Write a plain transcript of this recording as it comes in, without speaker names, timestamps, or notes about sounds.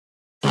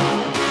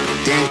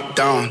ding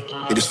dong,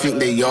 they just think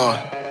they are.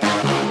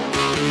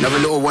 Another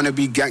little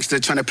wannabe gangster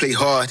trying to play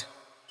hard.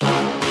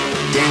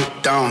 Ding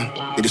dong,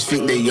 they just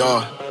think they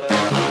are.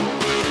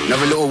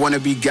 Another little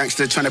wannabe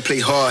gangster trying to play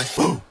hard.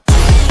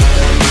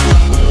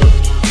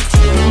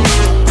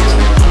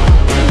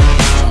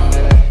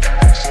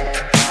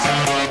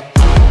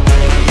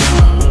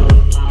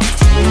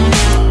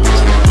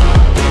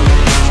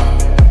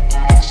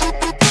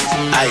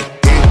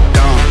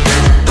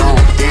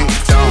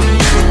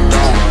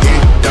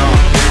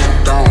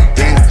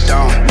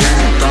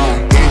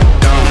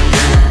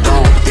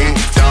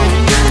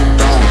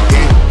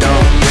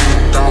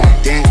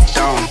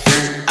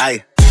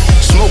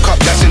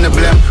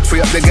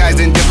 The guys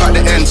then dip out the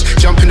ends.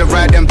 Jump in the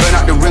ride and burn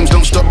out the rims.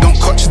 Don't stop, don't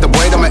coach, the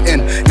boy that I'm in.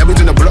 Never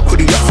done a block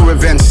with the yacht for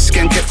events.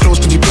 Skin kept close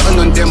to be plotting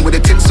on them with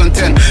the tits on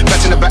 10.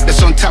 Batch in the back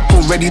that's on tap,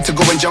 all ready to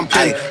go and jump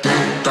in.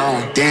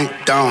 Ding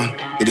dong,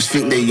 they just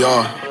think they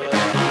are.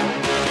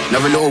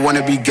 Another little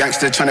wannabe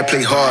gangster trying to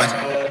play hard.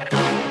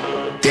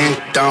 Ding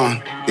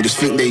dong, they just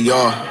think they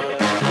are.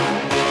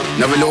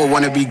 Another little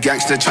wannabe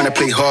gangster trying to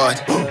play hard.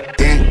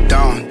 Ding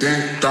dong,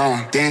 ding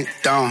dong, ding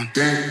dong,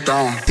 ding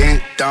dong,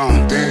 ding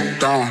dong, ding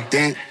dong,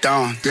 ding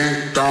dong,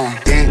 ding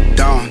dong, ding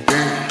dong,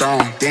 ding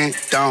dong, ding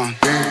dong,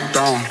 ding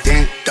dong,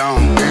 ding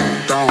dong,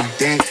 ding dong,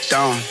 ding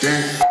dong,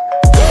 ding.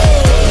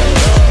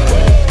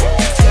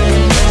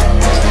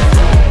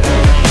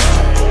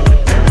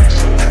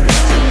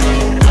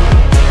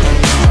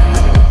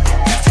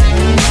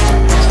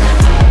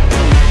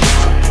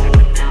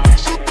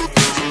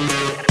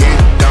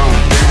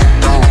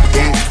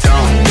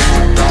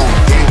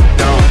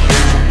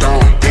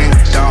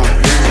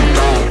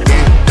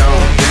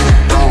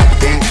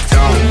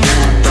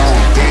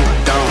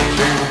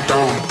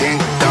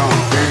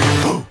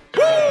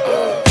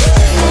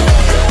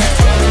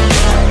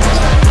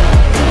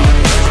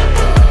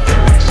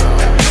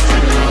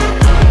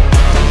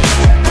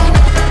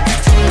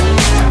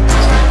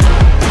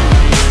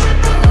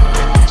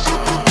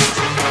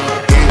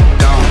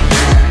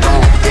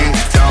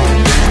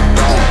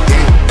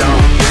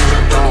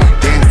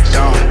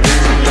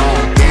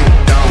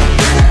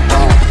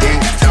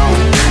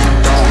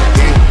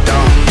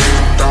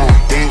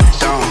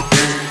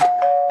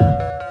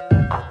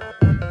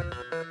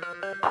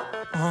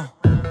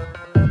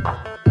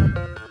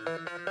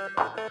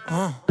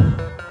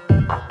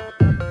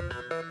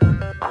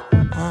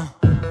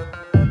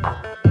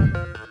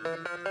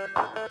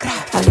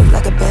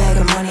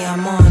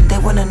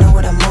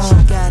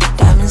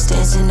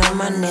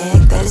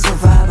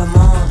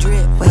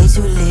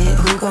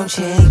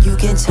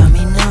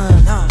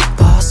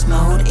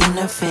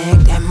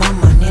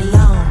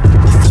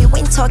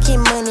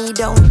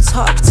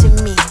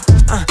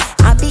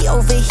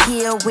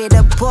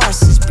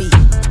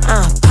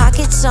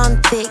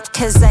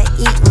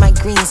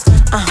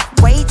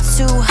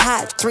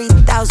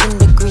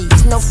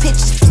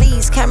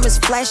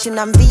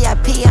 I'm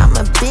VIP, I'm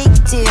a big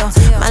deal.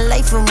 My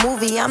life a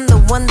movie, I'm the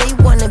one they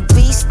wanna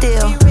be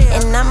still.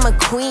 And I'm a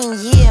queen,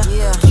 yeah.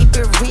 Keep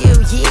it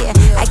real, yeah.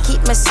 I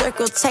keep my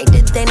circle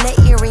tighter than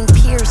an earring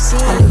piercing.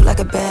 I look like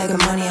a bag of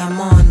money I'm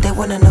on. They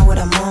wanna know what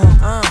I'm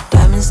on.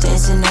 Diamonds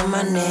dancing on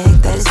my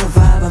neck, that is the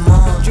vibe I'm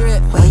on.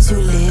 Way too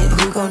lit,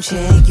 who gon'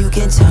 check? You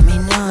can tell me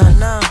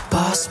none.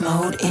 Boss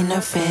mode in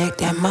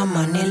effect, and my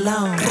money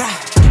long.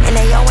 And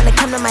they all wanna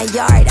come to my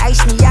yard,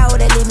 ice me out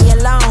and leave me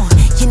alone.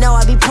 You know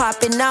I be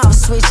popping off,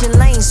 switching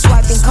lanes,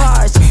 swiping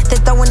cars. They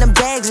throwing them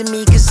bags at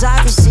me, cause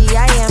obviously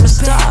I am a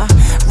star.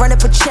 Run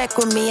up a check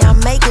with me, I'll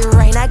make it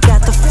rain, I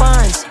got the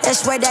funds.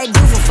 That's what I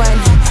do for fun,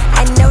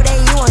 I know that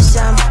you want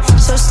some.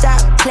 So stop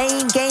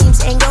playing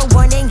games and go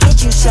run and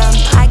get you some.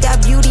 I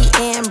got beauty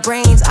and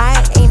brains, I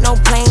ain't no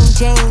plain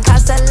Jane.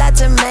 Cost a lot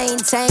to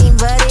maintain,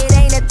 but it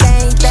ain't a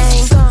thing.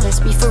 Let's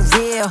be for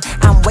real,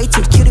 I'm way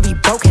too cute to be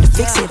broke, had to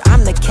fix it.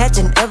 I'm the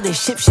captain of the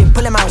ship,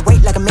 pulling my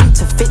weight like I'm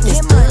into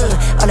fitness.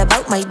 All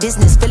about my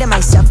business, feeling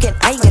myself,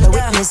 I get a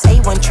witness.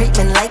 A1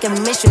 treatment like a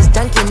mistress,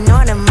 dunking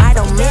on them, I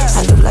don't miss.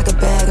 I look like a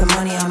bag of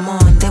money I'm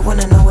on, they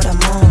wanna know what I'm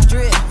on.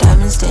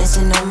 Diamonds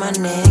dancing on my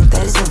neck,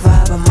 that is the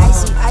vibe I'm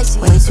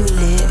on. Way too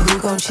lit, who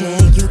gon'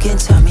 check? You can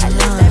tell me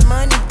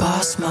none.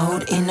 Boss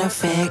mode in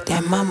effect,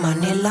 and my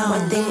money long.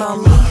 One thing about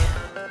me,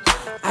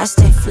 I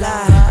stay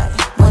fly.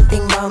 One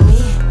thing about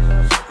me,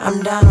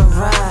 I'm down to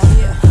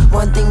ride.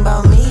 One thing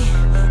about me,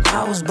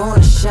 I was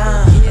born to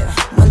shine.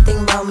 One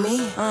thing about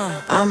me,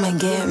 I'ma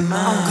get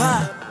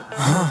mine.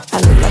 I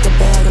look like a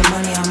bag of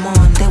money I'm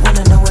on. They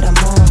wanna know what I'm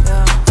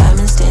on.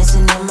 Diamonds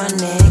dancing on my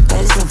neck,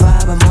 that is the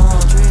vibe I'm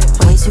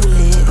on. Way too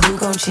lit, who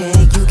gon' check?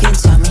 You can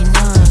tell me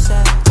none.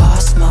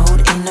 Boss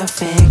mode in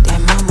effect,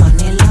 and my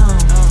money long.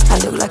 I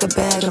look like a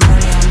bag of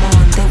money I'm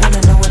on. They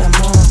wanna know what I'm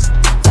on.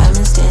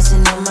 Diamonds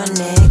dancing on my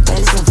neck, that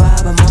is the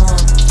vibe I'm on.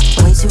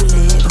 Way too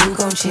lit, who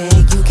gon' check?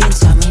 You can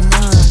tell me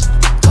none.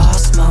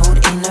 Boss mode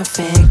in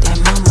effect, and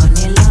my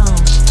money long.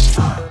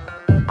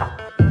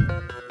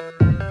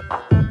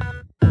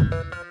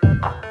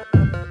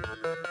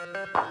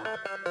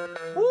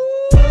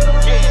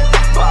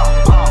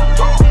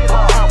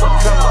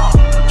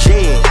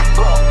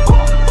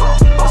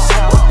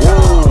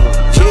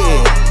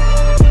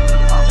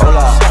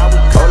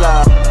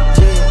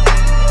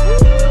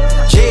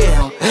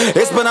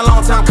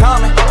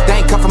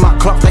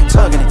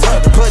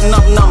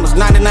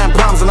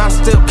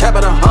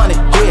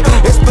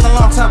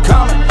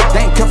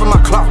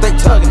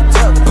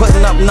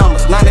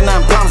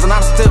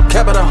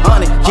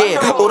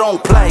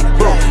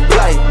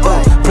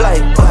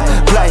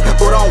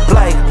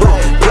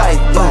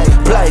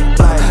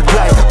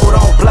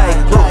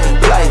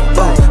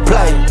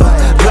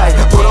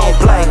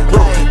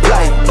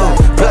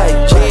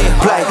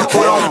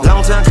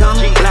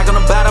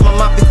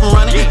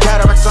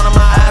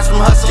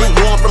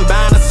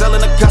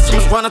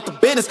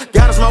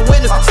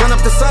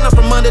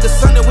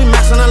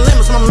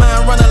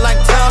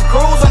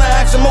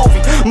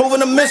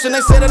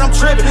 they say that I'm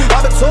tripping.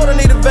 I've been told I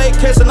need a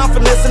vacation, I'm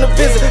finessing a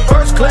visit.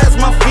 First class,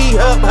 my feet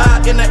up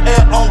high in the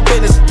air on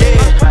business, yeah.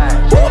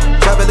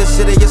 Travel the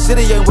city, your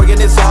city ain't working,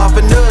 it's all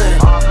for nothing.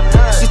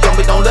 She told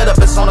me don't let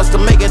up, it's on us to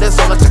make it, it's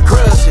on us to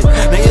crush it.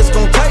 Now it's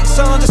gonna take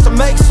some just to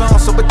make some,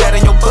 so put that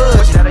in your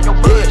budget.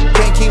 Yeah,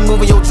 can't keep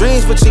moving your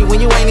dreams for cheap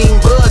when you ain't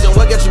even buzzing.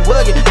 What got you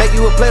bugging? Make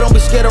you a play, don't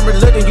be scared of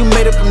religion. You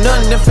made it from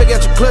nothing, then figure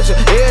out your clutching.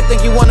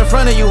 Everything you want in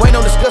front of you, ain't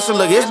no discussion.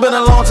 Look, it's been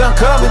a long time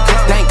coming.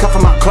 They ain't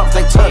cuffing my cloth,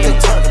 they tugging.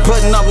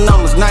 Putting up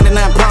numbers, 99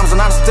 pounds,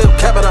 and I still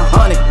kept it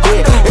 100.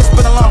 Yeah, it's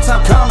been a long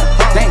time coming.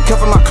 They ain't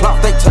cuffing my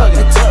cloth, they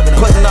tugging.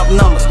 Putting up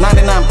numbers,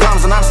 99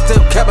 pounds, and I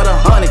still kept it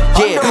 100.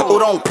 Yeah,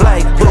 who don't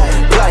play, play,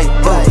 play,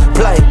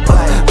 play,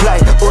 play,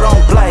 who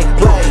don't play,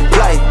 play,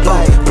 play,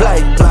 play, play,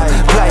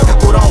 play,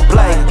 who don't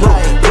play,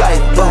 play,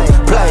 play,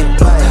 play,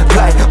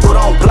 play, who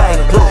don't play,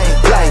 play,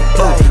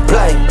 play,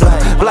 play,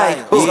 play.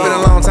 It's been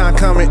a long time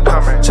coming.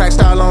 Track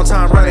star, long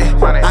time running.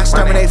 I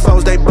exterminate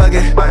foes, they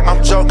bugging.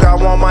 I'm joker, I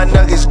want my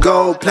nuggets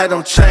gold,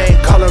 platinum chain,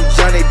 call them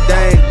Johnny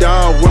Dang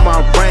dog with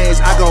my brains.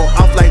 I go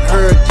off like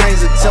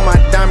hurricanes until my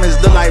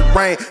diamonds look like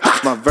rain.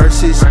 My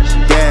verses,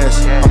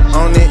 gas, I'm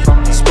on it,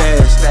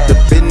 spaz. The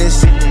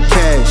business,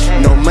 cash,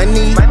 no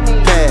money,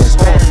 pass.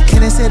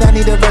 Canon said I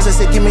need a verse, I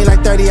said give me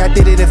like 30, I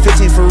did it in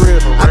 15 for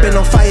real. I've been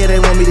on fire, they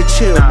want me to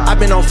chill. I've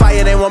been on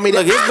fire, they want me to.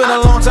 Look, it's been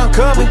a long time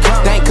coming.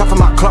 They ain't cuffing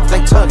my cloth,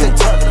 they tugging.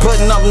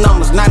 Putting up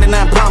numbers,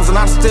 99 pounds, and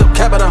I still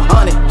kept it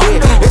 100.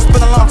 Yeah, it's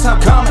been a long time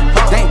coming.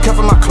 They ain't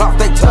cuffing my cloth,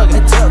 they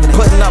tugging.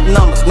 Putting up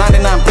numbers,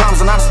 99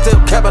 pounds, and I still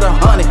kept it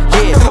 100.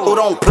 Yeah, who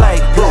don't play,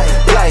 play,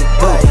 play,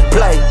 play,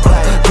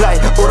 play,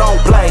 who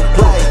don't play,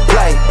 play,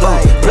 play,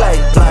 play,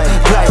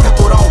 play,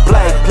 who don't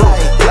play, play,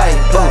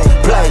 play,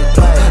 play,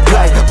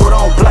 play, who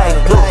don't play,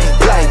 play,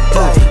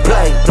 play,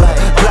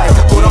 play,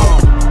 who don't,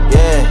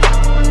 yeah.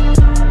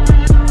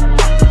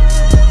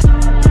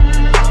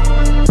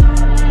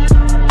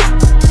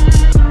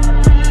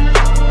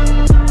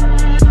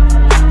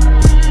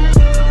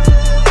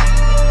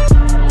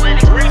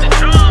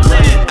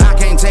 I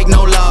can't take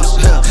no loss,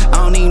 I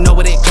don't even know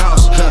what it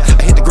costs.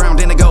 I hit the ground,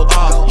 then it go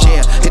off,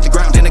 yeah. Hit the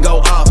ground, then it go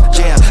off,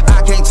 yeah.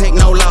 I can't take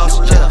no loss,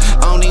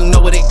 I don't even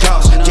know what it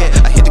costs, yeah.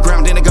 I hit the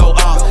ground, then it go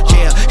off,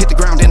 yeah. Hit the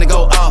ground, then it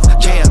go off,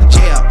 yeah,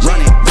 yeah.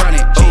 Run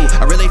it, ooh.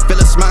 I really feel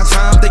it's my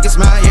time, think it's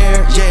my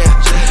year, yeah,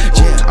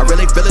 yeah. I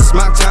really feel it's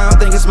my time,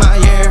 think it's my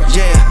year,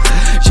 yeah,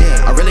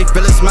 yeah. I really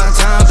feel it's my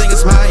time, think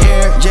it's my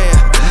year, yeah,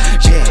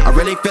 yeah. I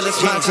really feel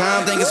it's my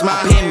time, think it's my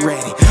pen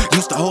ready.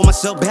 Used to hold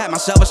myself back, my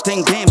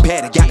self-esteem been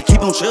petty. Gotta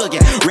keep on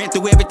chugging, ran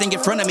through everything in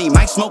front of me.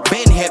 Might smoke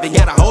bed in heaven,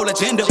 got a whole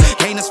agenda.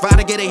 Can't aspire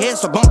to get ahead,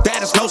 so bump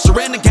that, it's no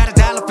surrender. Got a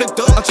dollar flipped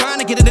up, I'm trying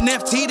to get it in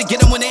FT to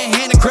get them when they're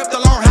hand and crypto.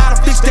 Learn how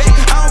to fix that.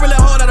 I don't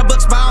really hold out of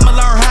books, but I'ma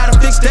learn how to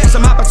fix that.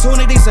 Some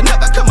opportunities are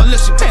never come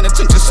unless you paying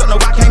attention, so no,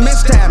 I can't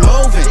miss that.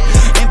 Moving,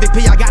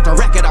 MVP, I got the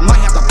record, I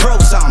might have to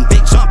pro something.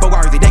 Big jumper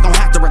worthy, they gon'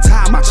 have to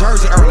retire my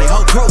jersey early.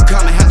 Whole crew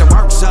coming, had to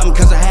work something,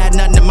 cause I had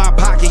nothing in my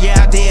pocket,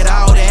 yeah, I did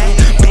all that.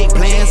 Big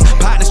plans,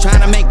 partners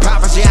trying to make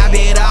profits, yeah, I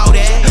did all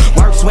that.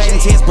 Work, sweat,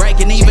 and tears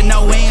breaking, even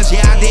no ends,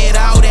 yeah, I did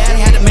all that.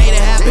 Had to make it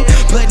happen,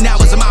 putting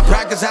hours in my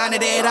practice, I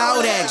did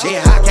all that.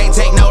 Yeah, I can't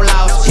take no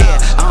loss, yeah,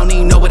 I don't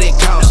even know what it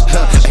costs.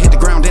 I hit the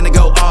ground, then it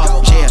go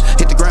off, yeah,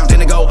 hit the ground,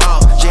 then it go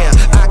off, yeah.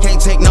 I can't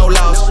take no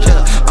loss,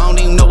 yeah, I don't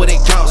even know what it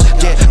costs,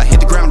 yeah. I hit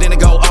the ground, then it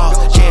go off,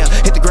 yeah,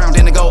 hit the ground,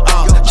 then it go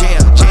off, yeah,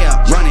 yeah.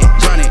 Run it,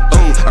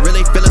 ooh. I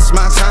really feel it's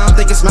my time,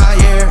 think it's my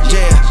year,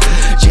 yeah,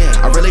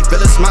 yeah. I really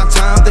feel it's my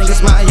time, think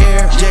it's my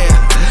year, yeah,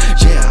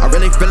 yeah. I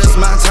really feel it's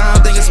my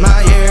time, think it's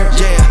my year,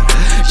 yeah,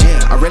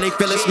 yeah. I really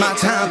feel it's my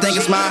time, think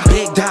it's my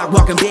big dog,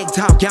 walking big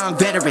talk, young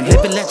veteran,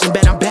 living legend,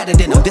 bet I'm better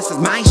than them. This is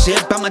my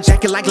ship, I'm a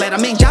jacket like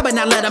Letterman, y'all but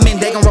not let them in.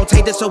 They gon'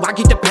 rotate this, so I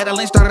keep the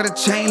pedaling, started a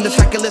chain. The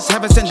cycle is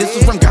heaven sent, this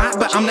is from God,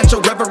 but I'm not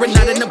your reverend,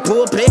 not in the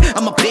pulpit.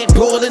 I'm a pit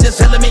bull in this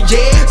element,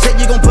 yeah. Said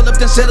you gon' pull up,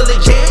 then settle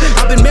it,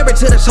 yeah. I've been married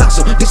to this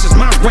hustle, this is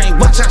my ring,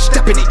 watch I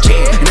step in it,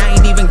 yeah. And I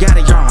ain't even got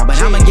a yard, but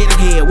I'ma get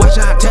it here. Watch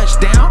how I touch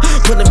down,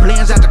 pulling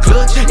plans out the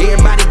clutch.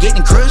 Everybody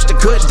getting crushed, the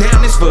cut down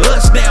is for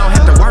us now.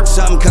 Have to work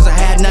something, cause I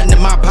had nothing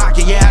in my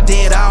pocket, yeah, I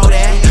did all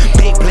that.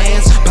 Big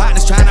plans,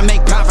 partners trying to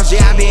make profits,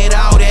 yeah, I did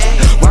all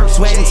that. Work,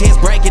 sweat, and tears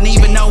breaking,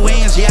 even no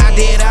ends, yeah, I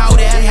did all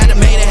that. Had to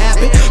make it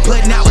happen,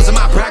 putting hours in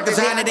my practice,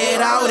 I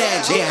did all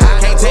that. Yeah,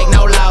 I can't take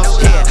no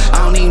loss, yeah,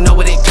 I don't even know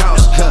what it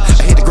costs.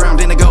 I hit the ground,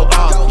 then it go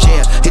off,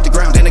 yeah, hit the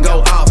ground, then it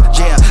go off,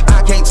 yeah.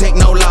 I can't take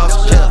no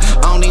loss, yeah,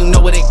 I don't even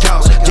know what it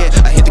costs, yeah.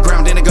 I hit the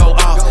ground, then it go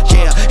off,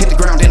 yeah, hit the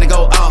ground, then it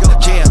go off,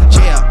 yeah,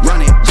 yeah.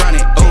 Run it,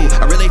 ooh.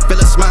 I really feel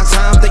it's my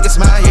time, think it's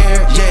my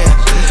year, yeah,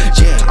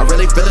 yeah. I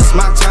really feel it's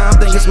my time,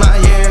 think it's my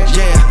year,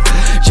 yeah,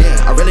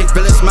 yeah. I really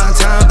feel it's my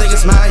time, think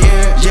it's my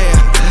year, yeah,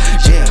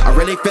 yeah. I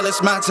really feel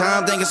it's my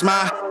time, think it's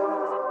my,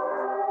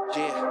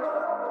 yeah.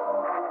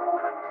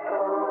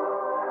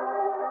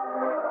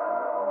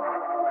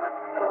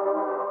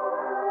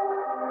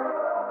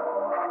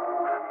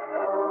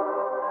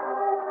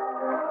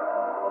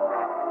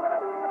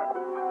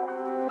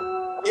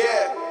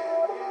 Yeah.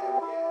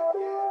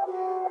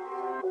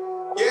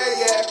 Yeah,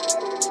 yeah.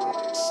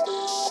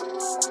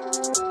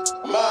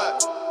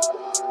 Mud.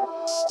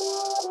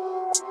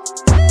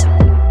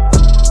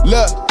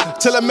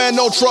 Tell a man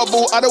no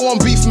trouble, I don't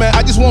want beef, man,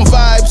 I just want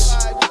vibes.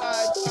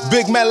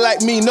 Big man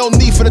like me, no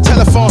need for the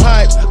telephone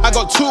hype. I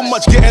got too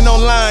much getting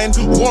online.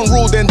 One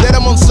rule, then dead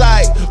I'm on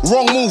site.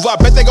 Wrong move, I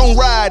bet they gon'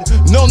 ride.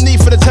 No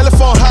need for the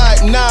telephone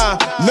hype, nah.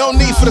 No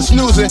need for the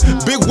snoozing.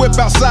 Big whip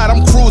outside,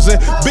 I'm cruising.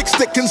 Big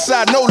stick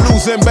inside, no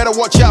losing. Better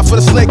watch out for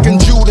the snake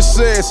and Judas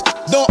is.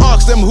 Don't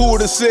ask them who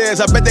this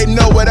is. I bet they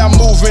know what I'm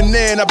moving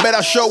in. I bet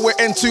I show it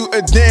into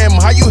a dim.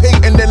 How you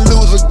hate and then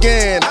lose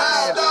again?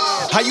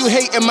 How you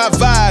hating my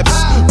vibes?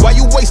 Why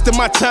you wasting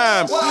my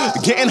time?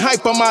 Getting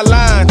hype on my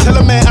line. Tell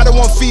a man I don't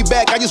want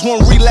feedback, I just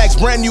want relax.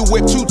 Brand new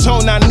whip,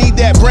 two-tone, I need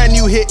that brand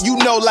new hit. You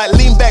know, like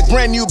lean back,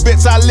 brand new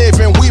bits I live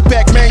in. We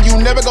back, man, you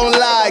never gon'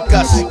 like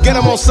us. Get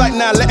them on sight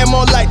now, let them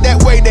on light.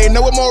 That way they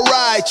know I'm more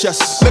righteous.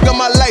 Look at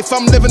my life,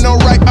 I'm living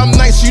alright. I'm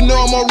nice, you know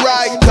I'm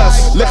alright.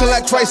 Cause looking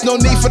like Christ, no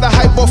need for the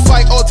hype or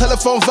fight or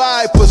telephone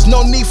vipers.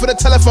 No need for the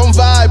telephone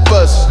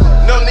vipers.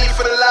 No need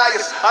for the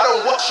liars. I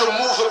don't watch your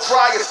moves or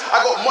priors. I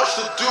got much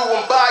to do,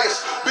 I'm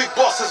biased. Big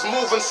bosses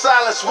move in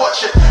silence,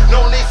 watch it.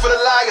 No need for the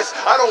liars.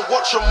 I don't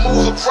watch your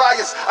moves or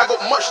priors. I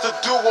got much to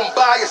do, I'm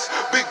biased.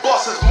 Big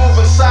bosses move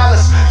in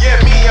silence. Yeah,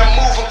 me, I'm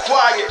moving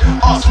quiet.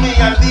 Ask me,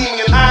 I'm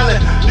leaving an island.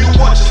 New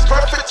watches,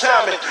 perfect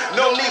timing.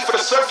 No need for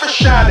the surface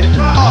shining.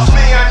 Ask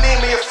me, I need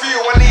me a few.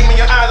 I need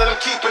me an island, I'm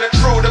keeping it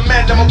true. The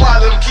man, I'm a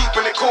wild, I'm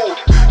keeping it cool.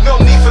 No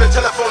need for the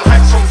telephone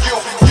hype from you.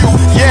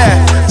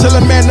 Yeah, tell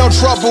a man no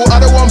trouble.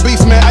 I don't want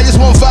beef, man, I just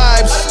want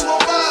vibes.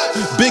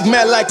 Big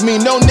man like me,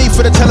 no need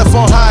for the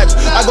telephone hype.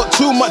 I got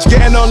too much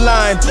getting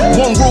online.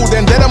 One rule,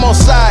 then dead I'm on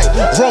site.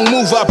 Wrong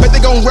move, I bet they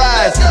gon'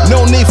 ride.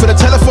 No need for the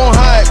telephone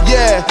hype,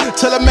 yeah.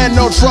 Tell a man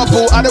no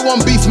trouble, I don't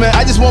want beef, man,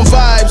 I just want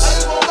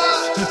vibes.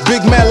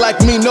 Big man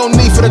like me, no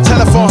need for the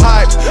telephone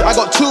hype. I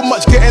got too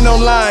much getting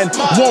online.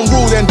 One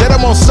rule, then dead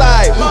I'm on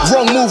site.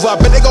 Wrong move, I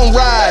bet they gon'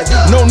 ride.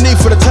 No need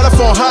for the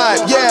telephone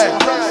hype, yeah.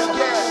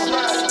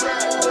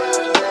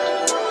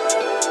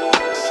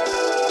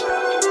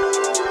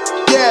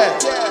 Yeah.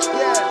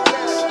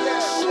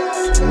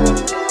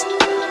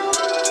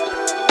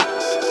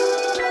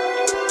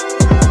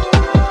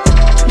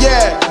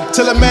 Yeah,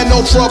 tell a man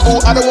no trouble,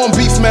 I don't want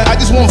beef, man, I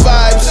just want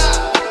vibes.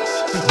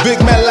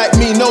 Big man like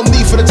me, no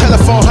need for the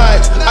telephone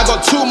hype. I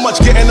got too much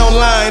getting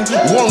online.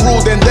 One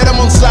rule, then dead I'm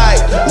on site.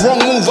 Wrong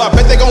move, I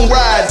bet they gon'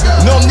 ride.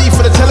 No need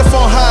for the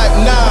telephone hype,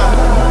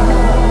 nah.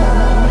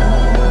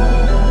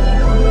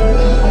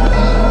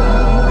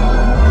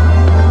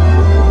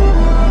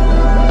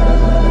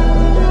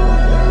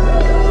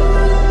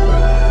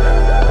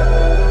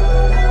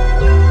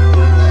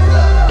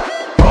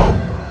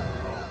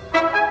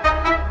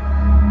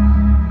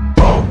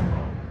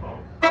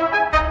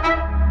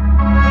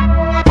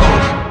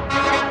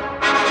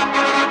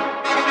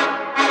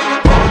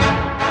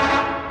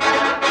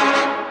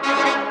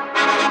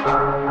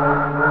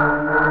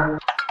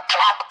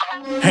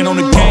 Hand on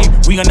the game,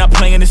 we are not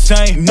playing the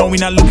same. No, we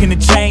not looking to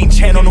change.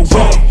 Hand on the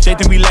wheel, they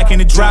think we lacking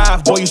the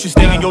drive. Boy, you should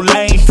stay in your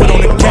lane. Foot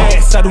on the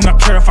gas, I do not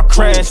care if I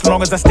crash,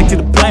 long as I stick to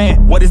the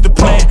plan. What is the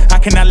plan? I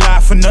cannot lie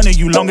for none of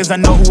you, long as I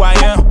know who I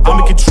am. I'm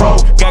in control,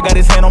 God got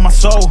his hand on my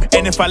soul.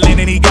 And if I land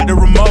and he got the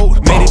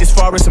remote, made it this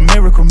far, it's a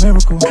miracle,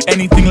 miracle.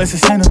 Anything less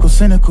is cynical,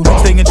 cynical.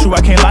 Staying true,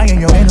 I can't lie in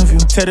your interview.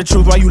 Tell the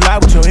truth while you lie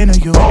with your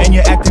interview. And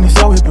your acting is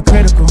so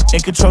hypocritical. In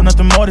control,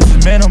 nothing more, this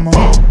is minimum.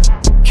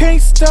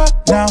 Can't stop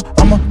now,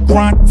 I'ma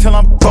grind till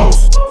I'm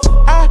ghost.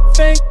 I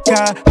thank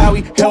God how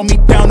he held me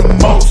down the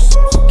most.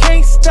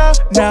 Can't stop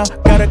now,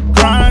 gotta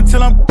grind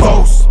till I'm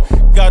ghost.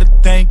 Gotta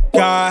thank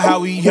God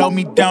how he held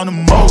me down the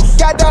most.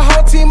 Got the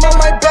whole team on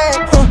my back.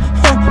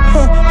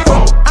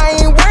 I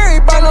ain't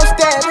worried about no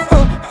stats.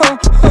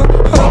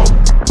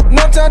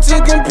 No time to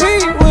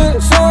compete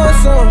with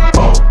so-and-so.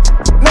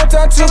 No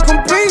time to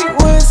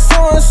compete with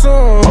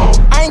so-and-so.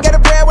 I ain't got a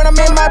brag when I'm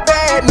in my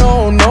bag.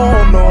 No,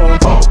 no, no.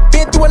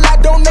 Been through a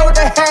lot, don't know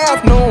the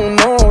half. No,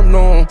 no,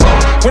 no.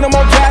 When I'm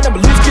on drive, never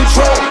lose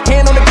control.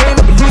 Hand on the game,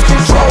 never lose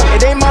control.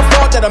 It ain't my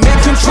fault that I'm in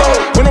control.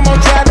 When I'm on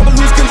drive, never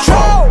lose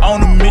control.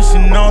 On a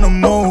mission, on the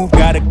move,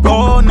 gotta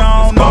go,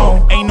 no,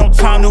 no. Ain't no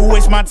time to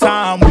waste my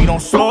time, we don't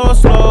slow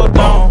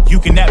down. You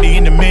can at me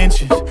in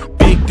dimensions,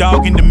 big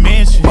dog in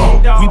dimensions.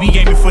 We be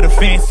aiming for the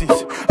fences,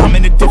 I'm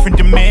in a different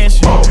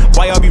dimension.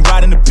 Why y'all be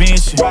riding the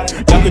bench?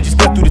 Y'all could just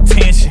cut through the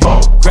tension.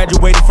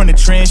 Graduated from the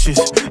trenches,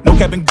 no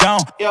cap and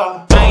gone.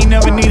 I ain't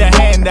never need a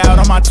handout,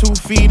 on my 2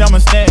 feet, I'ma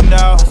stand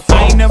out.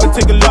 I ain't never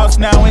take a loss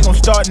now, ain't gon'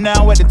 start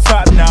now, at the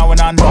top now,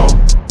 and I know.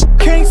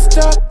 Can't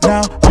stop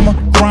now, I'ma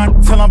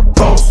grind till I'm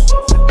ghost.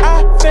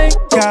 I thank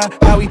God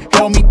how he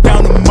held me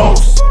down the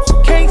most.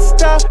 Can't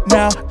stop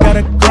now,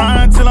 gotta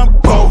grind till I'm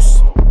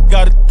ghost.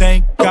 Gotta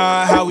thank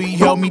God how he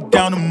held me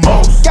down the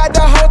most. Got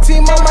the whole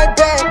team on my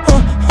back.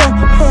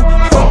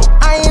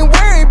 I ain't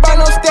worried about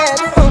no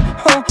stats.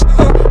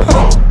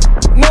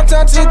 No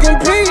time to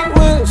compete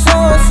with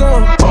so-and-so.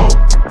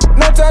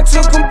 No time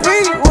to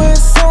compete with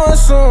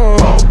so-and-so.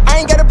 I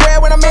ain't got a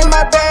brag when I'm in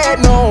my bag.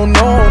 No,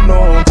 no,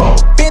 no.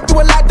 Been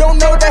through a lot, don't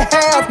know the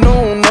half.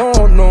 No,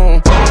 no,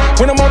 no.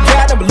 When I'm on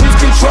drive, never lose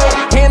control.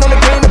 Hand on the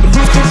game, never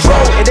lose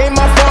control. It ain't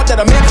my fault that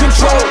I'm in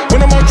control.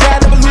 When I'm on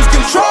drive, never lose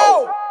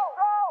control.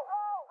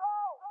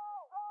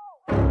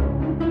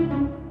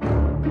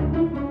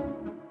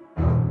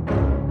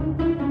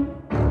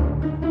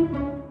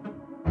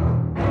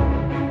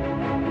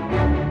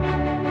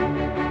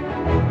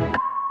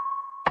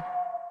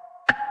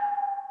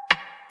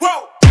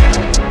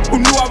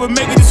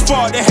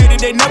 far, they hate it,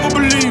 they never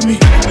believe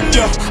me.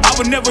 Yeah, I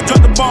would never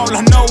drop the ball,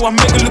 I know I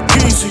make it look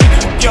easy.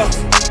 Yeah,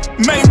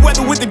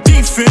 Mayweather with the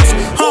defense.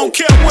 I don't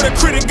care what a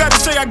critic gotta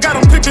say, I got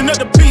them picking up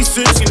the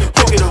pieces.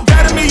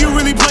 That to me, you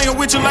really playing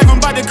with your life,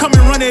 I'm about to come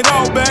and run it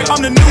all back.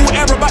 I'm the new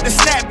era, about to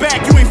snap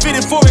back. You ain't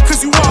fitting for it,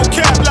 cause you all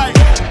cap like.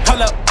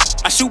 Hold up,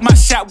 I shoot my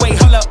shot, wait,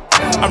 hold up.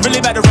 I'm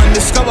really about to run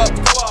this go up.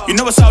 You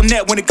know it's all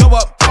net when it go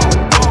up.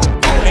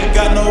 Ain't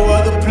got no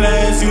other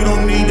plans, you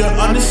don't need to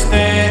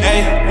understand,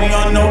 ayy. We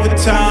on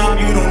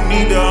overtime, you don't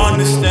need to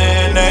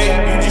understand, ayy.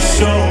 You just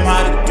show them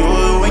how to do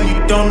it when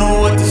you don't know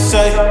what to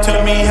say.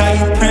 Tell me how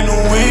you plan to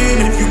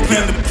win if you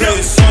plan to play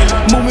the same.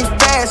 Moving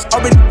fast,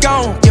 already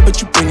gone, yeah, but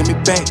you bringing me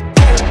back.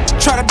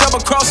 Try to double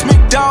cross me,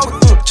 dog,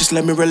 just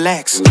let me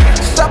relax.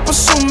 Stop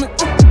assuming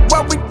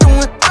what we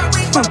doing.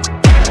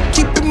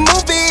 Keep it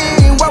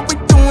moving, what we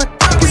doing.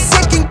 Cause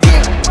it can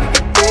get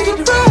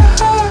big right.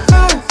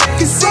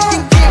 Cause it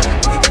can get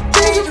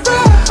big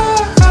right.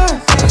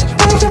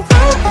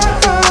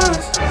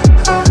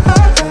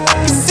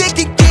 Cause it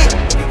can get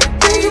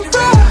big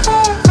right.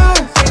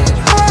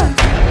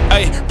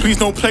 Ay, please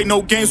don't play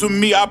no games with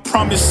me, I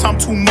promise I'm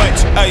too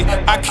much. Ay,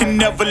 I can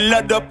never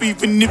let up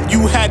even if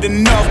you had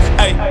enough.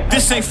 Ay,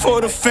 this ain't for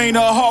the faint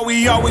of heart,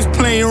 we always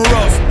playing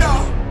rough.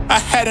 I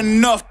had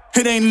enough,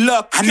 it ain't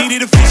luck. I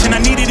needed a vision, I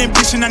needed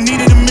ambition, I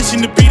needed a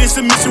mission to beat in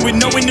submission with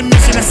no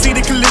intermission. I see the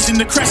collision,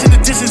 the crash in the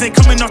distance, ain't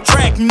coming off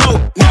track, no.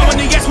 Now when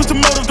they ask what's the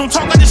motive, don't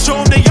talk like the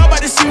show. They all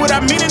about to see what I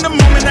mean in the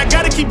moment. I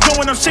gotta keep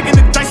going, I'm shaking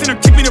the dice and I'm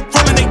keeping it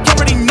rolling. They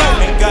already know.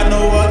 Ain't got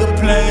no other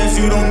plans,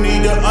 you don't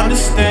need to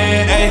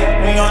understand, ayy.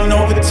 We on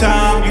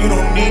overtime, you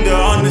don't need to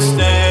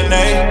understand,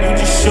 ayy. You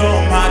just show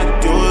them how to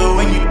do it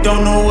when you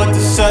don't know what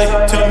to say.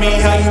 Tell me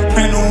how you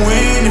plan to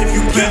win if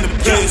you plan to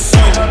play the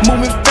same.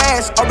 Moving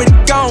fast, already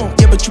gone,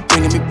 yeah, but you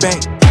bringing me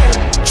back.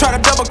 Try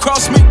to double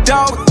cross me,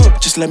 dog,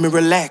 just let me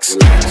relax.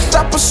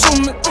 Stop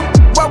assuming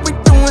what we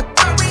doing.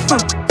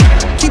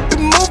 Keep it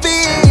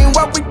moving,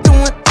 what we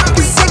doing.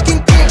 Cause it can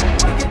get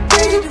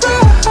big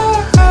right.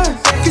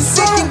 Cause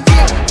it can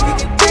get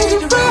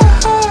big right.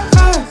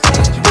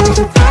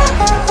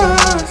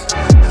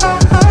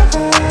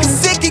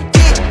 Cause it can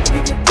get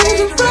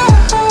big right.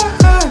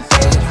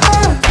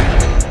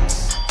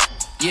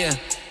 Yeah.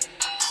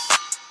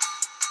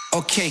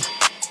 Okay.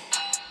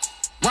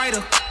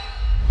 Writer.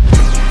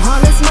 All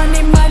this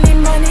money, money,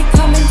 money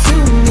coming to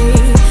me.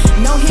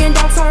 No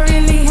handouts, I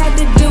really had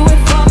to do it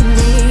for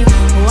me.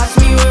 Watch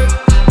me work,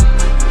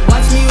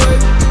 watch me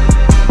work,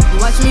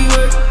 watch me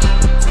work.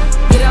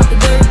 Get out the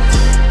dirt.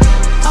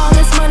 All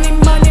this money,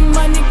 money,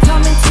 money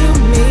coming to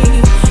me.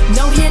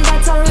 No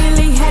handouts, I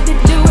really had to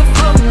do it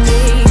for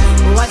me.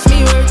 Watch me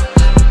work,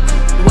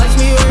 watch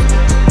me work,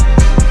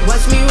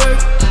 watch me work.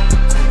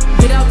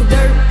 Get out the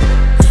dirt.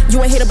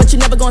 You ain't hater, but you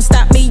never gonna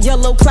stop me.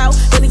 Yellow clout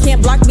really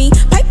can't block me.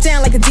 Pipe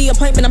down like a D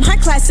appointment. I'm high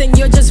class and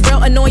you're just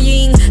real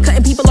annoying.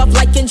 Cutting people off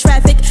like in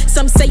traffic.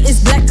 Some say it's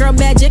black girl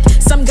magic.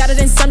 Some got it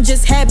and some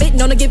just have it.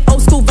 Known to give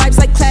old school vibes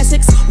like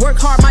classics. Work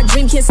hard, my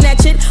dream can't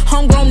snatch it.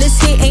 Homegrown, this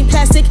here ain't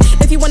plastic.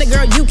 If you want a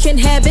girl, you can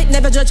have it.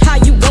 Never judge how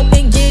you go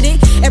and get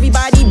it.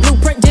 Everybody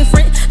blueprint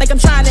different. Like I'm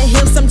trying to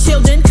heal some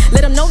children.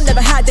 Let them know,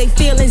 never hide their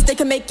feelings. They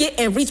can make it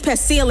and reach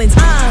past ceilings.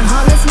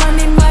 All this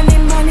money, money,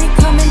 money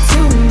coming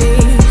to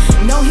me.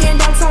 No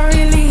handouts, I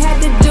really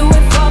had to do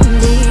it for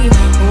me.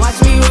 Watch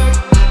me work,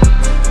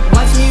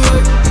 watch me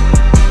work,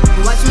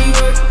 watch me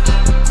work.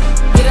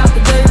 Get out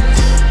the dirt.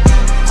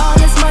 All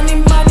this money,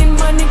 money,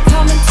 money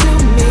coming to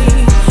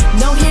me.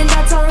 No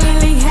handouts, I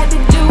really had to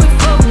do it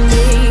for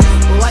me.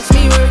 Watch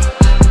me work,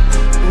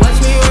 watch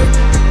me work,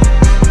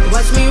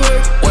 watch me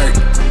work.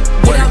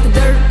 Get out the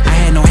dirt. I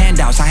had no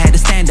handouts, I had to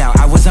stand out.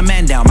 I was a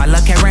man down, my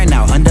luck had ran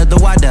out. Under the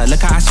water,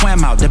 look how I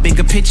swam out. The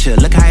bigger picture,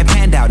 look how it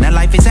panned out. Now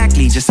life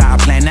exactly just how I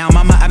planned now.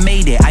 Mama, I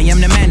made it, I am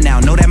the man now.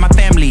 Know that my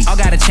family all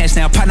got a chance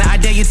now. Partner, I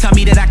dare you tell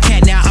me that I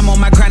can't now. I'm on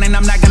my grind and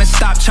I'm not gonna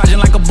stop. Charging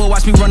like a bull,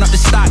 watch me run up the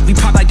stock. We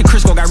pop like the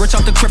Crisco, got rich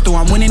off the crypto.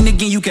 I'm winning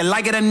again, you can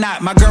like it or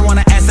not. My girl want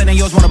an asset and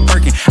yours want a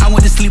Birkin. I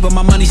went to sleep but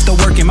my money still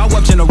working. My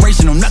wealth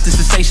generational, nothing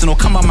sensational.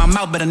 Come out my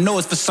mouth, but I know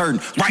it's for certain.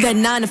 Right. That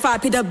 9 to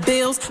 5 paid up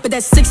bills, but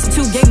that 6 to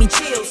 2 gave me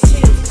chills.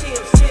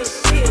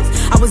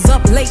 I was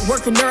up late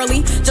working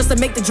early just to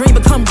make the dream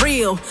become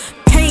real.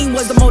 Pain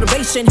was the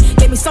motivation,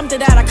 gave me something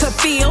that I could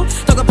feel.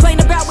 Don't complain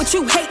about what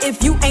you hate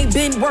if you ain't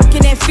been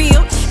working that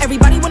field.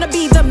 Everybody wanna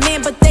be the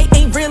man, but they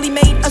ain't really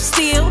made of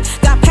steel.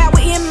 Got power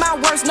in my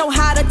words, know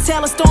how to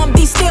tell a storm,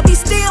 be still, be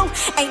still.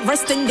 Ain't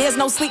resting, there's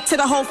no sleep till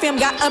the whole fam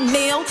got a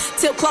meal.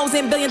 Till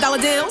closing $1 billion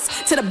deals,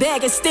 till the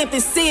bag is stamped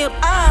and sealed.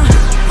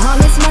 All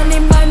this money,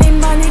 money,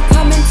 money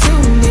coming to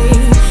me.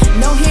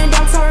 No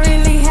handouts, I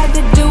really had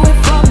to do it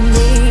for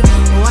me.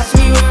 Watch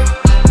me work,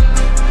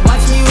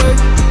 watch me work,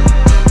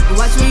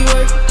 watch me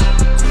work.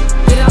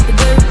 Get out the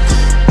dirt.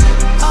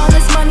 All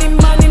this money,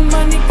 money,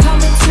 money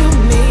coming to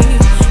me.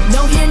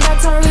 No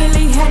handouts, I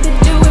really had to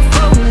do it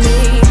for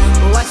me.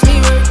 Watch me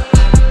work,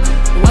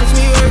 watch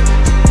me work,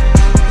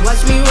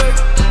 watch me work.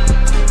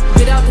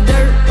 Get out the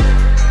dirt.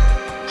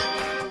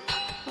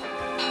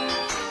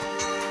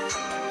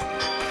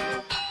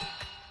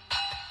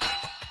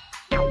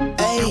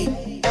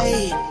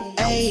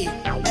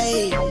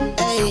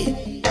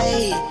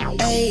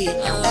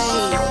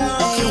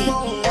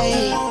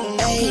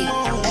 Ayy,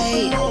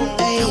 ayy,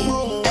 ayy,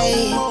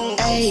 ayy,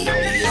 ayy.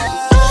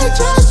 I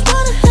just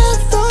wanna have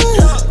fun.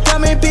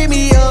 Come and pick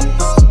me up,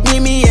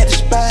 meet me at the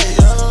spot.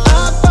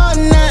 Up all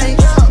night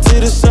to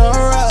the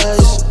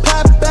sunrise.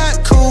 Pop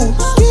back cool,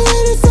 get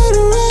ready for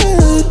the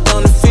ride.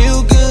 Don't it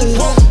feel good?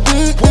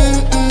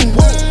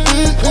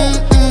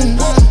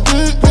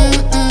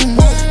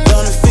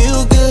 Don't it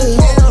feel good?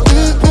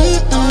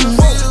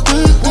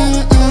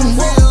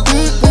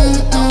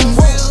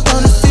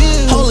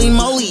 Holy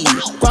moly,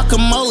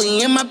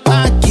 guacamole in my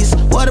pockets,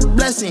 what a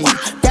blessing.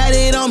 Got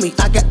it on me,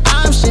 I got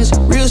options,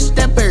 real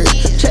stepper.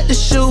 Check the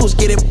shoes,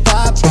 get it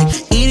poppin'.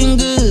 Eating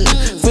good,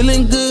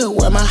 feeling good,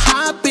 where my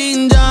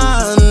hopping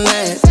done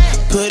at.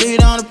 Put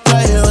it on a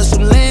plate with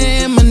some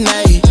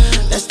lemonade.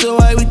 That's the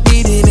way we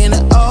did it in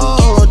the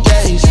old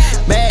days.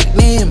 Back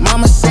then,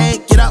 mama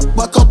said, get up,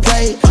 walk up,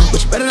 play.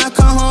 But you better not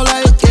come home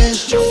like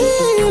this.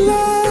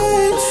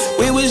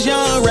 We was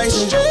young,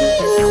 racing.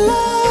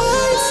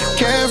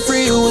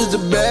 Carefree was the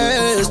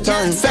best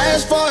time.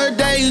 Fast forward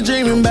days,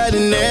 dreaming about the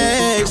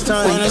next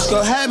time. When it's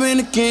gonna happen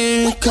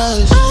again,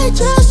 cause I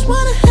just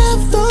wanna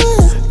have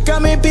fun.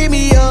 Come and pick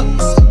me up,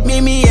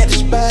 meet me at the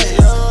spot.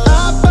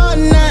 Up all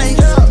night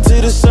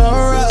to the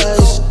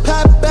sunrise.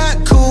 Pop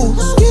back cool,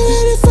 get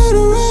ready for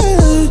the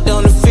ride.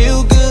 Don't it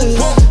feel good?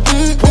 Don't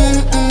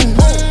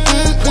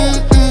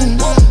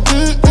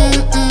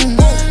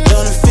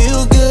it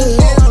feel good?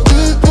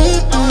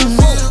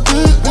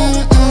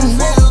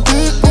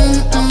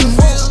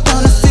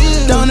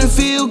 Don't it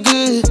feel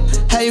good?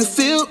 How you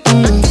feel?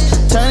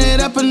 Turn it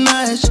up a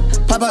notch,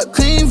 pop up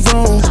clean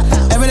room.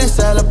 Everyday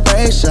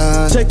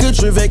celebration, take a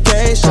trip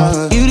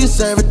vacation. You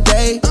deserve a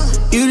day,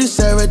 you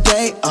deserve a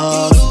day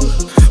off.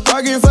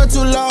 Working for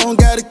too long,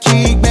 gotta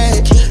kick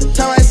back.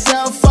 Turn my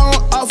cell phone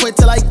off, wait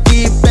till I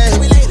get back.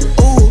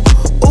 Ooh,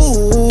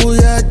 ooh,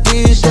 yeah, I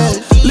did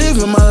that.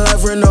 Living my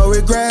life with no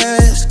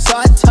regrets. So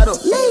I title,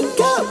 link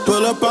up,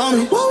 pull up on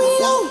me.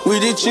 We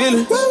did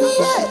chillin',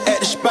 at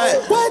the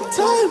spot. What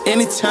time?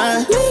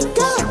 Anytime, link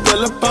up,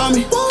 pull up on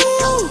me.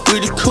 We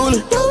did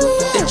coolin',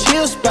 the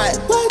chill spot.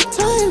 What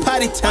time?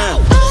 Party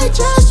time. I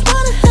just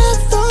wanna have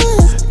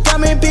fun.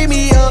 Come and pick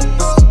me up,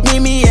 meet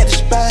me at the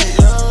spot.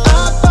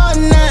 Up all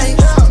night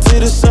to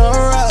the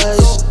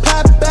sunrise.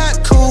 Pop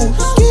back cool,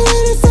 get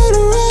ready for the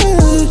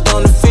ride.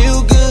 Don't it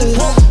feel good?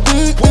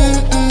 Don't it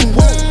feel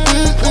good?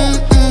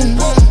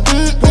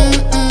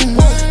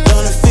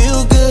 Don't it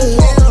feel?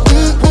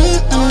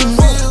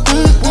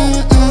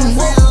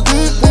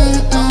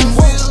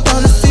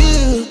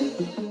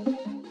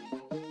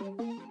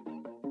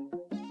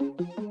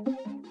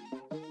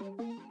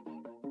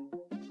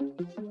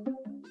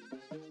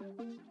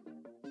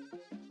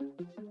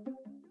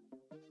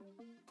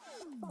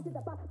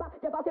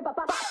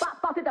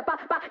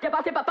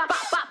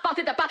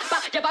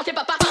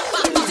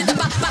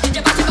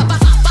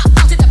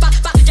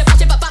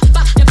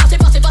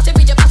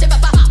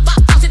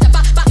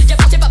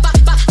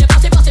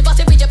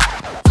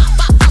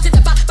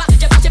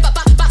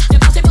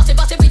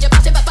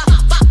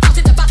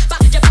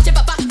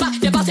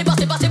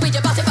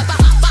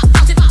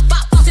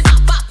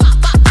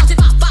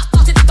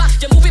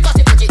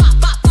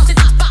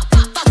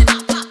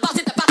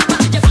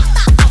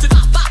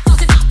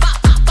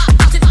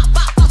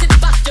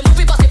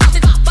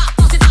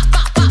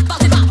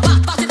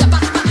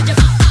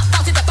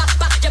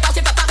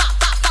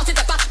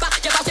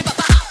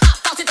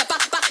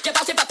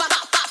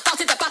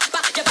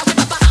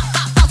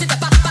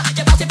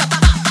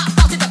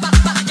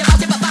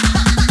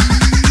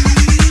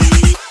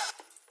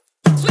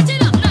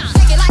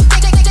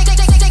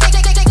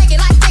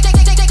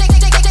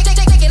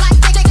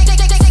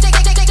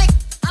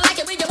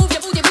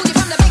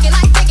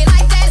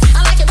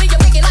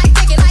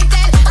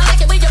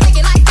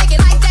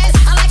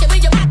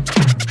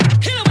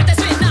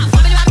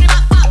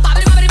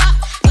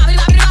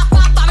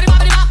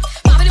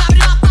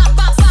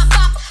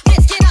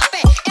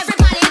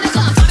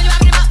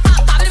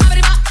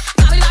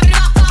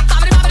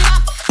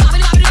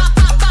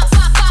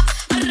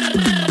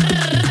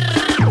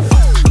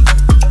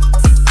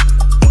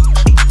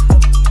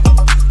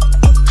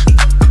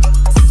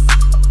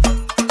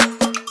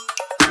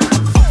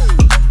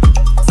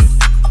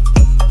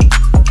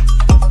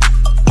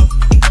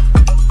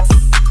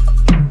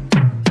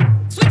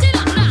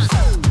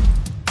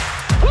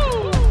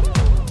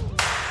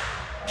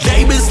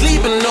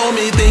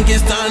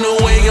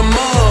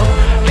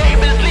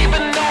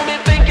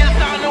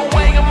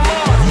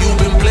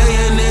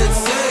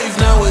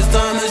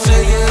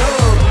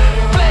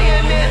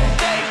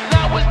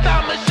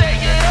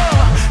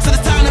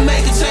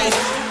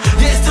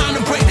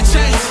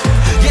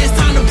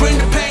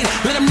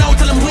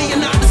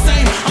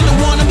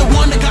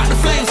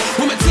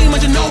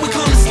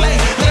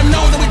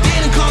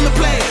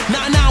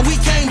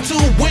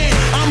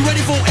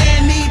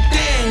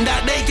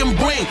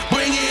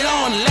 Bring it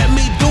on, let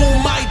me do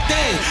my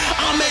thing.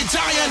 I'm a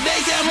giant.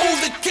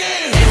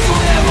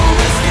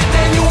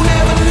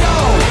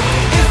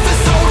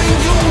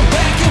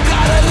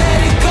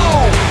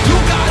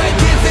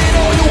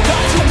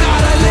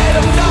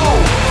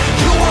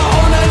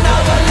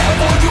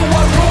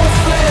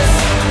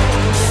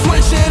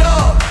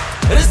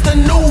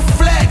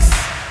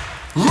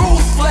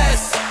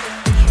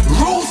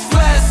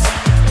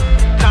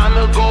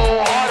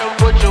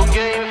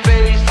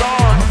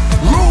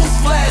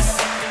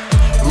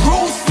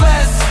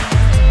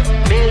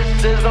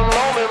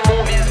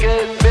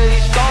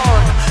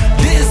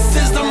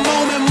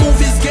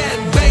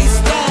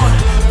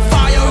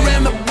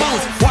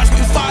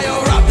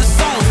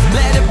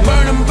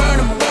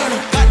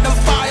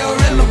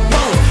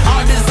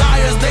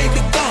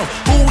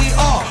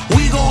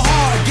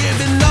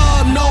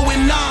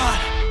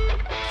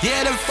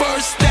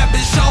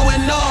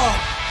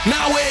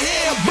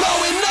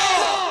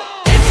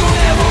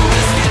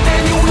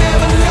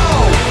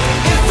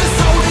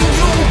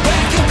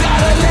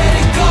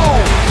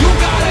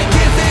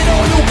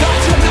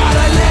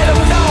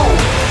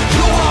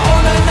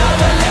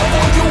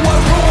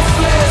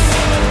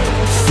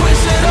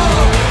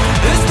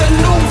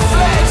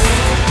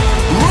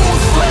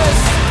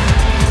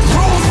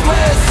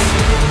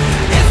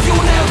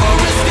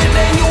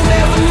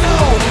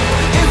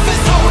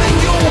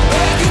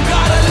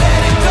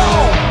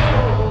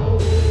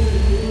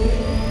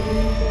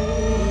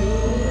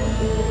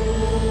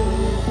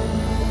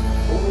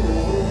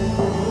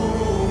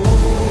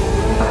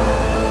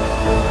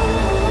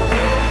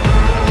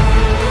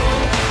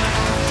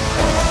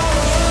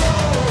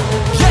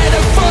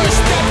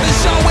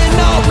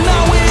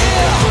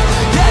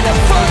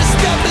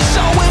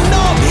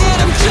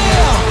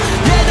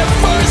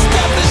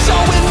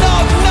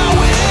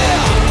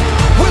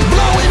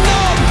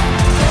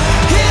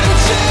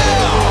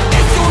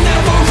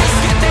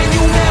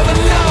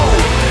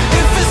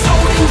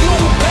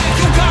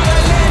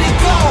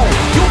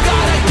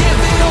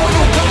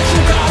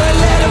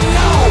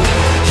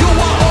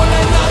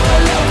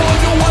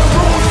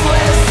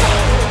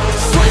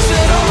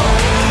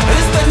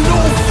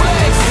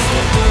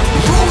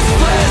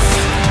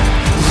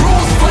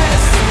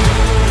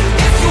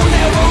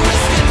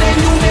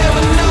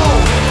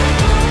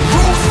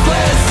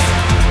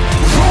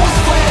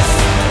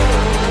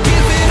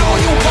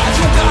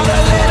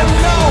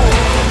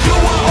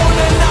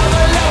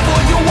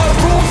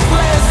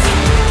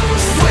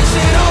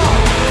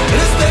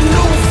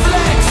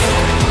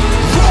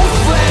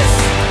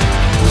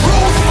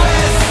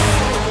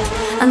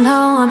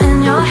 know I'm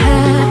in your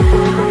head.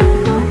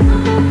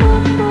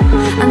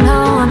 I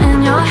know I'm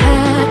in your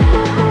head.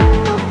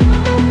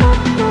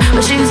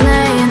 But she's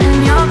laying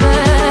in your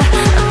bed.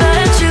 I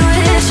bet you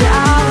wish you're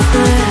out of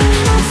bed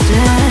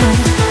instead.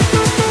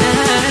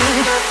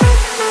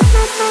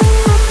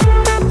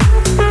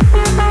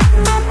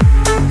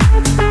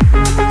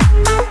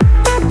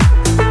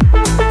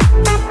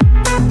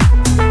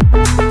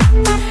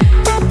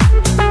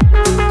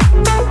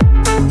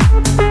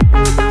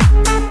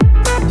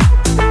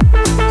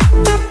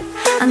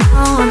 I know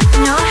I'm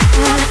in your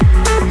head.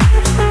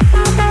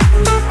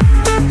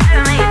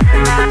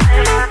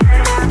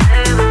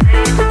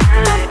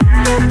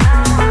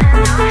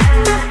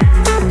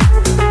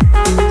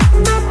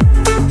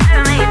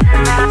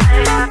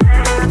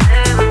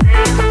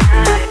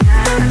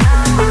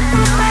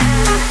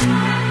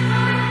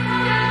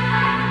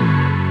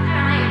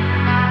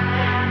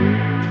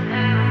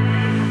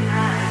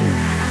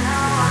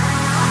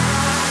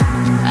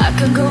 I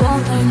could go all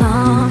night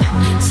long,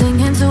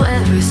 singing to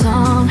every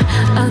song.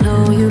 I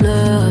know you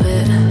love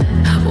it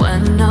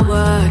when I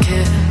work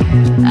it.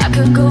 I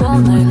could go all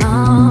night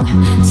long,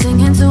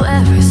 singing to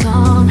every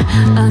song.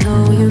 I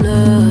know you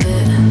love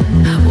it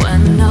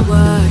when I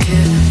work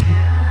it.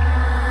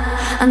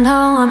 I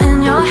know I'm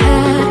in your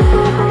head.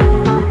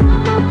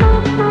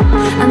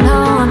 I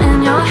know I'm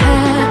in your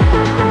head.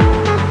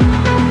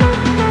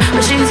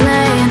 But she's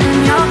laying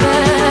in your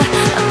bed.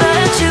 I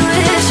bet you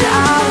wish you're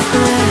out of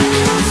bed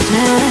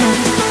instead.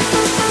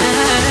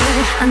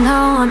 I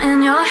know I'm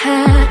in your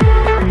head.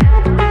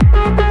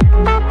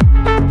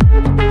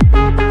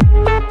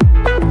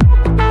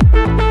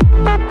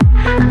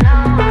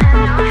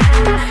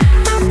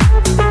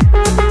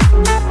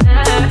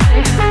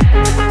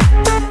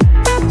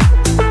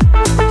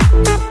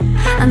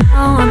 I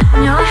know I'm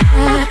in your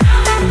head.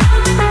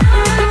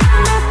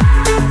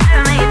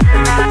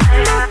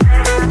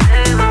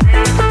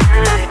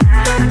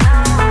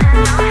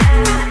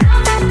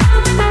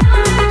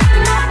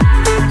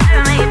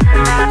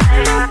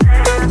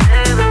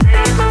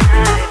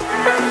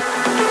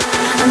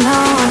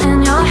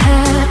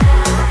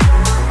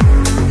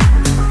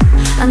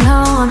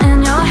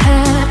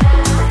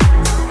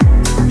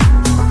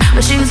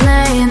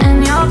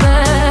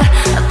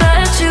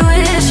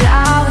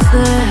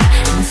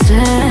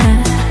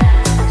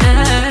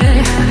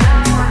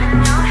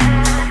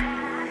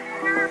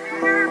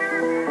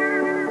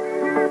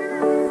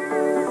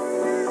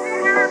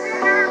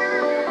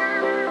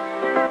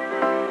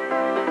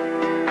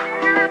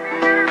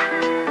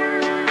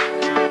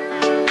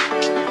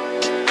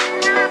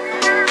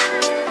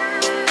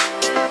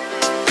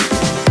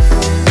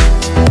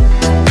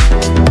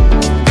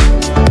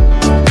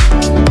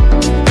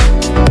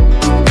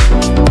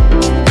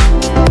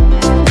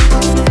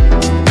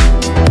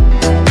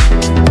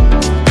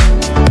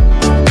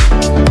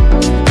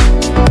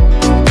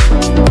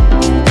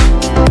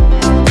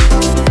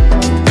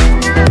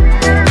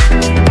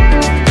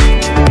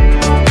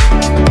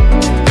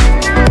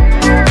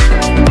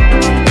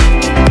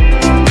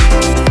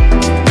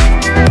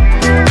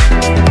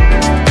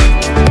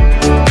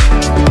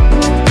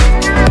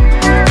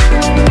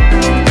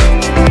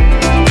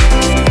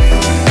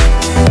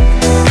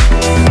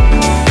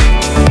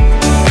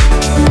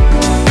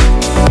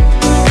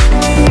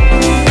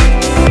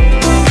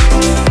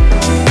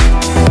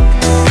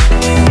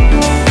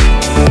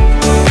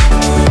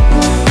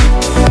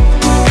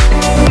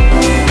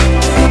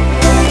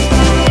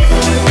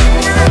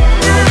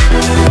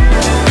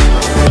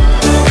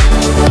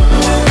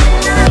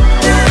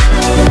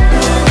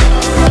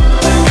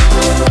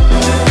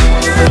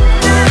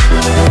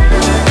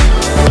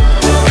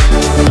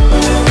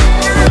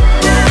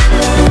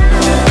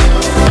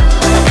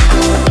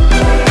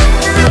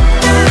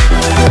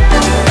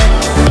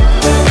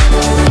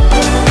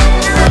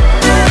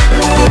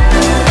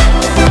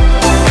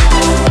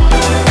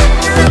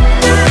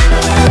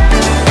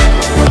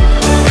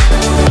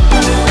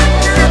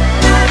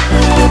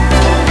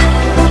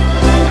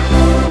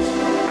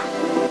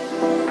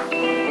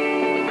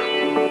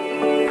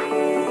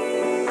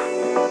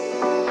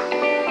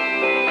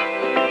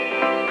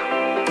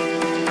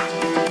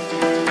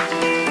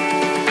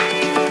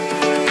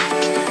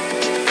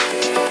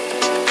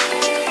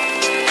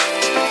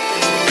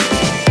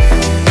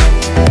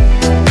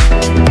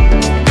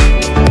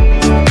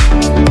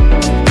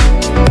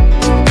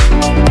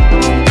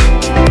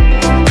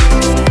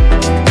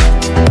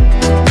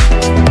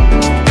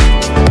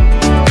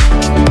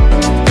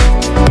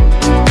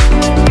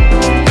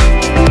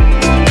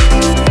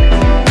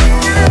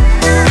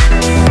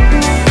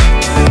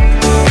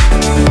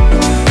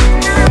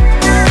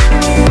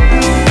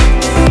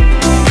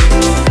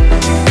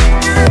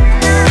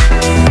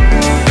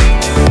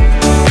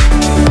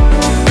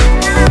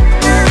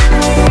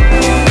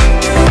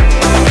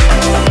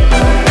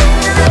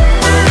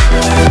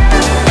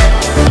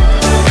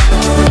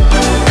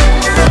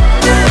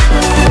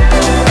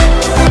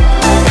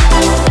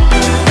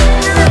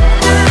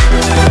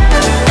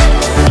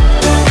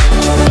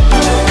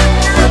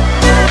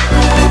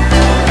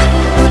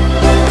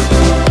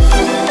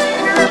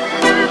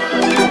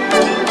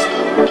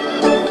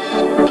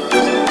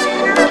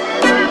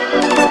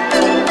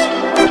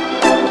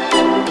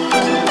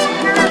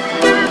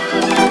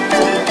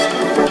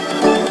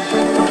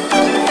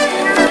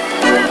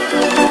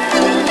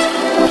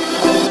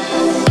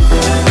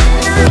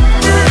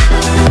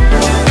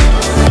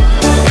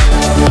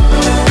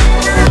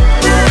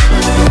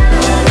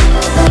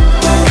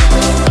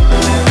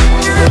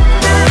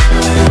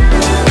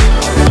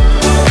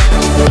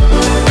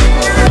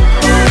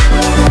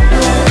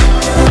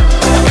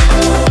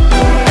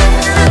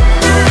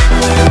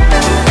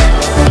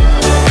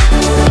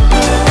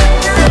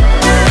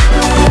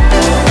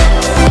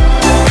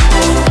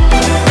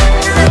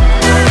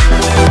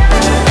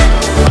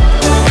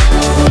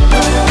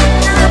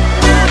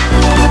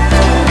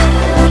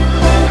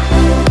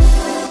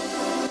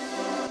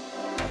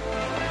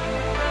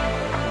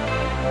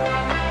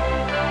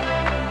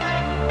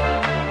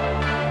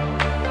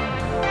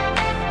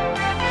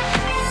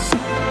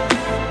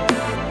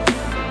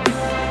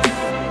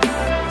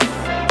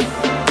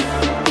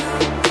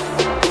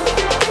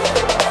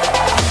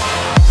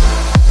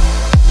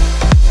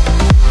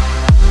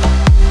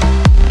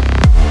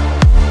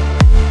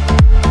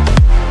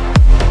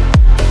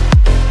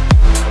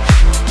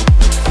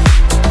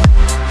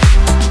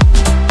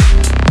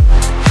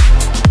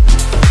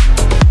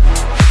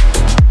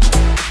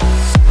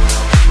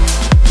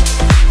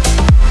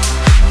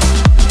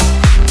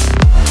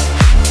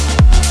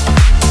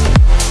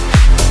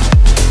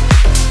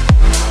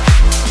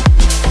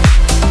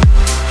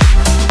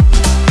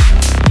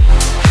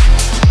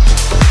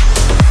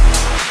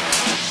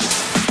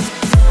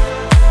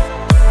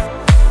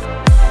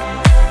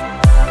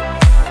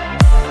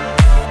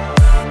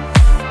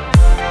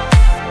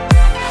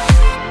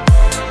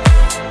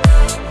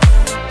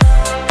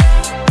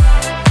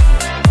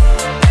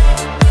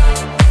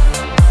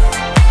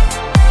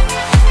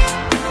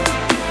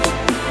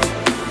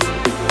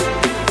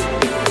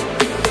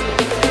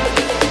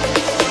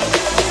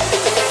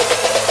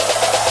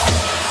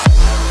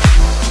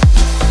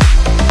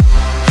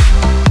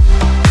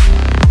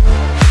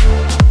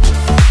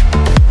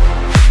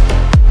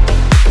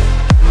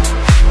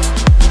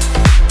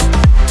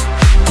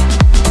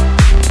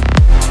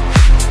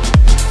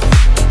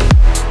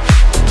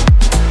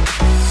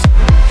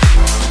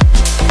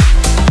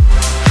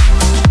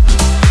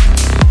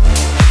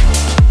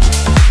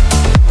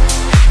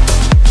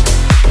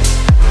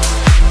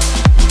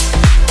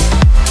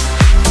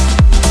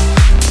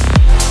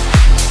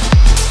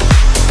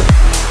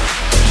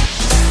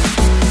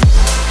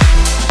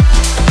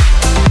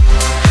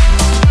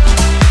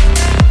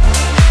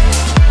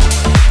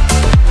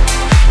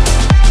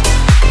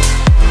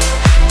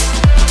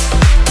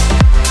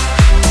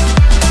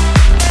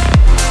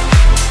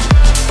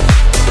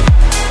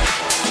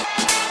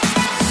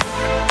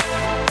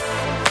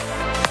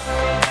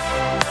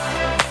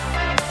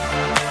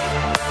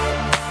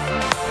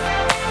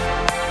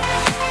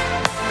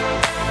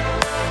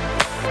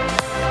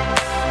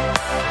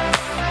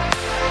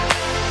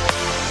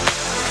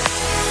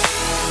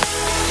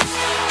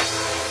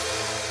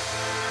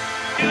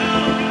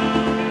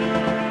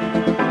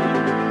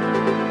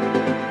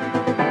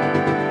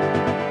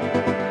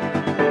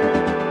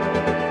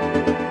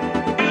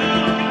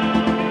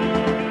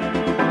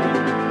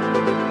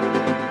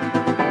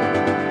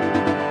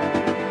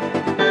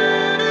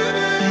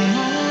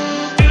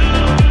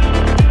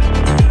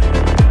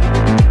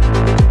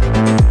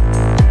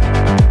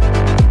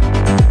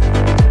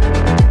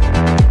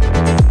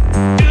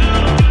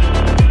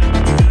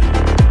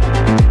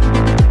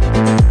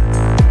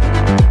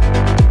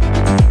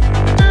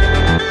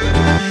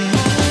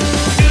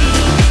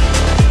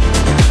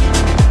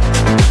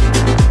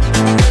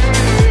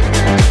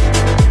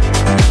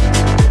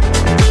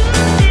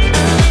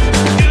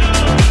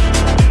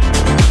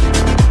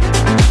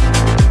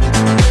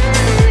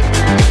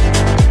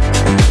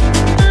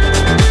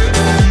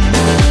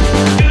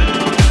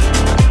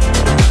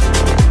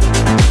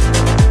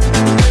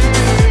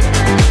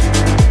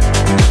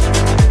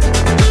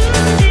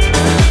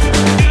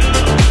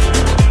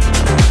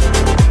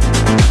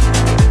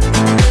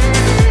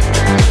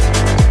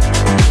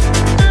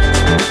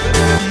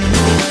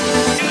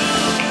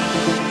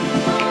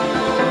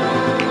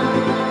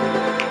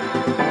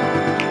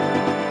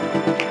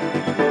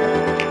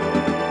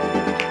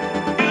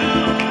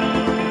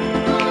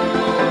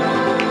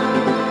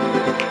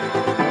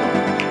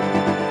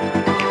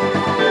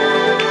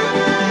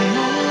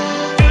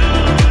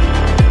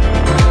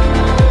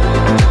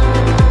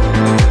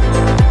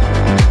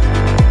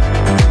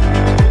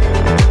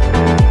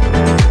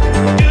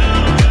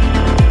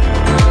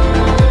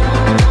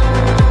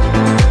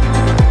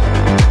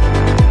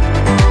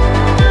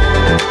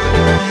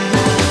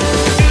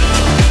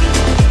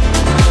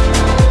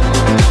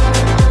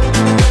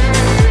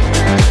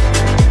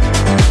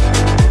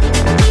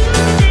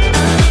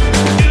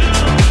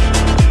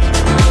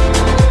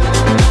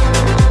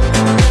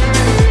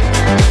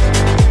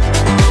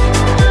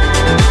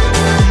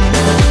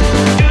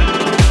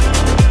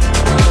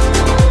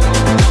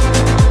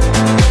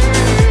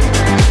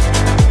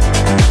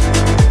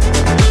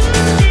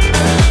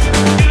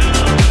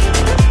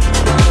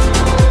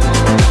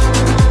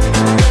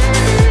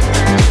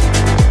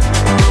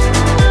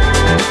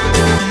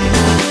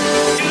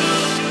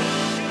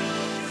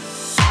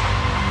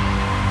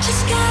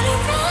 gotta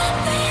run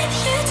with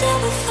you till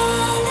we're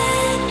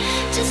falling.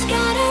 Just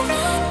gotta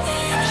run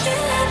with you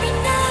every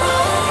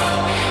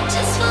night.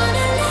 Just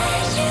wanna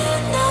let you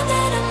know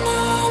that I'm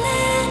all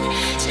in.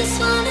 Just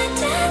wanna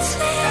dance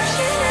with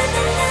you in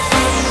the night.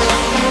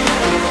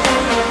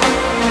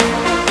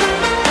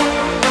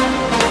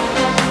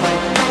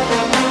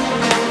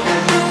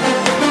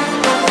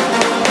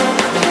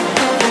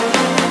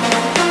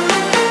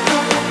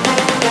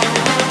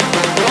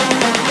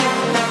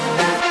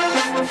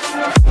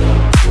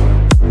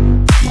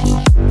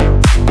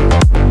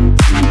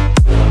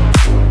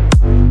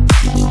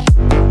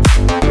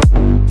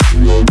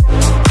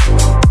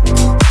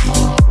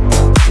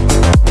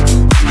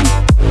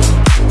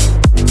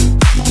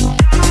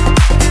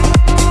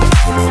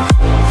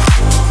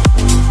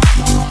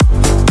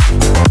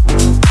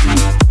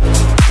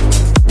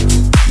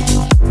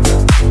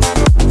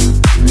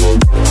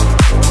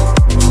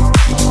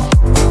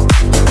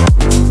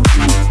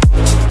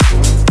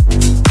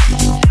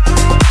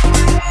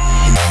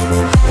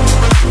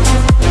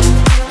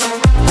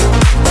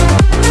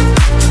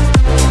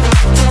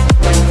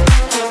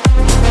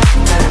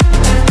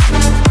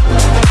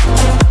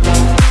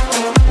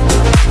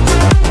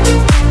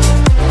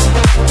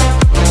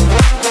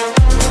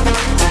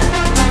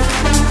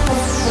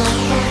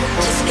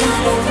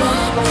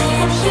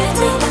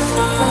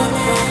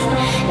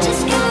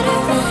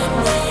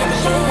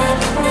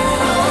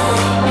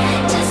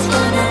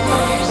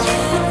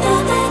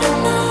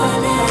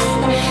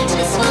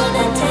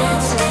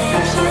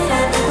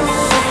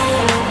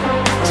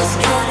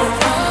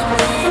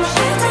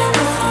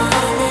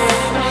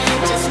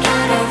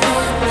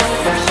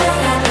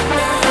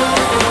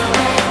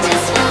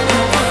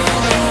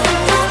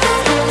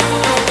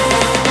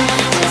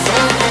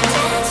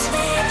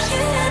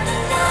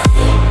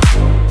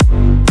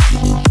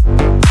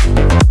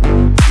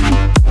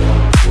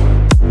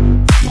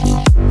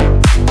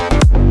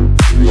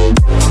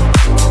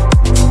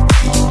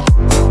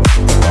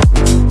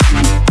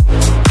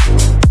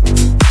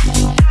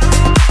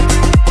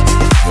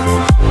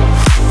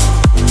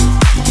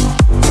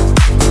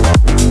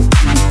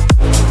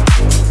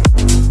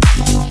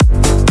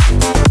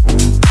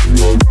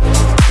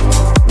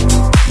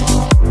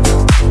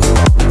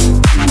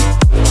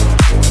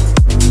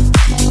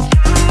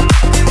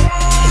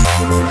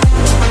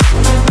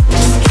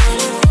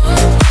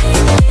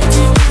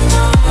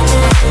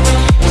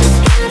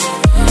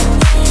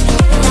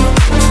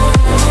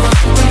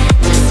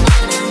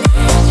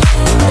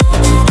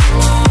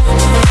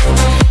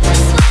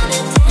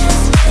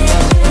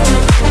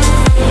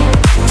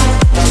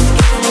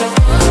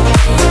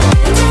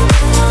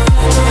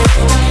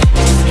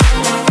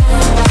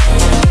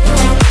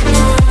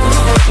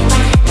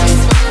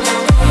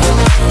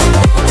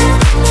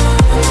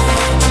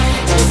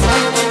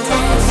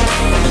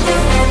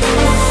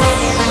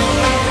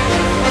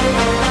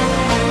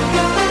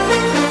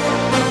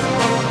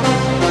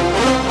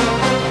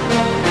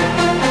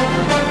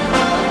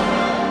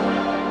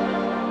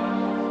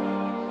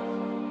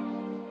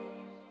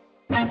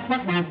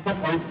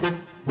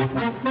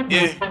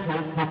 Yeah,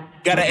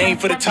 gotta aim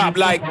for the top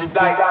like,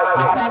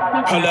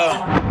 hold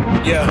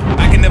up. Yeah,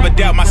 I can never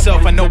doubt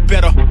myself, I know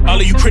better. All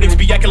of you critics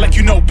be acting like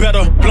you know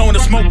better. Blowing the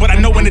smoke, but I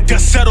know when the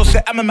dust settles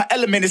that I'm in my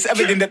element. It's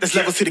evident that there's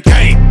levels to the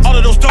game. All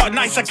of those dark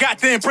nights I got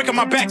then, breaking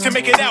my back to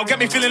make it out, got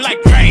me feeling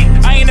like rain.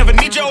 I ain't never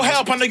need your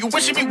help, I know you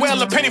wishing me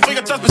well. A penny for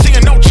your thoughts, but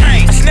seeing no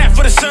change. I snap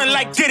for the sun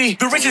like Diddy.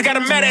 The riches got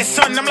a mad ass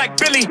son, I'm like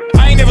Billy.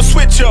 I ain't never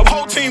switch up,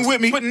 whole team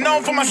with me. Putting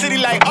on for my city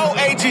like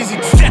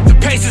OAGZ. Set the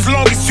pace as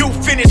long as you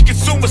finish.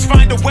 Consumers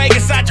find a way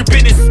inside your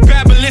business.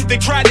 Babble if they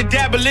try to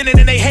dabble in it,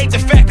 and they hate the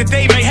fact that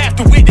they may have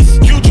to witness.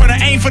 You tryna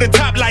aim for the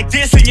top like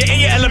this, and you're in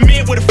your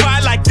element with a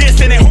fire like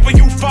this, and they hoping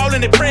you fall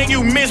and they praying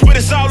you miss, but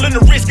it's all in the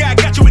risk. God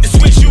got you with the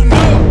switch, you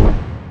know.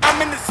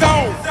 I'm in the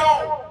zone.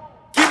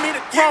 Give me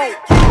the throne.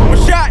 One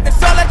shot,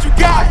 that's all that you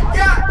got.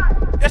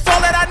 That's all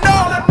that I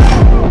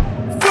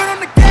know. Foot on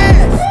the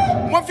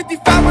gas.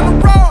 155 on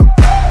the road.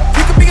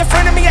 You could be a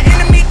friend of me, an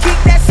enemy. Keep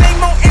that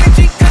same old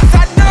energy, cause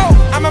I know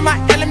I'm in my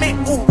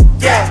element. Ooh,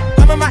 yeah.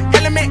 I'm in my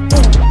element.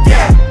 Ooh,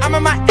 yeah. I'm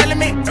in my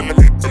element.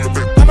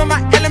 I'm in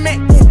my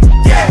element. Ooh,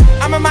 yeah.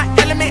 I'm in my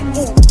element.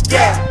 Ooh,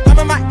 yeah. I'm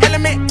in my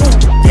element.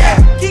 Ooh, yeah.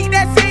 Keep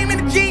that same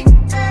energy.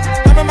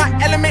 I'm in my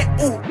element.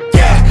 Ooh,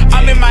 yeah.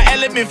 I'm in my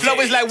element, flow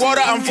is like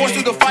water. I'm forced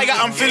through the fire,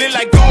 I'm feeling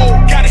like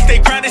gold. Gotta stay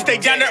grounded, stay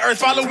down to earth,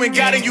 following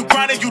God, and you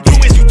grinding, you do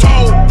as you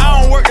told.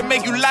 I don't work to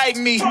make you like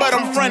me, but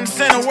I'm front and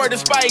center, word to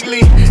Spike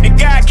Lee. And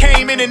God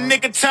came in the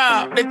nick of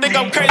time. They think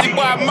I'm crazy,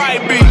 but I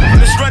might be.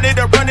 Let's run it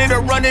up, run it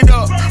up, run it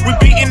up. We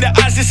beating the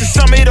odds just to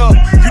sum it up.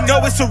 You know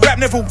it's a rap,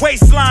 never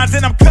waste lines,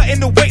 and I'm cutting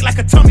the weight like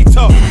a tummy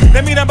tuck.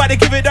 That mean I'm about to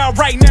give it out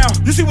right now.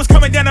 You see what's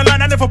coming down the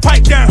line, I never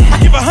pipe down. I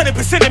give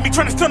 100% of me,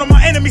 trying to stun on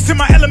my enemies. In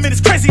my element,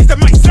 as crazy as that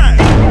might sound.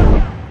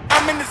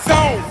 I'm in the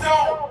zone.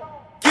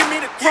 Give me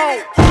the throne.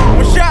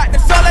 One shot,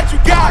 that's all that you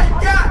got.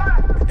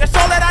 That's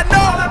all that I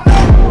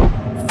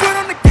know. Foot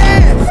on the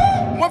gas.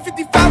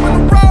 155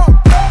 on the road.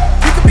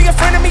 You could be a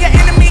friend of me, an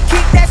enemy.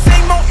 Keep that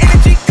same old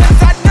energy,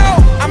 cause I know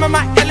I'm in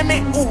my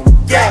element. Ooh,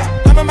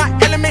 yeah. I'm in my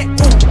element,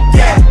 ooh,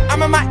 yeah.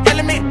 I'm in my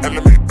element,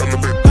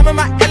 I'm in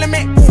my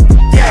element, ooh,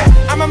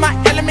 yeah. I'm in my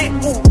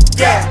element, ooh,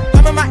 yeah.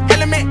 I'm in my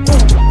element,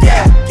 ooh,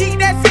 yeah. Keep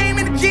that same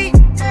energy.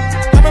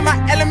 I'm in my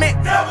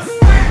element. Never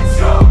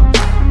switch up,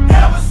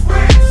 never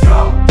switch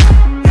up,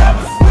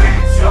 never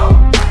switch up,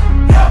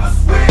 never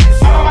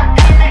switch up. I'm in my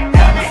element,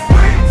 never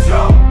switch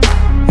up,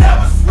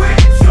 never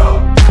switch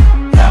up,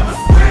 never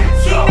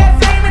switch up. Keep that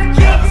same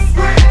energy. Never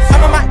switch up.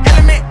 I'm in my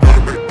element.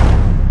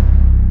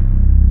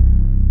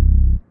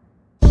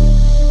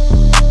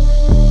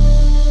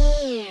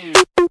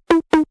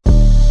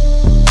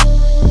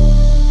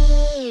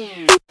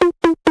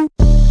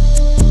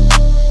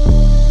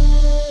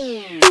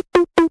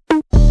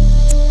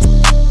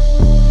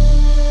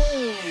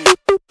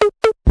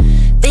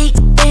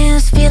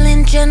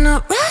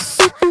 Generous,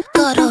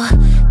 got a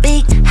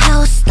big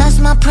house, that's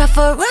my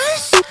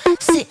preference.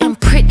 Sitting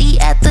pretty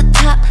at the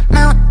top,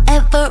 Mount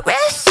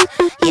Everest.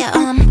 Yeah,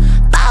 I'm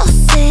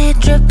bossy,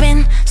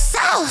 dripping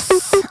sauce.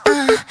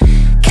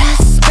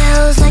 Cast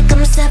spells like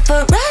I'm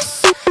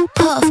Severus.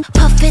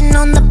 Puffing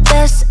on the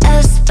best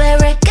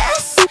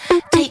asparagus.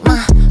 Take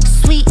my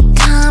sweet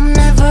time,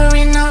 never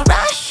in a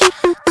rush.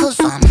 Cause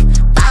I'm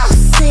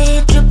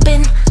bossy,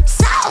 dripping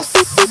sauce.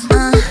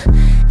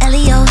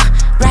 Elio,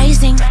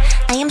 rising.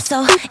 I am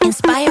so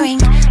inspiring.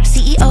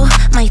 CEO,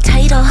 my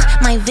title,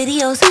 my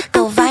videos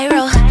go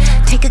viral.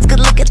 Take a good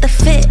look at the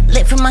fit,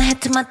 lit from my head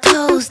to my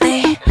toes.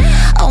 They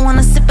all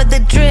wanna sip of the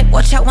drip,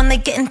 watch out when they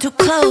getting too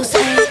close.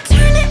 I'ma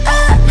turn it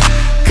up,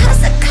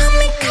 cause I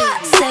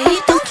kamikaze.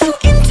 Don't you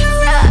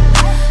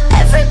interrupt,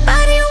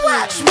 everybody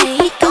watch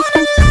me.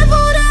 Gonna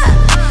level up,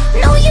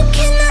 no you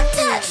cannot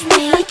touch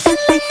me.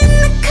 Chillin' in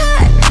the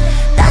cut,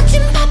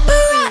 dodging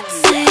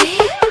paparazzi.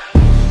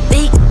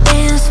 Big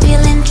bands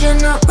feeling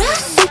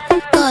generous.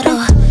 Got a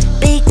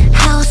big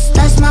house,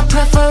 that's my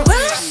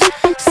preference.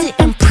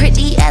 Sitting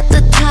pretty at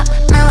the top,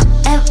 Mount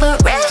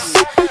Everest.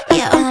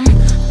 Yeah, I'm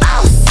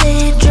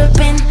bossy,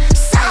 dripping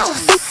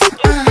sauce.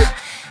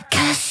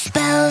 Cast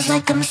spells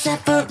like I'm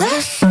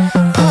Severus.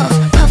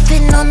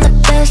 Puffing on the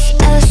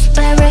best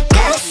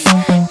asparagus.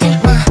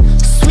 Take my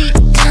sweet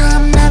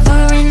time,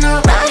 never in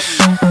a rush.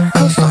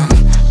 Cause I'm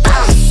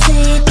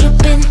bossy,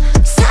 dripping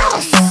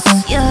sauce.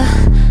 Yeah,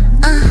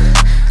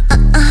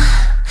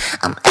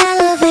 I'm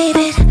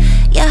elevated.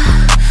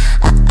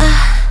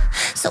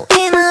 So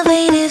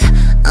innovative,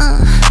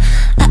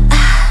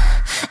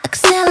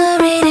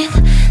 accelerating,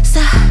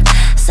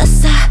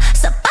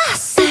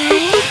 bossy.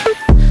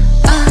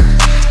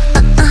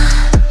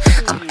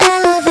 I'm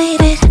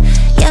elevated,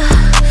 yeah.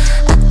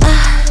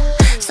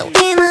 So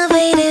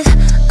innovative,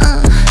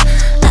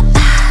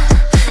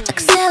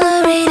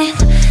 accelerating,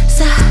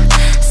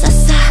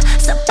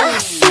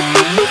 bossy.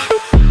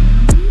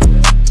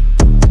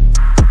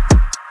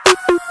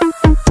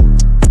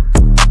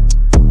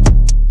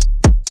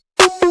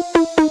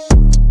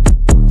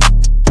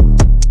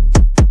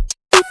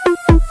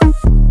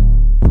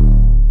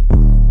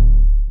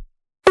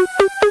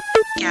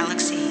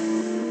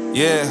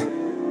 Yeah.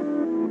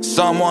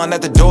 Someone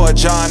at the door,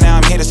 John, now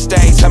I'm here to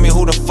stay. Tell me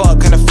who the fuck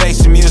gonna face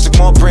the music.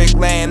 More brick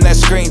lane, less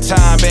screen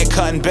time. Been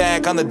cutting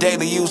back on the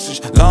daily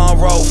usage. Long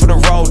road for the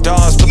road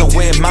dogs, for the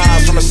weird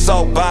miles from a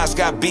soapbox.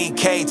 Got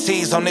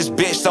BKTs on this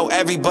bitch, so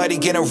everybody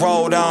getting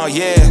rolled on,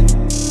 yeah.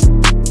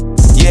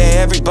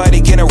 Yeah,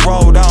 everybody getting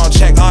rolled on.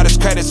 Check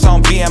artist credits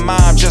on BMI.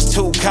 I'm just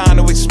too kind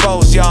to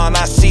expose y'all. And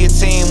I see a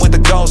team with a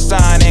ghost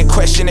sign and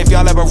question if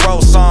y'all ever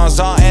wrote songs.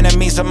 All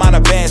enemies of mine, a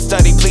band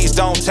study. Please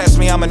don't test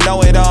me, I'ma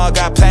know it all.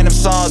 Got platinum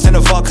songs in the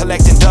vault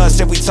collecting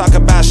dust. If we talk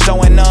about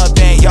showing up,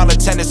 then y'all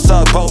attended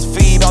suck. Both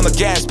feet on the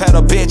gas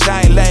pedal, bitch,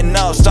 I ain't letting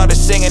up. Started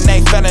singing,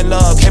 they fell in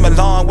love. Came a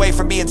long way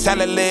from being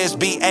talentless.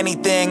 Beat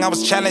anything, I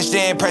was challenged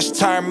in. Pressure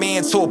turned me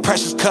into a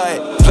precious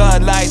cut.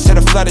 Floodlights to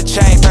the flooded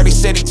chain. 30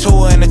 city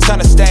tour in a ton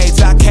of states.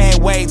 I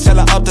can't wait till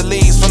I up the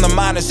leaves from the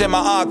minors in my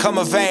art come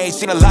of age.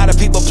 Seen a lot of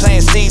people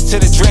playing seeds to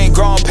the dream,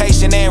 grown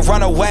patient and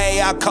run away.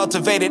 I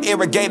cultivated,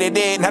 irrigated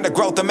it, now the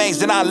growth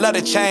amazing. I love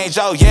the change,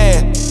 oh yeah.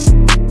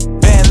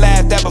 Been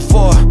laughed at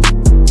before,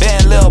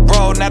 been lil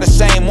bro, now the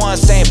same one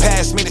saying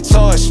pass me the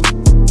torch.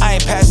 I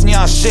ain't passing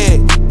y'all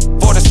shit.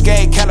 For the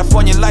skate,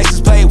 California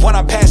license plate when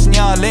I'm passing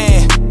y'all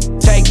in.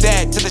 Take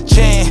that to the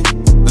chin,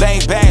 lay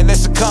back,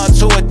 let's succumb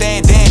to it,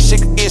 then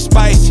shit could get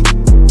spicy.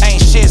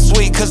 Ain't shit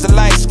sweet cause the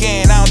light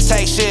skin, I don't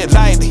take shit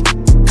lightly.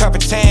 Cup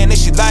of tan if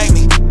she like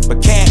me,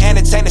 but can't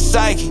entertain the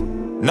psyche.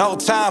 No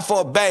time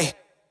for a bae,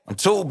 I'm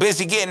too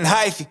busy getting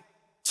hyphy.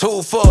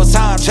 Two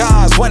full-time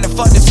jobs, when the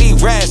fuck does he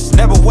rest?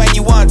 Never when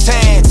you want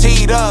tan,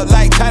 teed up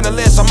like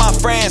Titleist on my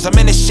friends. I'm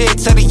in this shit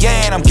to the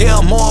end, I'm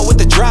Gilmore with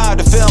the drive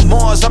to feel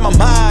more's on my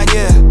mind,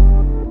 yeah.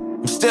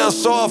 I'm still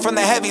sore from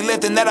the heavy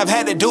lifting that I've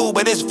had to do,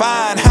 but it's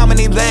fine. How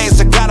many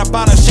legs I got up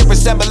on a ship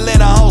resembling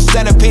a whole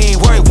centipede?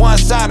 Worried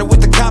one-sided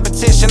with the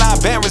competition,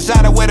 I've been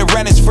residing where the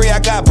rent is free. I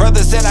got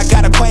brothers and I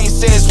got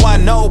acquaintances, why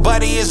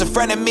nobody is a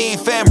friend of me.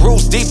 Fam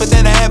roots deeper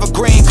than an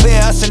evergreen,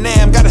 clear us and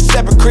them, got a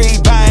separate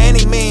creed by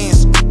any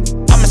means.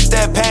 I'm a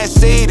step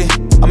past seeding,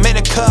 I'm in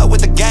a cut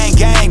with the gang,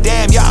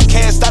 damn y'all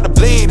can't stop the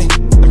bleeding.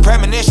 The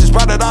premonitions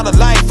brought it all to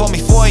life for me,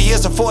 4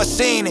 years of have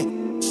foreseen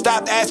it.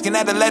 Stopped asking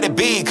that and let it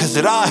be, cause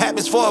it all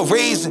happens for a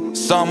reason.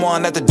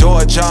 Someone at the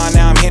door ajar,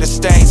 now I'm here to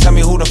stay. Tell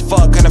me who the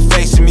fuck gonna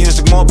face the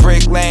music. More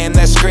brick laying,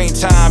 less screen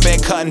time. Been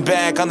cutting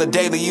back on the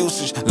daily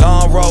usage.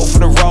 Long road for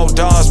the road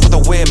dogs, put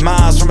the weird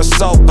miles from a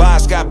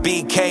soapbox. Got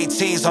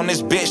BKTs on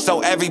this bitch,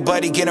 so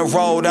everybody getting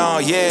rolled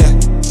on, yeah.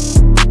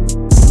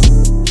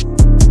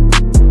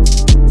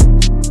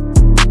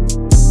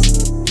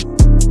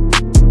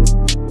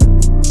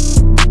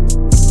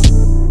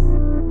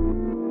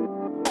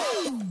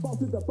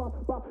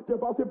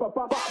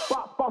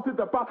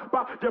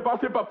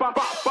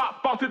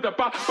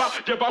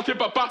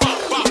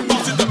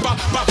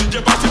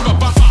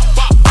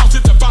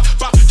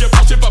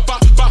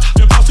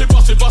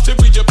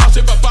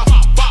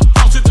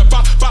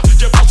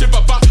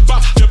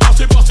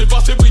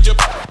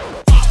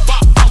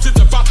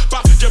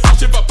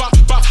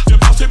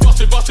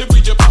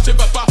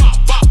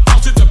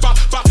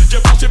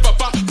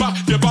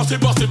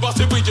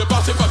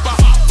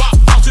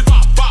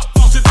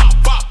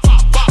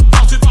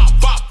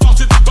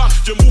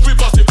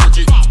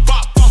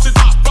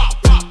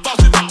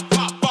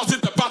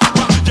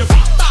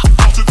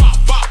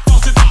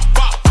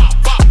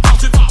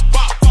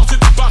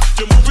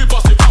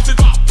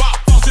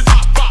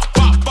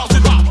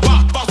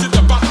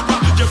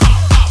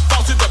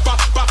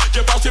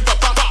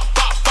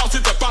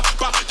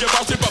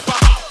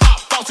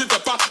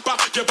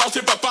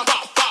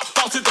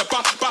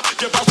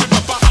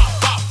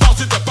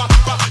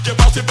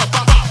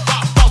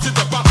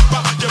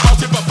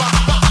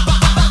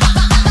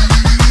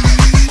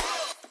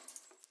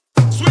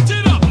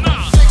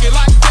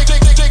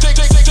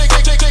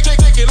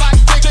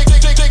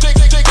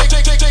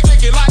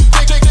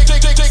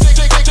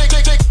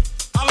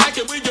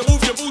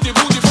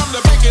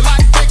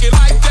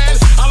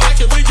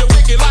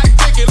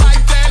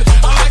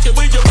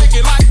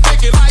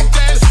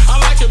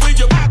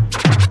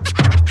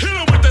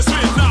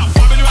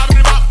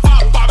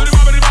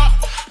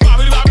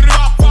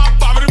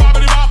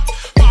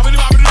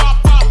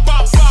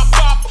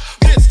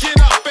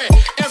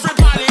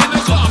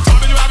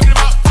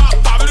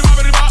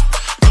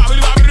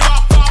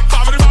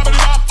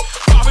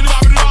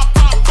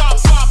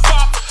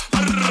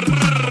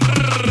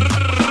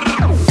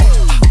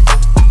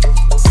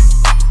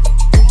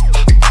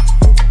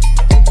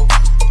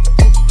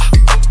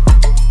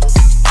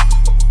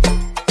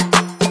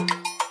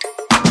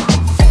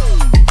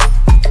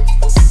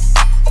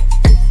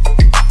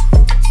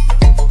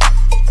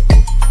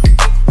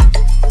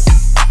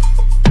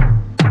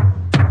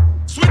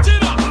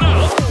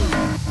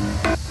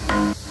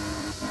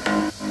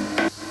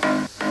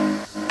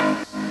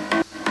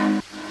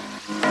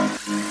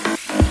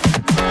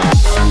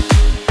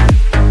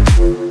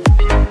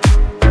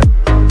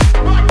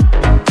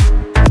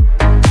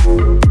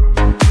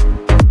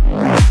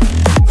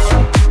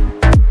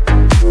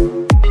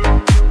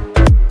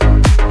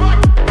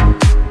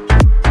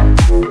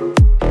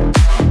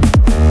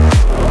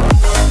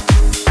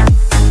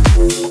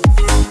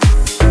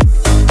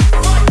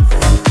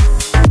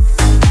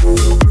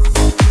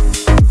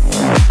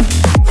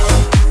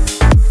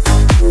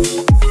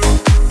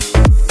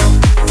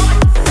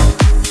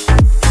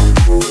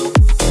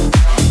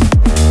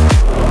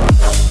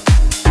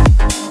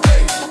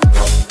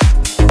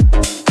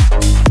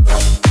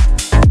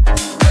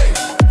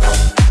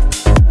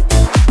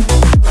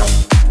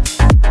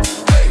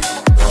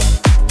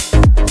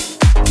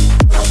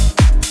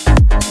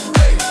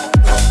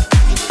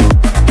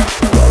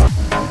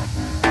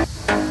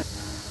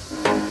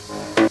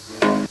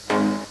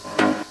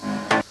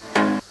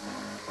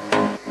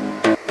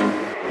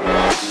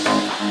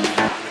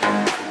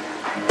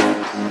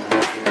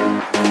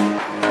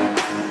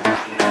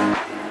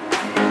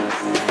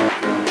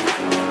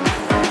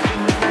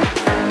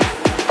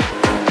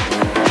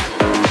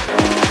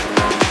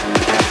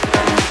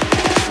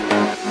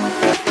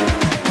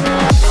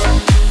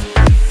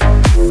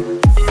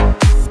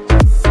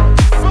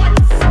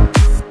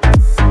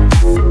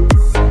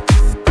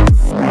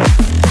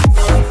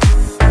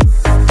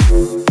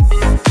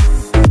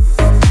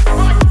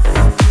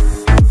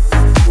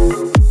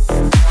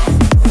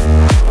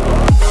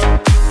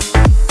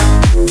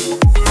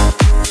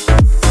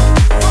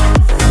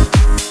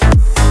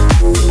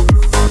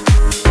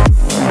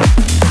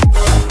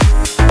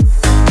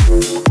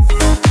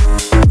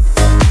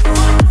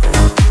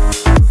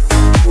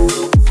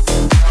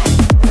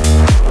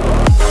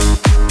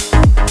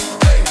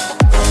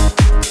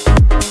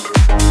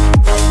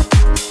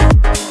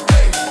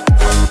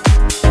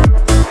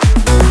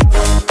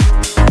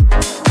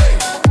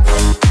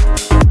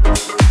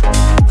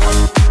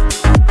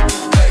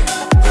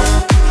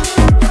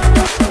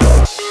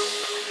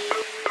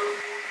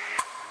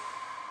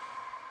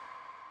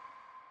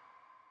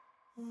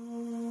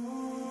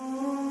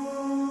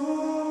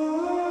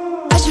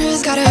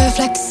 just gotta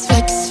flex,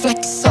 flex,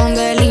 flex on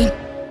the lean.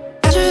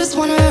 I just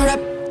wanna rap,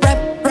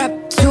 rap,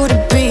 rap to the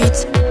beat.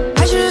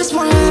 I just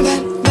wanna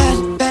back,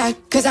 back,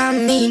 back, cause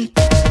I'm mean.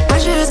 I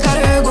just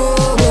gotta go,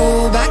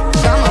 go back,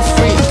 I'm a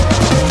freak.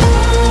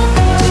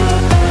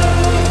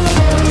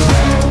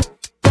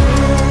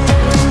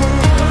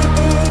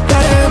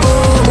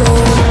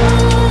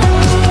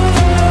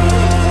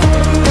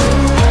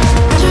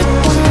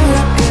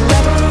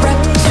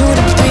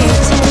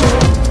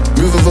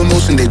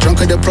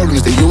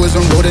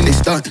 rolling, they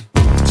starting.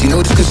 She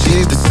knows this cause she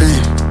is the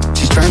same.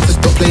 She's trying to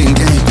stop playing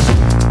games.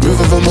 Move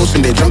of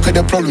emotion, they drunk at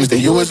their problems.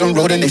 They always on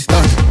road and they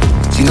starting.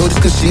 She knows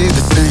this cause she is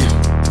the same.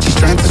 She's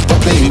trying to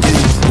stop playing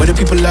games. Where the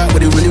people at,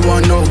 what they really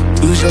wanna know?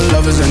 Who's your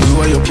lovers and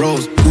who are your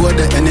bros? Who are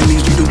the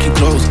enemies you do keep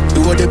close?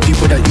 Who are the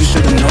people that you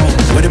shouldn't know?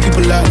 Where the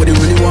people at, what they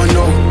really wanna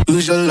know?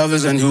 Who's your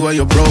lovers and who are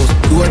your bros?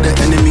 Who are the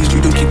enemies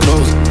you do keep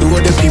close? Who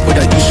are the people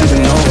that you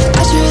shouldn't know?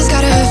 I just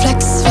gotta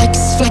flex,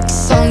 flex,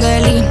 flex on the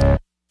lean.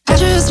 I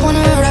just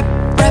wanna rap,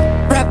 rap,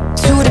 rap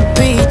to the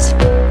beat.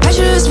 I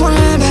just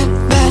wanna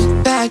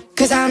back,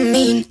 cause I'm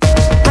mean.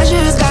 I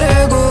just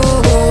gotta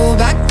go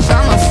back,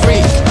 I'm a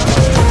freak.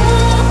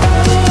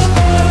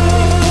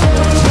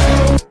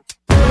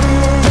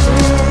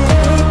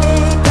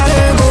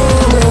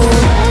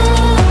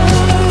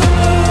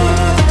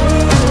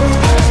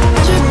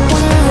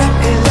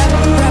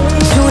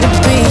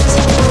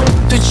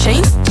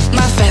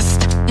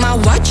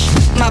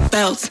 My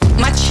belt,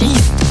 my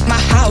cheese, my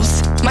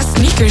house, my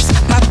sneakers,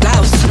 my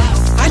blouse.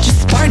 I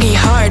just party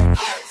hard,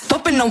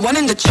 popping a 1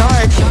 in the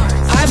chart.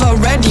 I've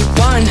already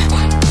won,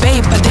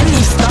 babe, I didn't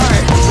even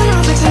start.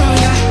 Flexing on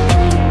ya,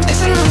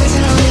 flexing on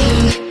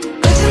lean.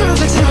 Flexing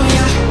on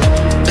ya,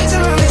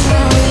 flexing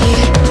on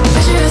weed.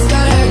 I just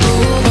gotta go,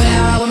 but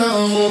I wanna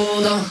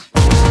hold on.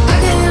 I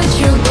can't let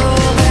you go,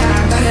 but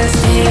I gotta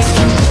stay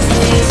strong,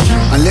 stay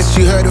strong. Unless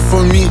you heard it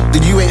from me,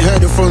 then you ain't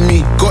heard it from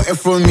me. Got it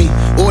from me,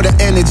 all the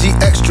energy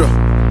extra.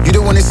 You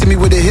don't wanna see me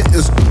with the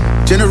hitters.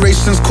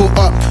 Generations caught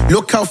up,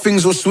 look how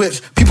things will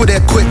switch. People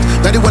they're quick,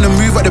 now they wanna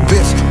move at the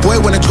bits. Boy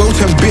wanna go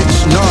 10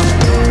 bitch, nah.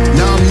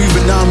 Now I'm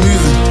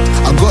moving.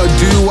 I gotta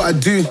do what I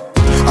do.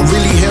 I'm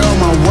really here on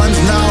my ones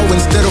now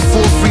instead of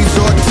 4 3s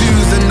or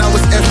 2s. And now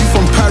it's F you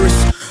from Paris.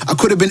 I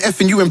could've been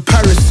effing you in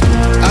Paris.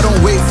 I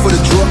don't wait for the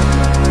drop,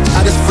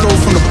 I just flow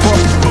from the pot.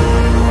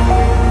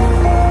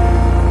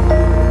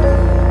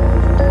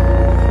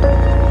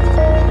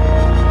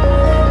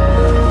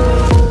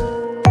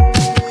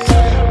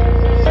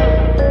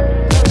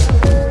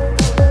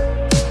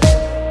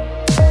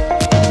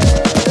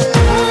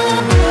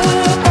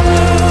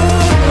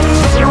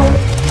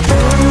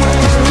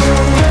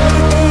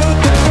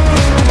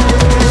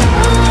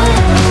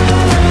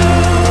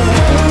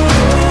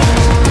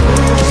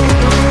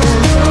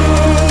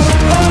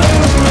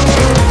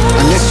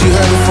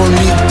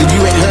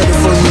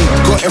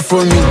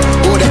 From me,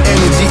 all the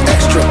energy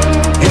extra.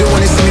 You don't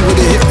wanna see me with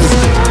the hitters.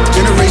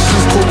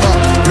 Generations caught up,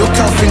 look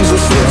how things will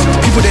switch.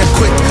 People they're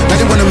quick, now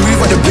they wanna move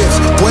at the bits.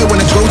 Boy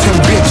wanna go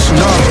 10 bitch,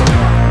 nah.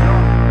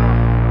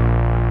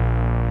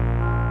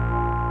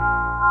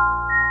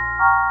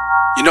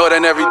 You know it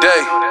ain't every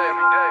day,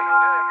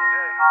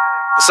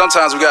 but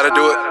sometimes we gotta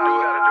do it.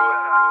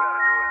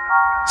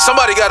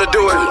 Somebody gotta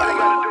do it.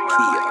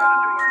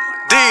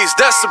 D's,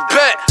 that's a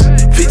bet.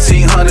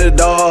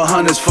 1,500 all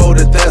hundreds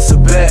folded, that's a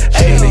bet.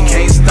 Hey, they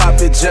can't stop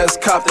it,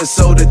 just cop it,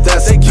 sold it,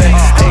 that's a bet.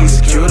 Hey,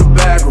 secure the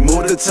bag,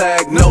 remove the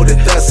tag, know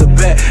that that's a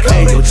bet.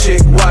 Hey, your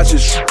chick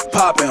watches,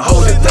 pop and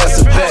hold it,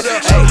 that's a bet.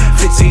 Hey,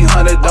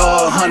 1,500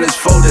 all hundreds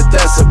folded,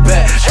 that's a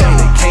bet. Hey,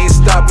 they can't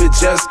stop it,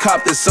 just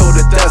cop it, sold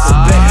it, that's a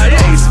bet.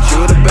 Hey,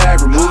 secure the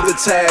bag, remove the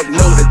tag,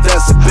 know that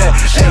that's a bet.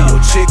 Hey,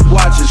 your chick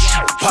watches,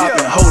 pop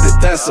and hold it,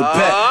 that's a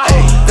bet.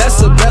 Hey, that's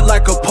a bet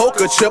like a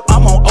poker chip.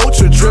 I'm on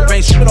ultra drip,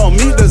 ain't shit on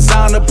me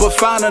designer, but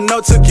find a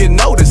note to get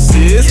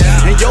notices.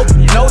 And your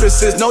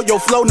notices, know your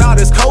flow not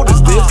as cold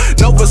as this.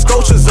 Nova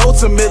Scotia's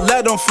ultimate,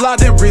 let them fly,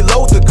 then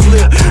reload the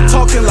clip.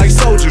 Talking like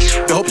soldiers,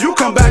 hope you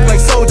come back like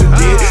soldier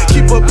did.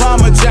 Keep a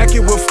bomber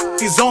jacket with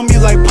f***ies on me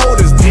like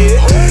POTUS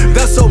did.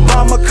 That's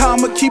Obama,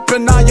 comma, keep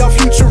an eye on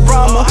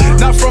Futurama.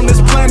 Not from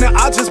this planet,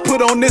 I just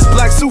put on this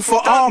black suit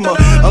for armor.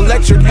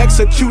 Electric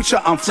execution,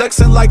 I'm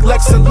flexing like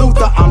Lex and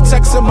Luthor. I'm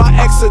texting my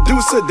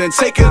ex-seducer, then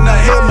taking a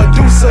hair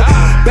Medusa.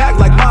 Back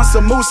like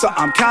Mansa Musa,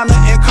 I'm kinda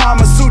in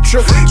Kama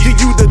Sutra. Give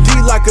you the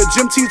D like a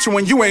gym teacher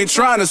when you ain't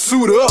trying to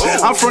suit up.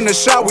 I'm from the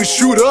shot, we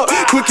shoot up,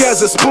 quick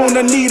as a spoon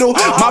of needle.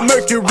 My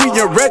Mercury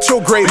in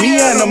retrograde, me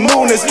and the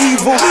moon is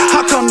evil.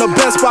 How come the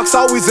best box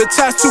always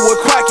attached to a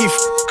quacky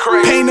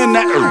pain in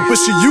that but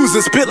she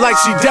uses spit like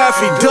she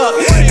Daffy Duck.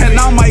 And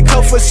I might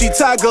cuff her, she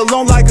tag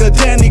along like a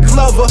Danny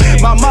Glover.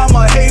 My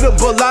mama hate her,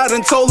 but I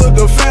done told her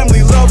the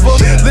family love her.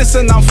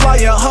 Listen, I'm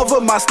flying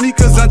hover, my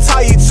sneakers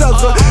untie each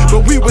other.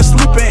 But we were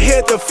sleeping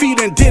head to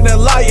feet and didn't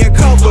lie in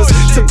covers.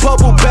 To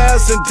bubble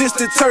baths and dish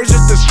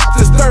detergent, the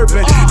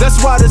disturbing. That's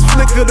why this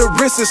flick of the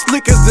wrist is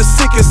slick as the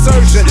sickest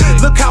surgeon.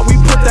 Look how we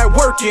put that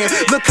work in,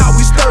 look how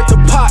we stirred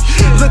the pot.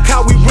 Look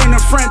how we win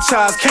a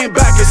franchise, came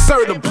back and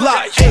served the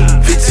block.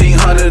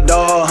 1,500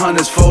 all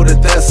hundreds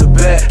folded, that's a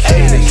bet.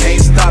 Hey, they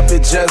can't stop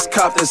it, just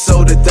cop it,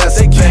 sold it,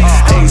 that's a bet.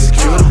 Hey,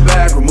 secure the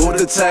bag, remove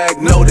the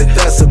tag, know that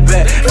that's a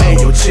bet.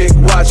 Hey, your chick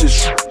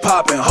watches,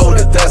 pop and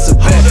hold it, that's a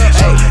bet.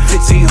 Hey,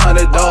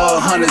 1,500 all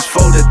hundreds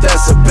folded,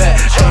 that's a bet.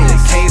 Hey, they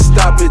can't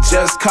stop it,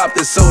 just cop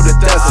it, sold it,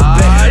 that's a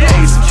bet.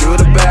 Hey, secure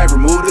the bag,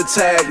 remove the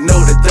tag, know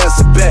that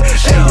that's a bet.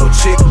 Hey, your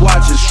chick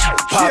watches,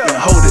 pop and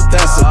hold it,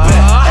 that's a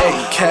bet. Hey,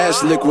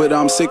 cash liquid,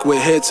 I'm sick with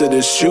head to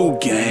the shoe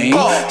game.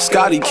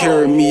 Scotty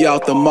carried me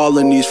out the mall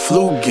in these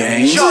flu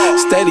games.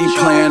 Steady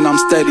playing, I'm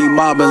steady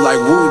mobbing like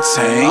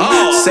Wu-Tang.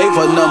 Save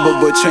her number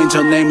but change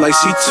her name like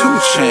she 2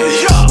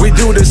 Chainz. We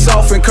do this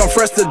often, come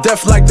fresh to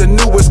death like the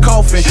newest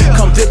coffin.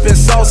 Come dip in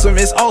sauce him,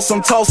 it's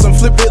awesome, toss him,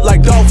 flip it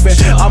like dolphin.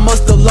 I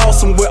must have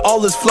lost him with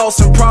all his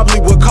flossing, probably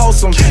would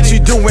cost him. She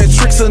doing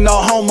tricks in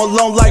her home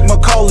alone like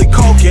Macaulay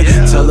Culkin.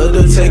 Tell her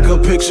to take a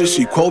picture,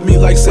 she quote me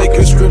like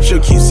sacred scripture.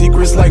 Keep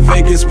secrets like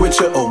Vegas with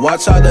ya, or watch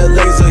how that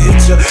laser hit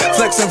ya.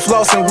 Flex and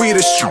floss and we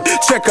the shit.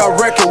 Check our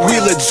record,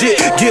 we legit.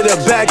 Get a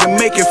bag and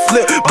make it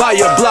flip. Buy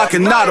a block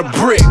and not a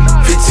brick.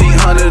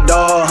 1500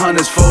 all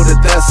hundreds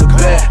folded, that's a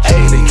bet.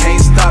 Hey, they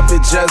can't stop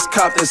it, just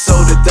cop it,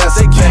 sold it, that's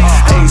a bet.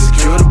 Hey,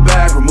 secure the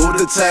bag, remove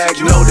the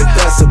tag, know that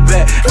that's a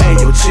bet. Hey,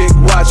 your chick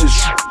watches,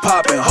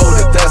 pop and hold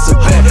it, that's a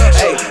bet.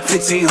 Hey,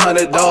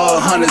 1500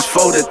 all hundreds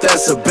folded,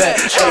 that's a bet.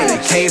 Hey,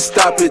 they can't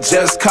stop it,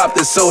 just cop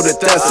it, sold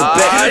it, that's a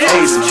bet.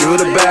 Hey, secure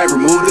the bag,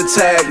 remove the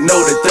tag, know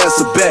that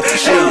that's a bet.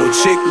 Hey, your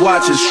chick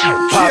watches,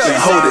 pop and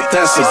hold it,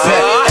 that's a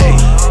bet. Hey.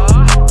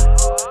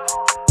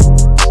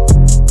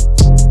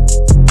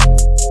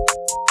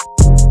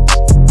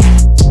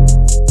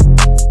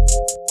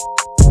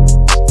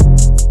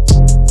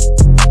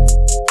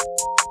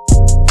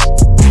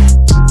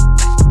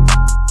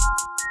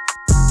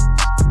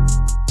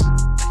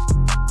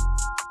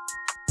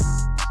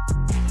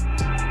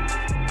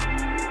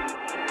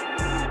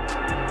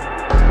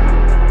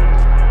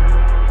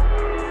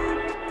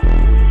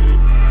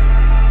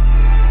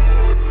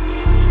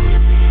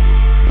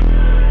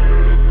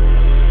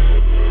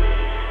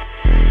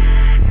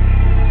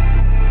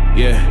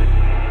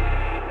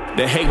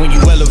 They hate when you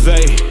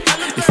elevate.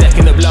 They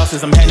stacking up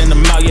losses, I'm handing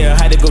them out, yeah,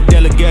 I had to go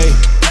delegate.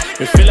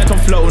 It feel like I'm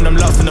floating, I'm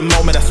lost in the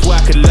moment, I swear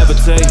I could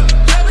levitate.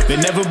 They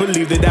never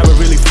believed that I would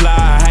really fly,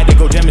 I had to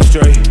go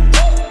demonstrate.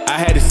 I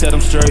had to set them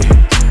straight.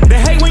 They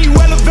hate when you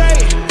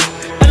elevate.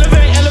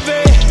 Elevate,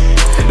 elevate.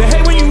 They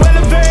hate when you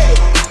elevate.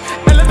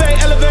 Elevate,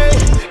 elevate.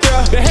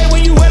 Yeah. They hate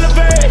when you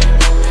elevate.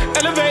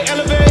 Elevate,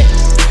 elevate.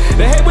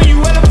 They hate when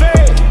you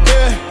elevate.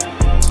 Yeah.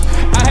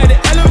 I had to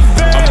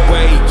elevate.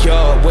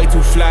 I'm way too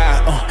fly.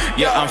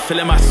 Yeah, I'm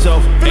feeling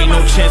myself. Ain't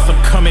no chance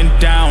I'm coming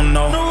down,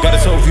 no. Got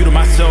this whole view to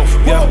myself,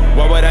 yeah.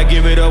 Why would I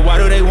give it up? Why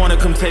do they wanna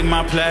come take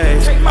my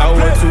place? I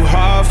work too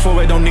hard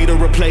for it, don't need a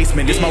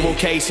replacement. This my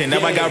vocation,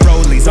 now I got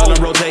rollies all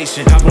in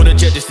rotation. Hop on a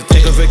jet just to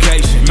take a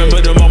vacation. Remember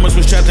the moments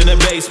was trapped in the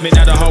basement.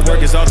 Now the hard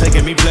work is all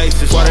taking me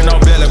places. Water no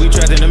bed like we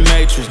trapped in the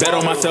matrix. Bet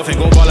on myself and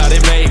go ball out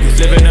in Vegas.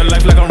 Living a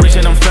life like I'm rich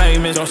and I'm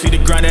famous. Don't see the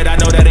grind that I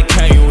know that it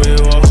came with.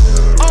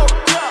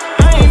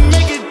 I ain't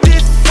make it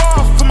this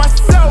far for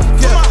myself,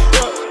 yeah.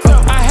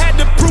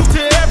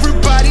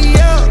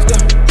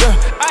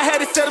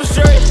 Set them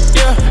straight,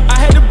 yeah. I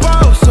had to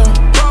boss, so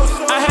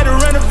I had to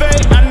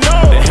renovate, I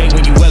know. They hate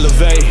when you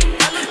elevate.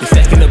 They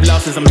stacking up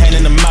losses, I'm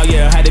handing them out,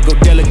 yeah, I had to go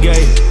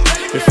delegate.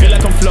 It feel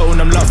like I'm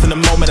floating, I'm lost in the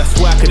moment, I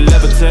swear I could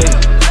levitate.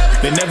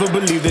 They never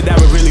believed that I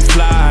would really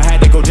fly, I had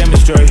to go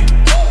demonstrate.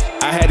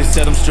 I had to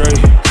set them straight.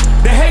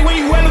 They hate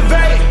when you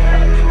elevate.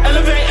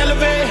 Elevate,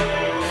 elevate.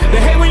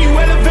 They hate when you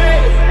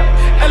elevate.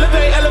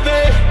 Elevate,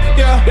 elevate,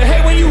 yeah. They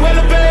hate when you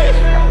elevate.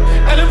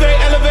 Elevate,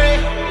 elevate.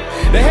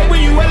 They hate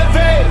when you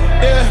elevate,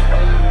 yeah.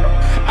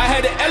 I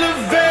had to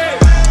elevate.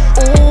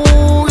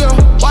 Ooh, yeah.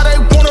 Why they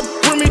wanna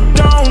bring me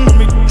down?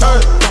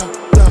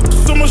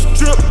 So much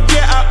drip,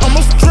 yeah, I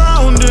almost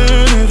drowned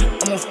in it.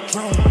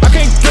 I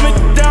can't dim it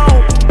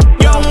down.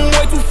 Yeah, I'm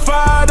way too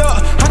fired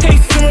up. I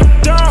can't simmer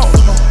down.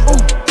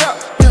 Ooh, yeah,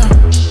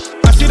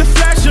 yeah. I see the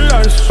flashing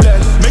lights.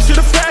 Make sure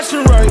the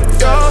fashion right,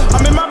 yeah.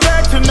 I'm in my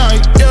bag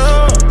tonight,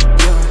 yeah.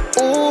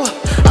 Ooh,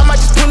 I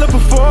might just pull up a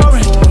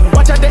foreign.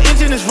 Watch out, the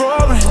engine is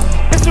roaring.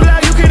 It's too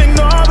loud, you can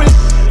ignore it.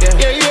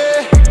 Yeah,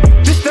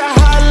 yeah. This the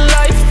high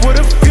life with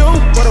a few.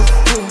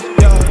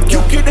 Yeah.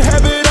 You can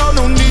have it all,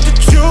 no need to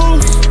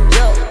choose.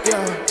 Yeah.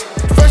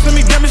 First, let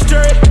me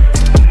demonstrate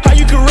how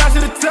you can rise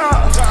to the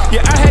top.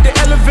 Yeah, I had to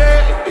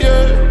elevate.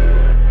 Yeah.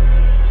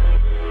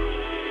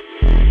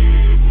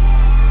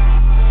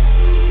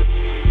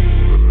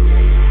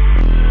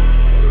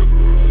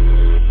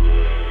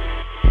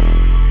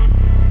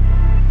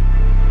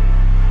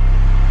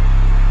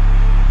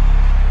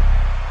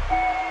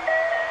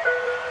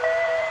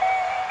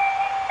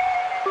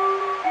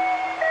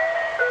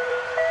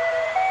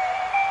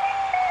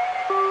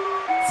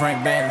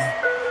 Frank Bentley.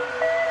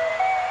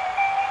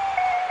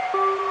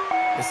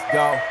 Let's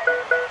go.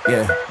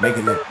 Yeah, make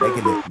it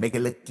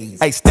look easy.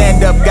 Hey,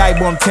 stand up guy,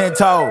 boom, 10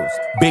 toes.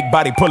 Big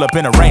body pull up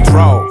in a Range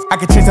Rover. I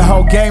can change the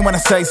whole game when I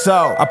say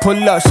so. I pull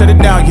up, shut it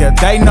down, yeah,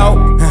 they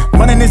know.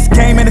 Running this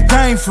game ain't a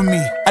thing for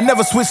me. I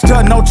never switched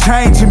up, no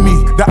change in me.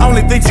 The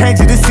only thing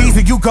changing this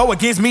season, you go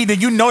against me, then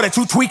you know that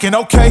you tweaking,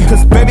 okay?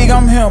 Cause baby,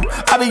 I'm him,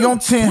 I be on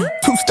 10.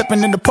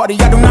 Two-stepping in the party,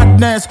 I do not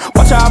dance.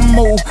 Watch how I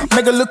move,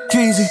 make it look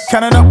easy.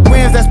 Counting up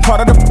wins, that's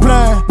part of the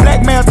plan.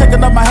 Blackmail,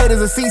 taking up my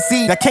haters a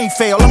CC. That can't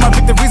fail, all my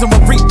victories will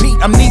repeat.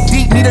 I'm knee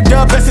deep, need a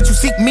dub, best that you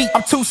seek me.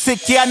 I'm too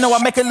sick, yeah, I know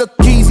I make it look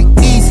easy.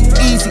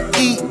 Easy,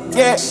 eat,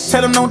 yeah.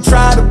 Tell them don't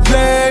try to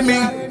play me.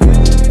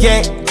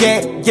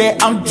 yeah,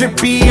 I'm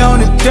drippy on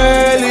the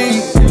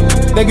daily.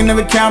 They can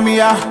never count me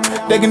out,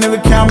 they can never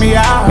count me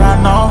out,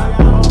 I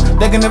know.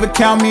 They can never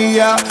count me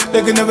out,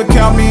 they can never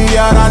count me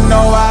out, I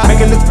know. I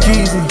make it look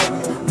easy,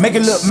 make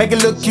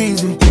it look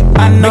easy.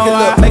 I know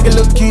I make it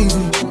look easy,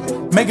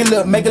 make it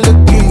look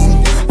easy.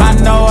 I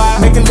know I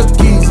make it look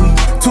easy,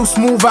 too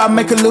smooth, I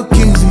make it look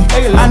easy.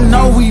 I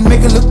know we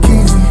make it look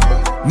easy,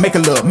 make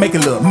it look.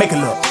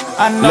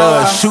 I know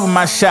love shooting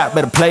my shot,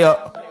 better play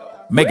up.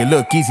 Make it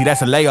look easy,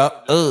 that's a layup.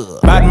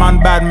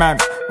 Bad man,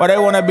 why they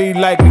wanna be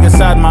like me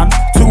inside, man?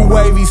 Too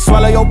wavy,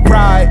 swallow your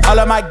pride. All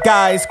of my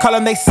guys, call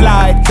them, they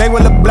slide, they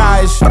will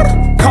oblige.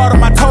 Called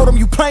them, I told them,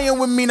 you playing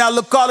with me, now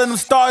look, all of them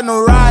starting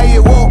to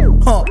riot.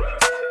 Whoa,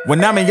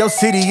 When I'm in your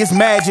city, it's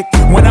magic.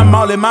 When I'm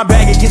all in my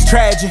bag, it gets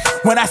tragic.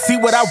 When I see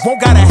what I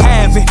want, gotta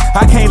have it.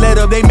 I can't let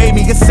up, they made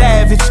me a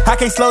savage. I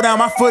can't slow down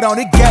my foot on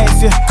the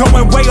gas, yeah.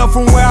 Going way up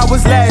from where I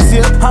was last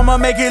year. I'ma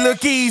make it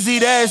look easy,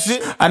 that's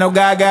it. I know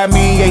God got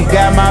me, he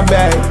got my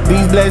back.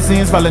 These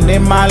blessings falling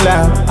in my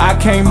lap.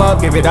 I came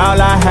up, give it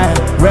all I had.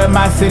 Rep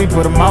my city,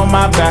 put them on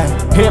my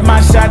back. Hit my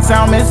shots,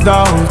 I don't miss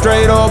those.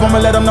 Straight up, I'ma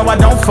let them know I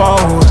don't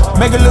fold.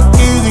 Make it look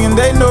easy and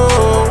they know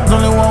there's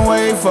only one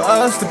way for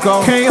us to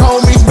go. Can't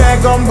hold me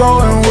back, I'm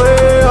going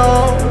way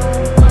up.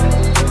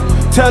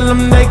 Tell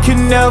them they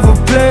can never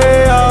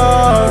play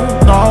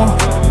us, no.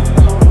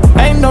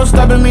 Ain't no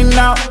stopping me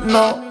now,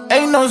 no.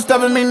 Ain't no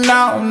stopping me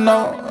now,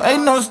 no.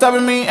 Ain't no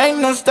stopping me, ain't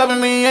no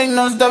stopping me, ain't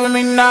no stopping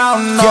me now,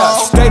 no. Yeah,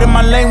 straight in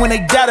my lane when they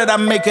doubt it, I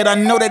make it. I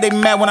know that they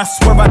mad when I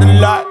swerve out the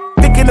lot.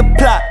 Thinking the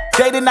plot,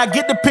 they did not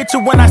get the picture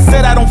when I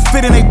said I don't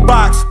fit in a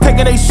box.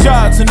 Taking they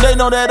shots, and they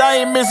know that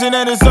I ain't missing,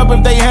 and it's up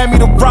if they hand me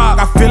the rock.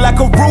 I feel like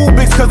a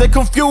Rubik's, cause they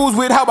confused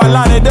with how I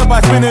line it up, I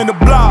spin in the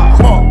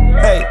block.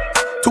 Hey,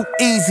 too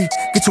easy,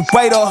 get your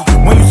weight off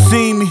when you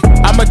see me.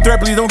 I'm a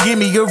threat, please don't give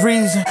me a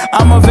reason.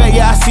 I'm a vet,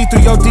 yeah, I see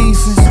through your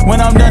decence.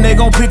 When I'm done, they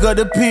gon' pick up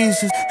the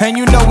pieces. And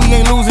you know we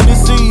ain't losing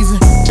this season.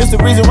 It's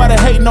the reason why they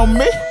hating on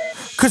me,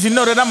 cause you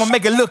know that I'ma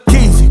make it look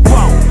easy.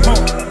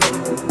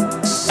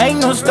 Ain't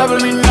no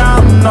stopping me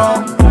now,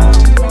 no.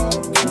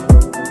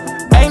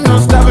 Ain't no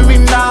stopping me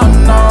now,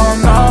 no,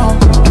 no.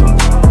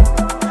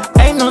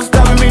 Ain't no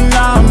stopping me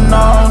now,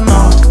 no, no.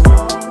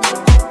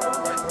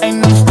 Ain't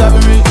no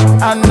stopping me,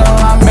 I know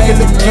I make it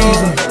look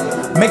easy.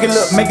 Make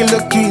it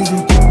look easy.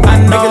 I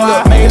know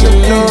I make it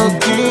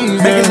look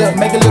easy.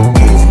 Make it look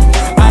easy.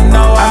 I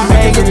know I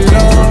make it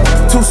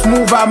look too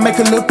smooth, I make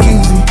it look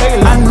easy.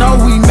 I know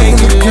we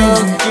make it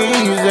look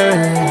easy.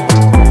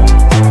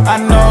 I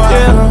know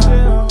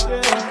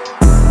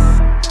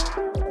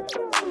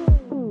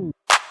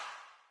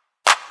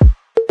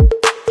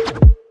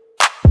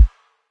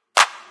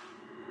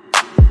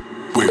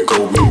We're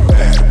going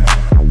back,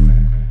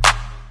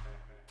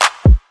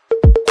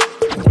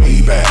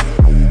 way back.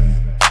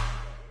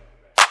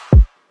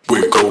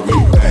 We're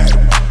going back,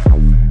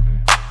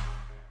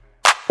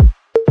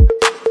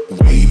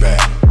 way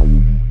back.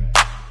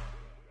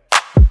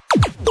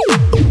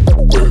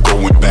 We're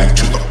going back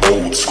to the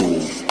old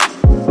school,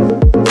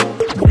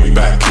 way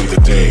back in the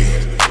day.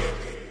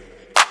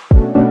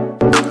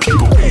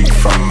 People came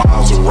from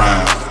miles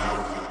around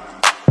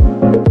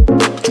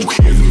to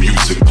hear the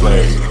music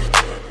play.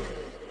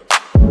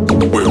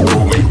 We're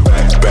going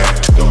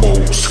back to the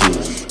old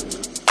school.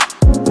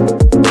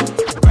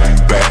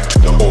 Back to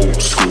the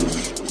old school.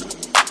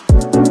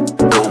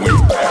 Going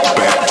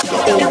back to the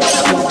old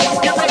school.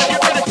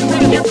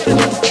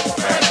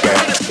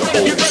 Back to the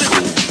old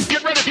school.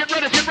 Get ready.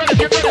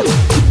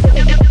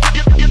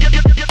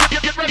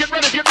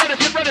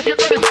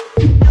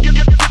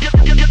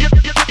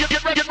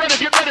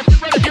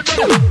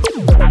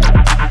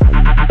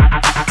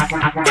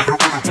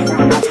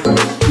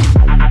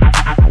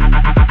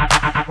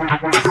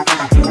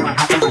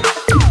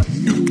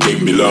 You gave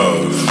me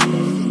love.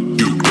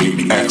 You gave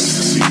me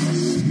ecstasy.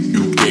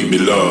 You gave me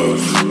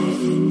love.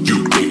 You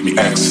gave me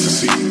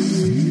ecstasy.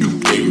 You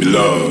gave me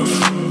love.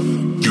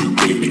 You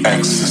gave me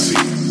ecstasy.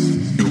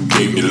 You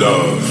gave me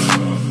love.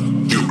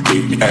 You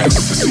gave me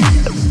ecstasy.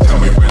 Tell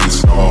me when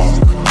it's wrong.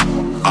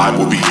 I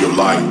will be your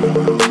light.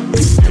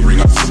 It's tearing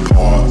us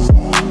apart.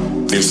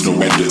 There's no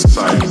end in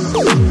sight.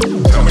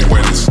 Tell me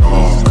when it's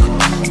wrong.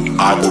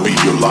 I will be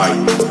your light.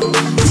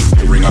 It's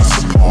tearing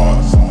us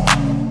apart.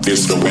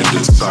 There's no end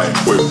in sight.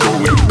 We're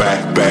going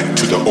back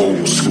to the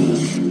old school.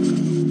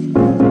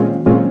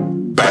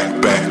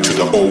 Back to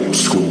the old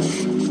school.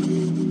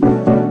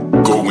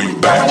 Going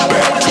back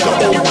to the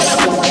old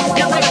school.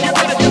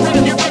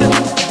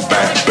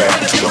 Back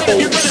to the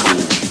old school.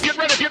 Get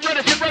ready.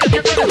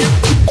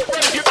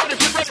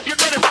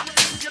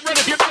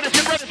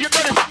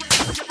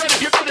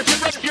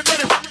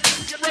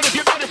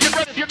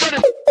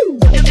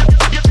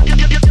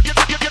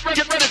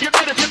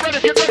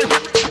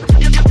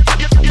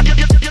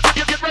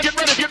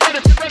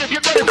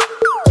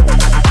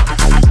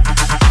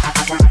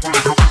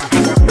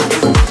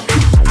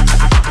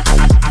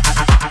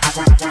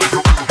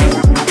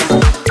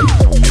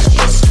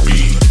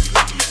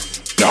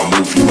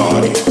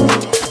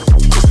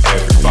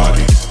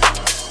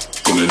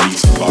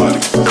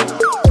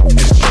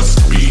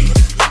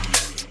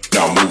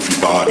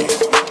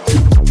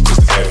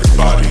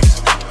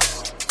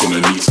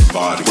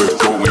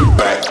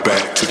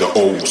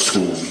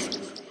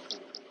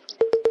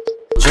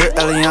 Drip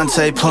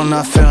Eliantte, pulling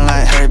up, feeling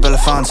like Harry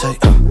Belafonte.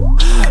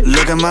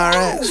 Look at my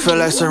racks, feel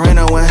like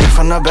Serena went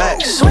from the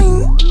back.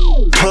 Swing,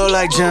 pull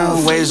like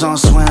Jim, waves on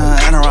swim,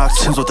 and a rock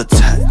Timbs with the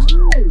tech.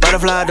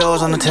 Butterfly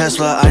doors on the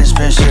Tesla, I just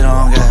spend shit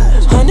on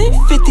gas.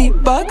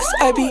 $150,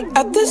 I be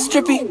at the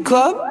strippy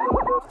club.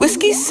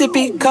 Whiskey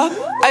sippy cup,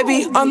 I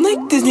be on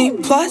like Disney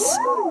Plus.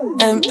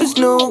 Empress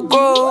New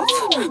Grove,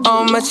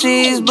 all my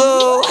cheese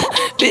blue.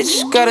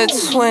 Bitch got a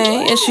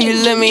twin and she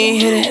let me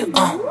hit it.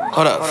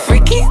 Hold up.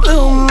 Freaky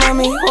little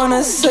mommy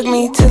wanna suck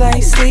me till I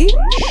sleep.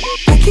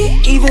 I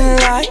can't even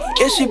lie,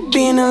 yeah, she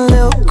being a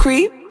little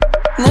creep.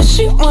 Now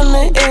she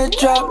wanna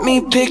airdrop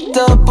me, pick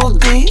double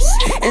D's.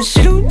 And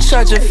she don't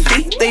charge a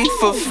fee, they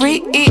for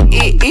free.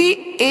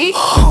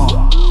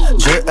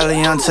 Drip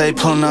Eliantte,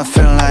 pulling up,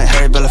 feeling like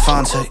Harry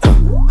Belafonte.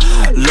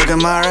 Look at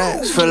my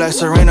racks, feel like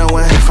Serena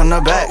went from the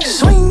back.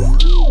 Swing,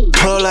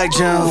 pull like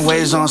Jim,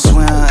 waves on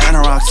swim, and a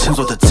rock Timbs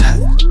with the tech.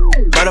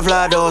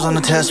 Butterfly doors on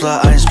the Tesla,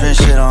 I just spend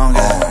shit on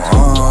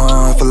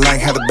gas. If I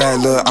like how the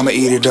bad look, I'ma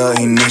eat it up,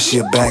 ain't this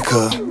shit back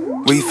up.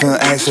 We film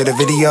ads for the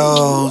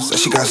videos that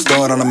she got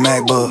stored on a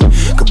MacBook.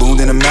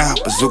 Kaboom in the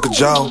mouth, Bazooka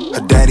Joe.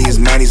 Her daddy is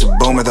mad, he's a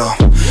boomer though.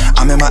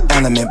 I'm in my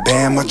element,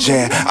 band my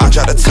jam. I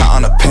drop the top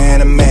on a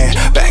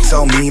Panamera. Bags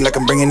on me like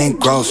I'm bringing in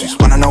groceries.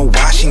 Wanna know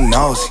why she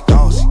knows it.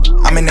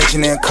 I'm in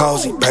nature and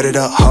cozy,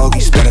 predator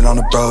hoagie, spend it on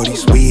the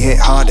brodies. We hit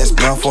hard, that's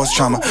blunt force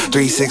trauma.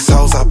 3-6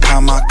 hoes, I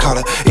pound my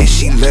collar. If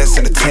she less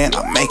than a 10,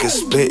 I make her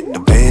split the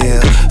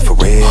bill, for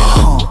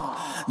real.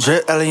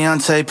 Drip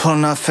Eliantte,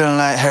 pulling up, feeling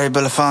like Harry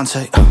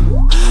Belafonte.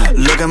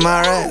 Look at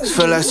my racks,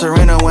 feel like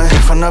Serena went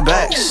from the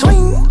back.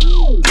 Swing,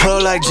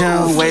 pull like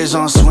Jim, waves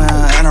on swim,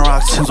 and a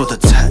rock Timbs with the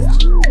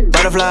tech.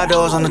 Butterfly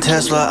doors on the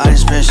Tesla, I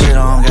just spend shit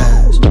on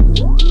gas.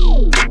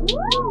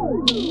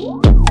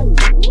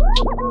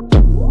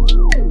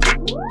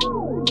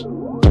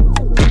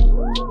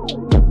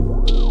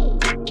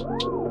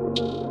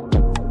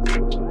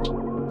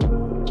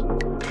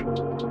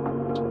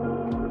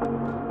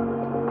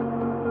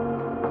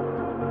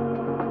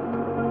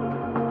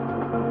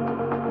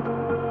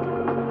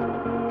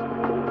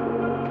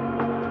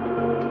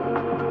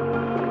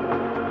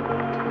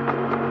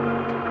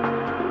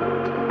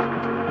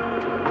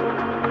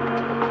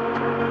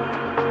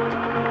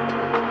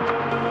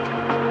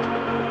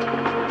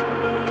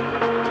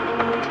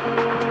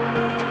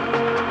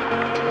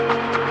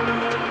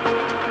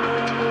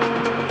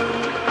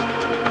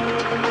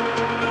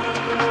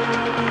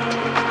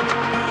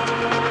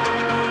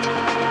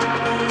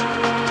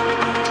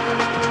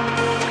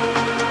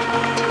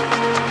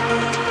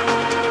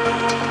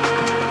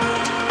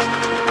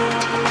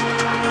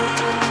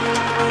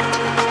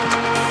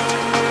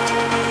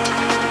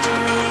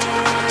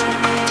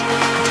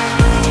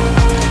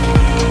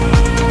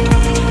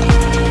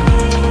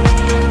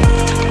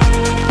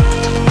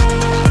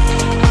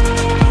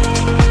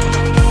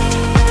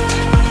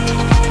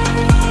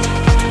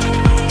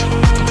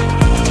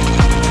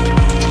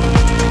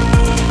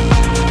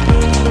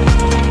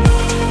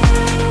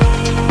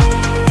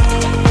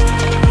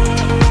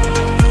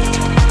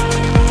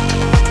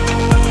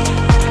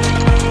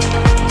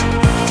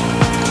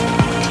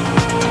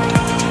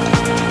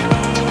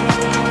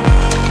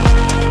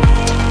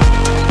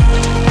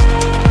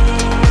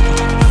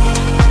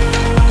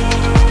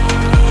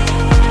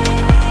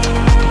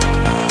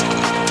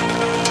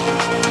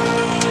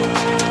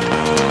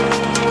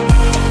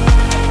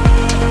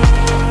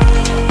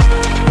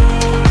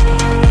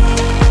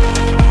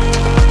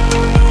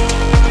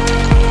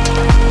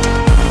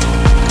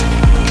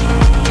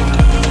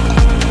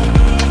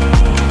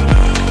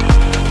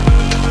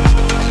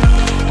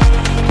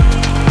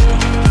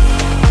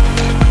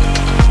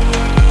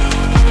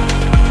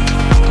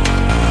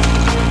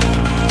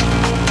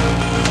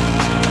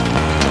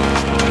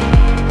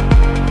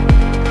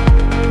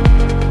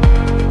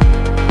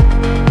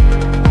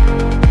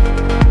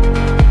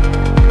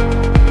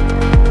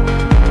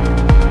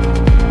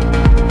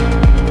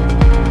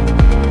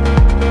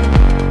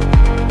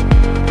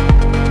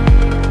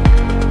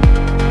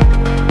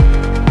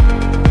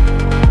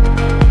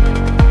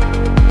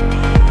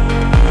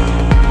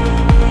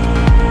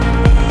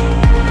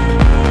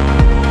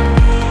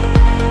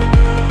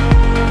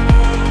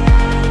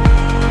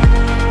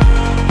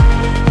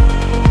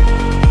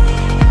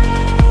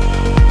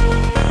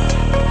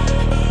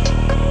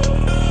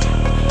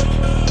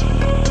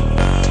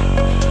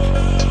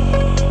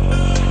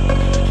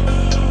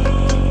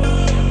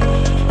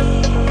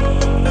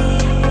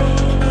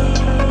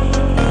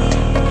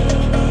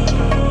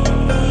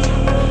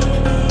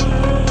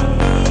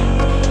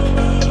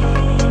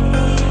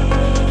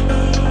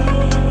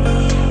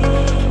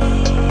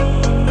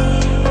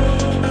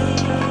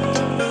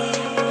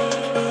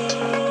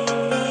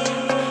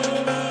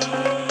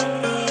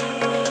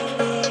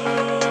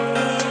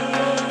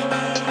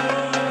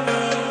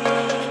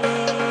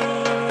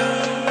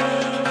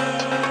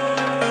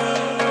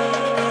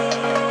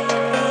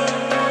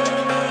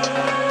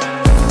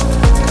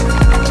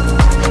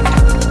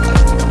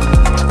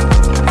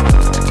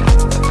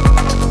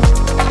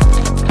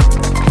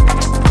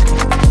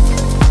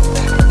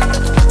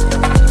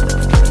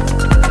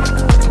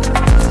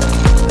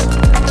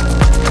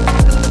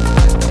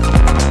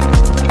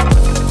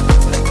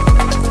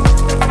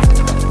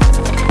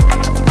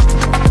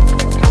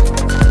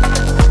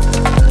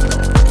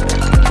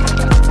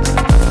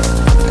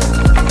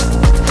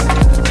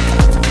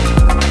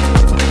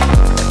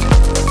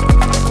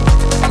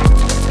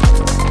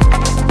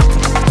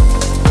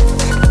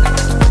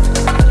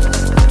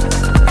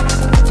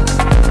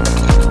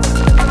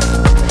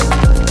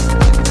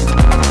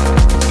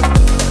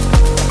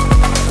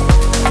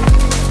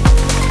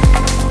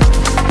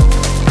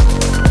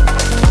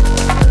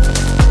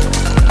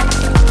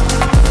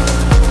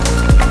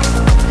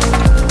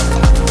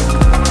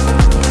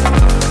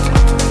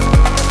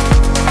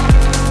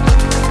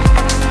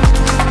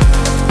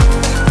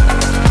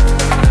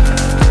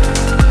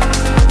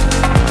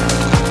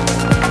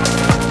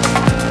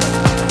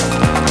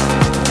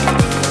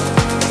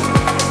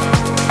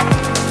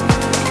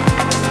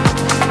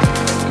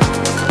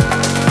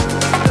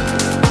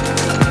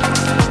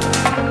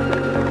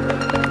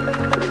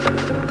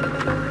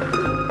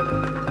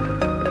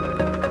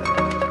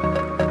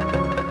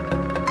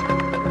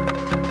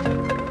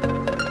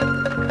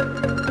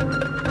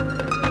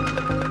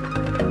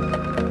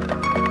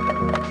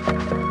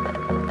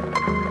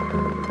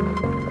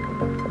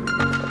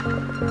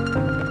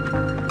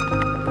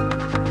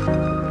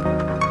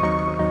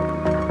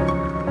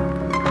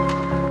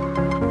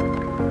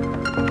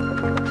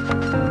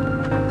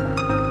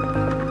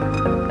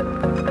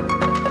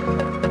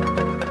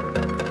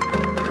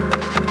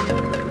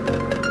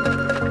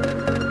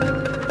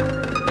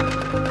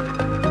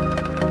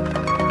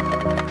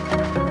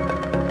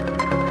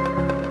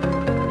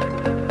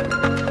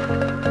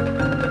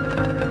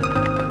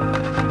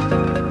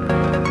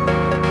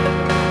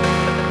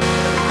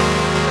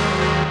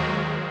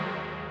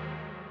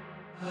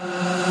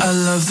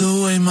 love the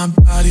way my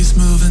body's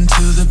moving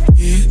to the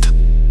beat.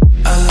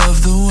 I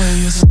love the way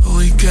you're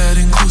slowly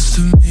getting close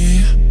to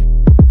me.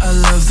 I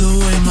love the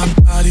way my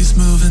body's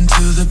moving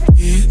to the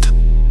beat.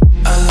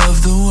 I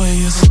love the way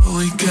you're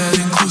slowly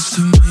getting close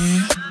to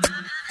me.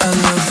 I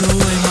love the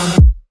way my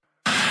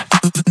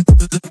moving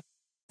to the.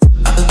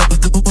 I love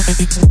the way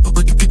you're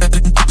slowly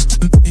getting close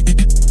to me.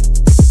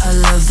 I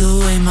love the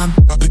way my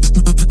body's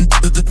moving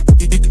to the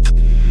beat.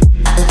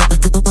 I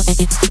love the way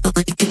you're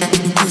slowly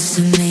getting close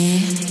to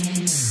me.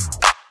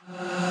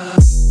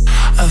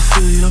 I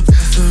feel your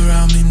breath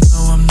around me,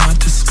 no I'm not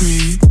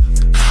discreet.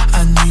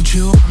 I need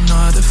you, I'm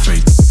not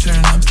afraid to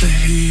turn up the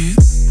heat.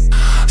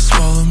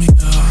 Swallow me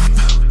up,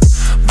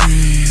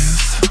 breathe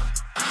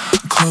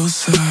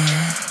closer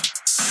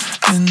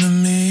into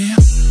me.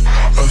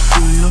 I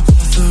feel your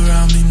breath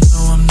around me,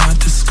 no I'm not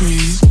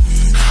discreet.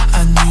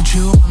 I need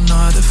you, I'm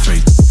not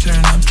afraid to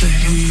turn up the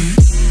heat.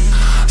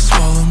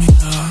 Swallow me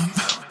up,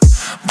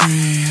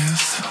 breathe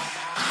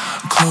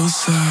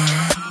closer.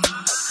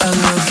 I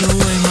love the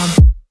way my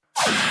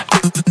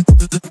moving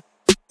to the.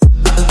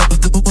 I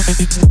love the way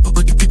it's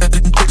slowly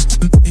getting close to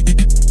me.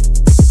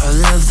 I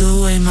love the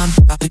way my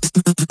body's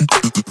moving to the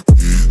beat.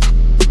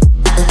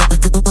 I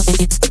love the way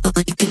it's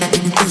slowly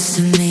getting close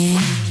to me.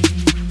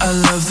 I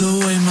love the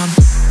way my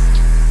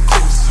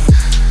closer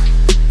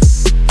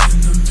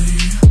into me,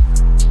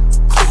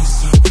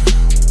 closer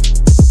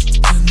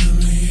into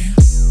me.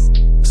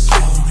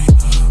 Swallow me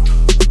up.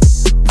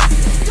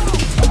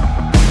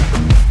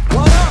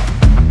 What up?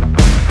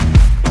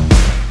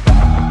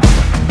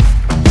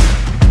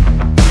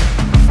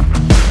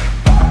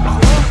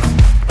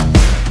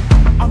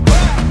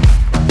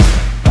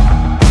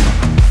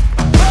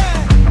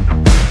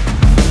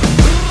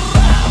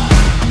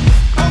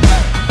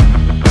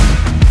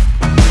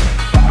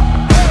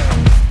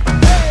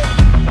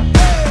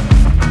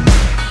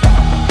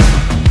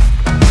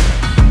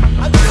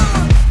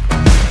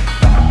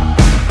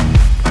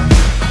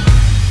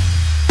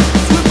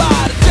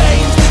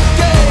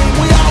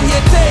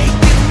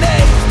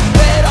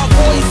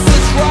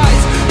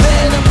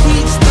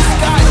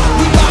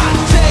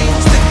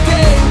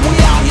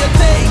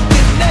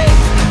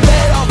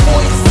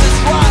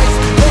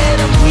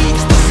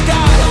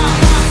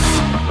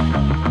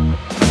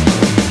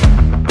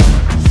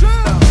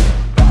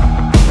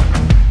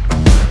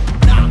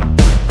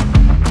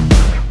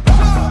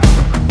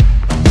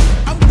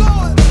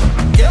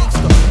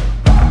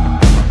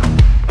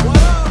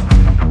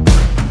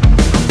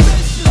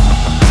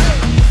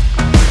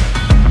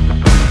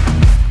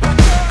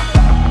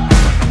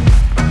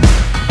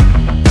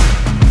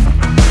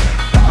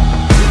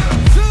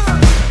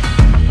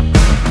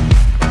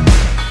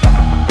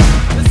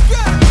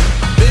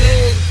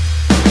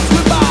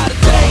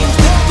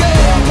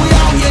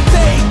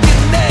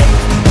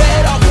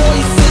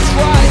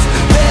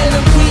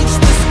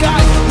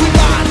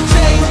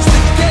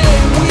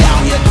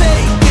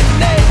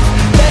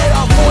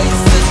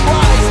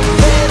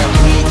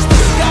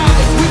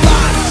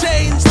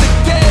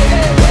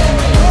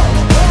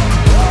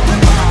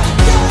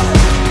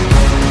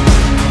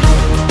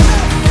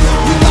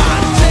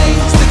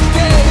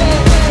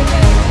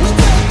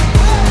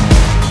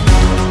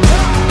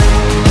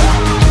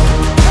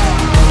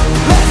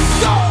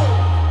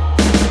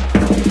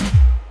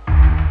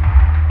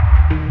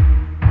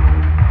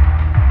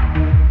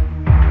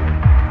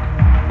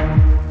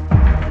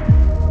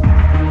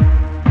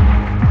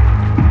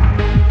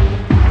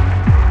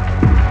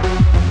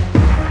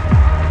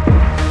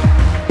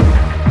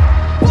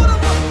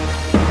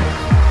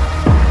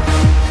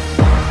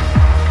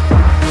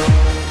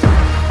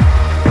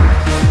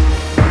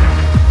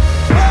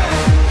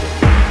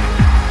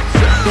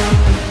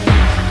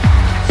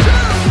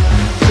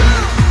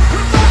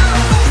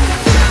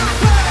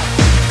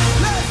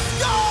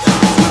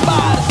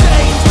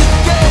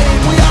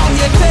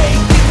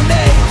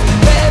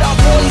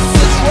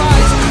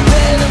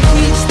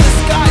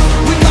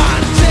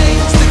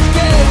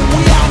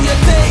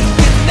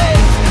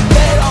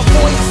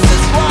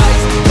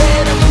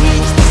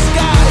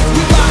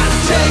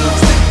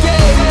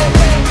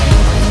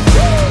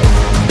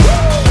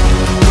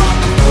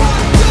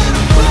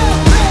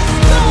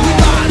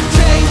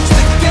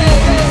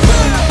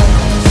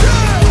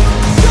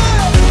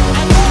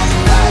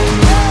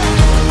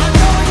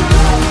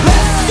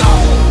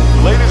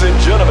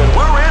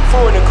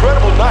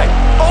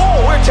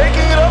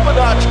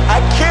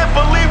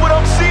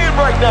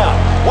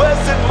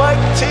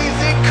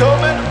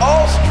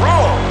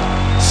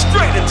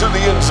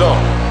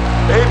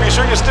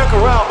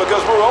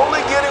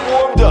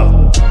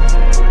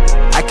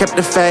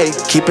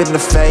 Keeping the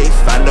faith,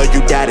 I know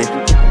you got it.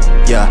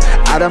 Yeah,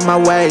 out of my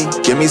way,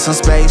 give me some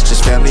space,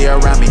 just family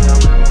around me.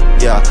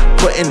 Yeah,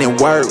 putting in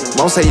work,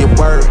 won't say a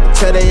word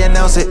till they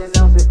announce it.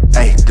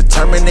 Hey,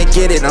 determined to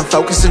get it, I'm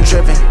focused and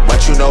driven.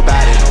 What you know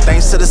about it?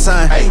 Thanks to the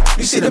sun. Hey,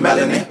 you see the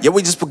melanin? Yeah,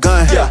 we just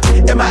begun. Yeah,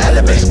 in my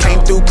element.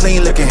 Came through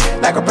clean looking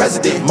like a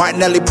president.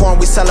 Martinelli porn,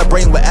 we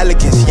celebrating with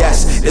elegance.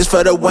 Yes, it's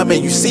for the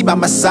women you see by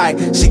my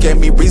side. She gave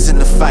me reason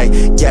to fight.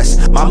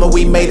 Yes, mama,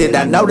 we made it.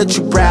 I know that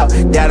you proud.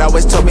 Dad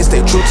always told me stay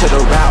true to the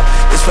route.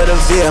 It's for the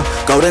veal,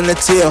 golden the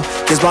teal.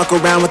 Kids walk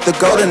around with the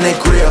golden they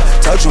grill.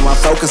 Told you I'm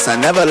focused, I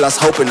never lost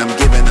hope, and I'm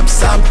giving them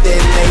something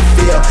they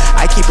feel.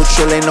 I keep it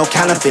trill, ain't no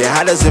counterfeit.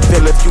 How does it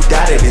feel if you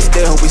doubted it?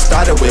 Still who we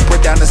started with.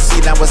 Put down the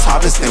seed, now it's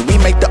harvesting. We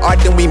make the art,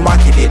 then we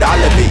market it, all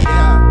of it.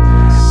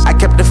 I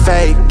kept the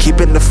faith,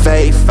 keeping the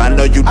faith. I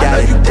know you doubt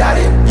it.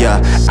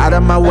 Yeah, out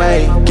of my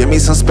way, give me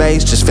some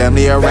space, just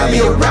family around me.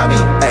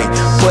 Hey,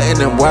 putting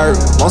in work,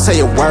 won't say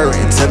a word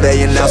until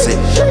they announce it.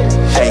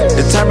 Hey,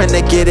 determined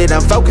to get it,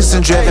 I'm focused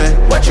and driven.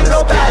 What you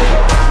know about it?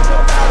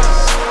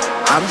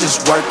 I'm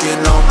just working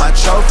on my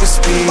trophy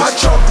speech. My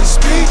trophy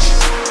speech.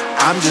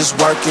 I'm just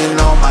working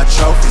on my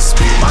trophy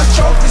speech. My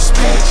trophy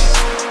speech.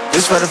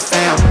 This for the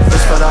fam,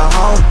 this for the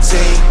home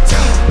team.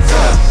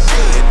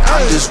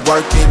 I'm just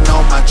working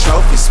on my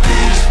trophy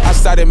speech. I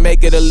started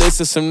making a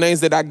list of some names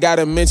that I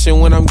gotta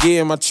mention when I'm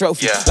getting my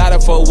trophy. Lot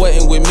of folk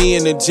wasn't with me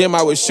in the gym,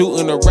 I was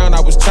shooting around,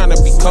 I was trying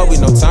to be Kobe.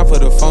 No time for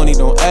the phony,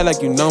 don't act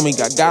like you know me.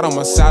 Got God on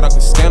my side, I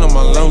can stand on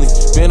my lonely.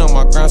 Been on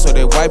my ground so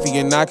that wifey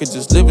and I could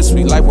just live a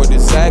sweet life where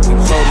exactly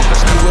floating.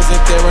 She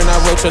wasn't there and I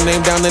wrote your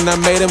name down and I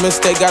made a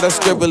mistake, gotta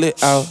scribble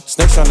it out.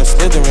 Snakes trying to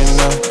slither in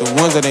now. The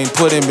ones that ain't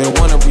put in been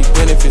wanna reap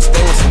benefits,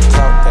 stay with some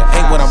clout. That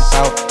ain't what I'm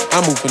about.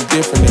 I'm moving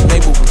different and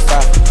they moving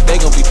fast. They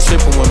gon' be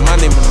tripping when my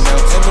name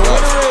announced. And the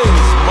winner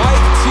is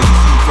Mike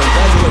Cheesy.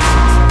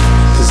 Congratulations.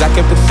 Cause I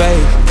kept the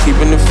faith,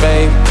 keeping the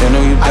faith. They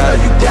know you got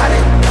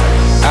it.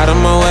 Out of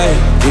my way,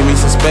 give me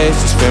some space,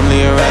 just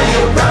family around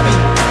me.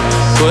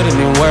 Putting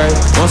in work,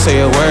 won't say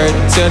a word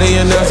until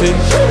they announce it.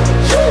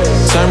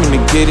 Determined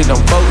to get it, I'm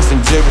focused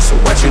and driven, so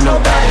what you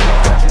know about it?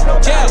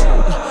 Yeah,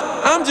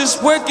 I'm just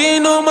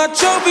working on my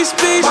trophy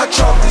speech. My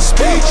trophy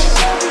speech.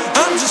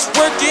 I'm just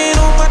working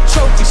on my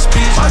trophy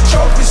speech. My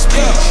trophy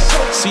speech.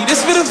 See,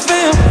 this for the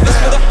fam, this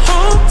for the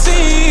whole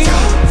team.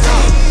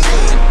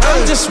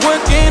 I'm just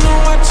working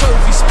on my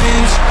trophy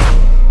speech.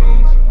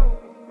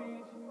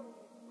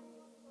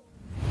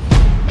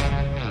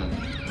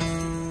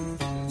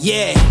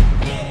 Yeah.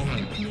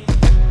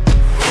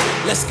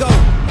 Let's go.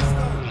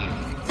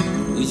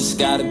 We just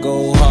gotta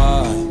go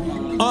hard.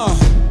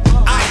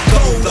 I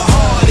go the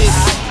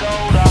hardest.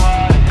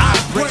 I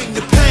bring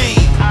the pain.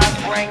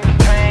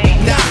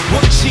 Not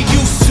what you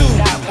used to.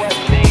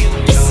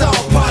 It's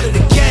all part of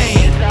the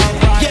game.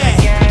 Yeah,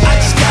 I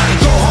just gotta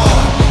go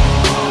hard.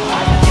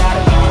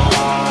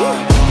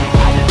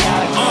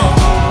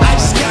 I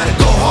just gotta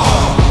go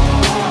hard.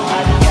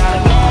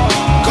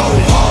 Go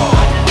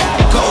hard.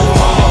 Go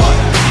hard.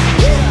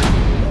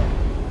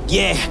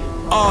 Yeah.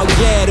 Oh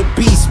yeah, the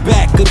beast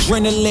back.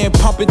 Adrenaline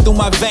pumping through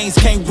my veins,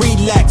 can't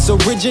relax.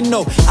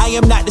 Original, I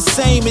am not the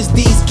same as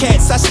these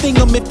cats. I sting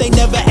them if they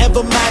never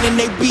ever mind and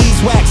they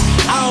beeswax.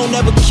 I don't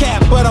ever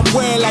cap, but I'm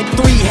wearing like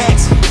 3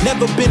 hats.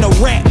 Never been a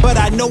rat, but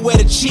I know where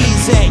the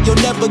cheese at. You'll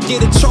never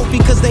get a trophy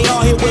cause they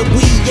all here where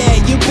we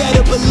at. You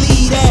better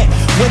believe that.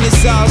 When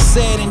it's all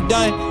said and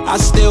done, I'll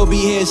still be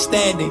here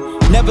standing.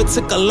 Never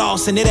took a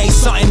loss and it ain't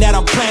something that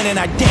I'm planning.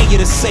 I dare you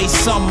to say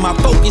something, my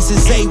focus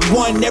is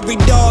A1. Every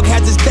dog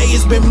has its day,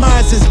 it's been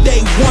mine since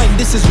day one.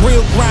 This is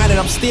real grinding,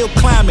 I'm still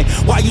climbing.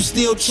 While you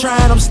still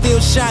trying, I'm still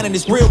shining.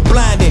 It's real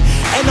blinding,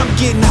 and I'm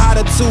getting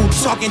hotter too.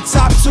 Talking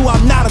top 2,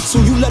 I'm not a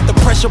 2. You let the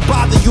pressure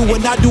bother you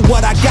when I do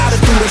what I gotta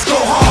do. Let's go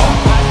hard.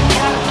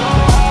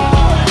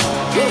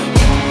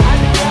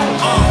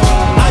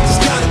 I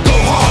just gotta go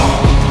hard.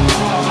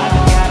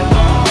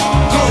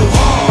 Go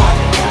hard.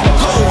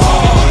 Go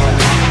hard.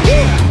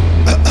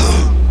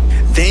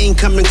 They ain't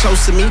coming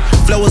close to me.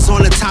 Flow is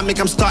on atomic,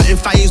 I'm starting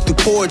fires through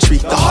poetry.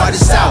 The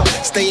hardest out,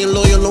 staying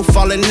loyal, no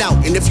falling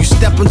out. And if you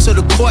step into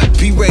the court,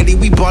 be ready,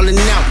 we ballin'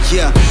 out.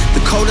 Yeah,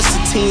 the coldest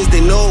of teens, they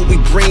know what we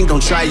bring,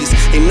 don't try us.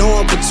 They know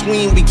in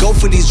between, we go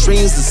for these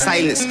dreams in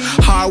silence.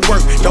 Hard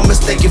work, don't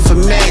mistake it for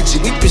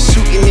magic. We been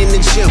shooting in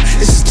the gym,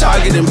 this is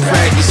target and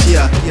practice.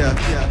 Yeah.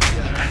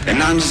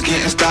 And I'm just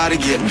getting started,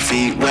 getting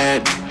feet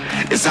wet.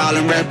 It's all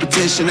in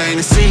repetition, ain't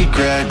a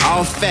secret.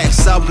 All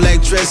facts, all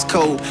black dress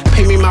code.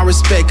 Pay me my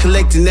respect,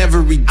 collecting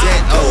every debt.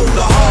 I go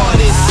the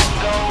hardest.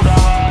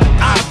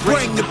 I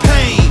bring the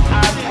pain.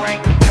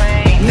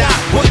 Not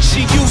what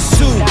you used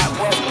to.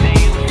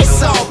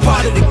 It's all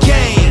part of the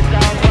game.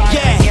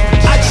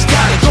 Yeah, I just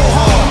gotta go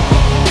hard.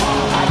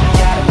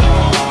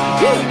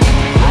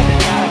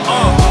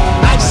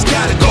 I just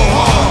gotta go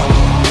hard.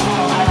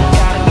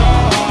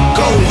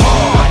 Go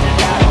hard.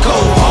 Go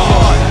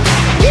hard.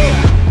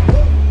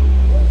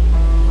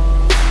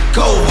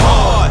 Go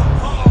hard.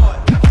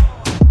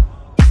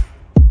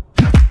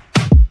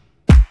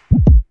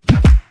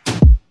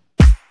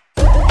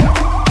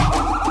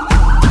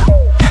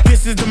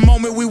 This is the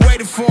moment we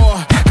waited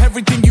for.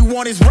 Everything you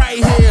want is right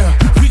here.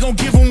 We gon'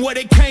 give them what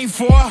they came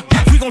for.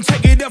 We gon'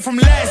 take it up from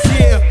last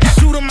year.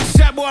 Shoot 'em my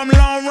shot, boy, I'm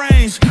long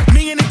range.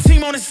 Me and the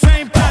team on the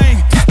same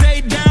thing.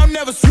 Stay down,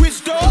 never switch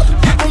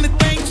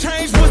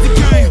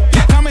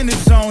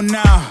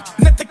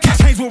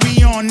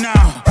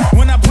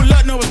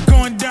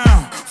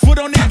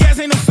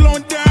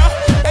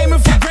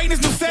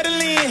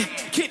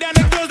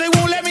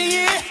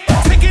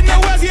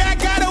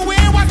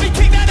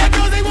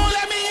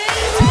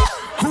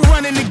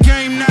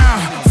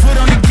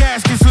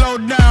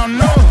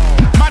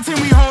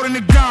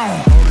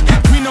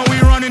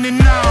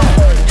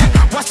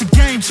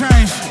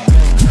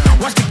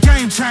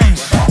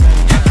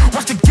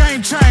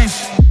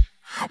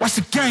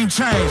game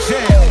change,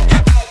 yeah.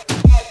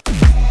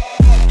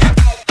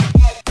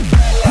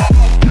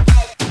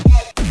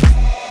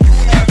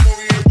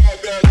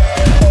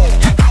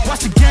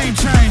 Watch the game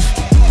change.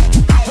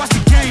 Watch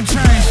the game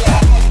change.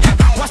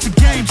 Watch the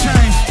game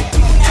change.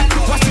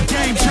 Watch the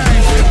game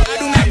change. I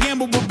do not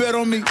gamble, but bet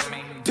on me.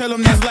 Tell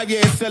them that's like,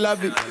 yeah, c'est la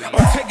vie.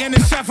 I'm taking a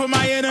shot for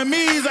my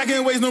enemies. I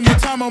can't waste no more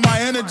time on my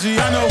energy.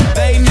 I know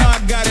they know I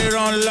got it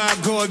on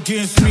lock. Go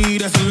against me,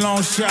 that's a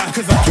long shot.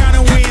 Cause I'm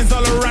counting wins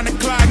all around the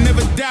clock.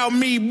 Never doubt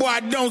me, boy, I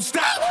don't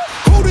stop.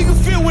 Who do you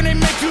feel when they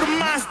make you the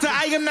monster?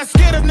 I am not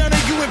scared of none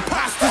of you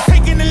imposters.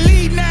 Taking the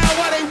lead now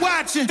while they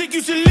watching. Think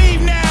you should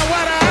leave now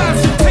while the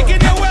option. Taking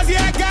no else,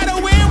 yeah, I gotta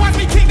win. Watch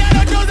me kick down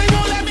the doors, they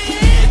won't let me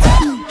in.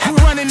 Who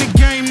running the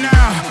game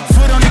now?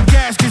 Foot on the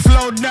gas, can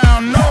slow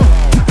down, no.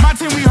 My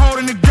team, we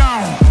holding it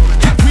down.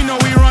 We know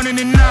we running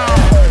it now.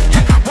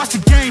 Watch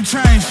the game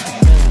change.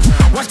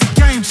 Watch the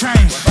game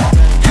change.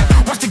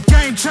 Watch the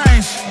game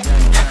change.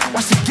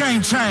 Watch the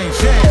game change,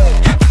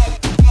 yeah.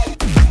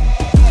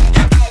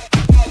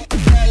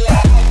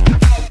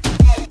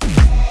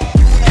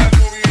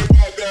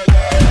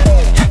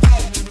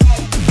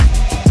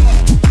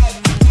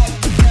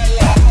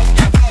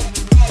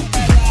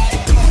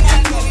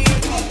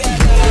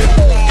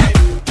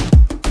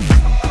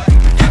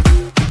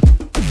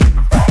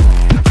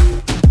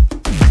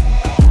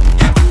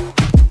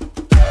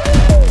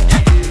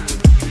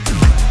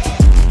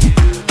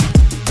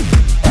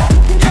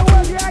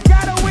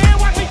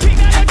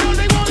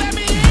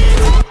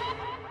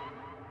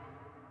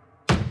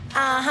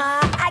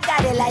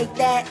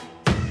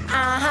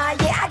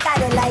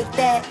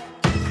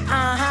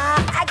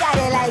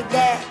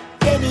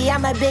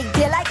 I'm a big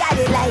deal, I got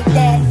it like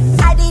that.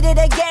 I did it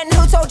again,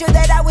 who told you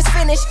that I was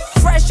finished?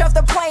 Fresh off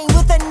the plane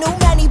with a new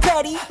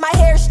mani-pedi. My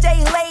hair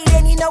stay laid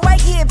and you know I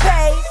get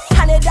paid.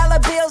 $100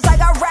 bills, I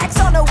got racks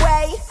on the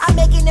way. I'm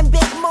making them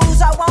big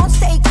moves, I won't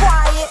stay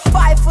quiet.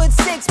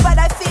 5'6", but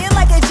I feel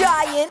like a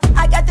giant.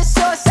 I got the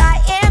source,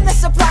 I am the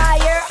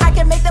supplier. I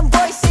can make them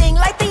boys sing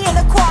like they in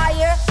the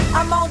choir.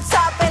 I'm on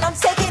top and I'm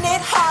taking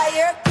it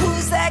higher.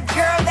 Who's that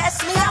girl?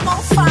 That's me, I'm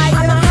on fire.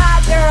 I'm a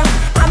hot girl,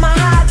 I'm a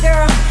hot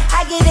girl.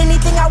 I get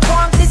anything I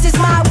want, this is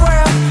my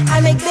world. I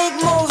make big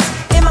moves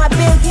in my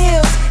big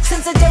heels.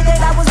 Since the day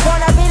that I was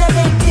born, I've been a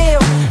big deal.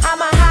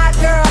 I'm a hot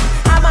girl,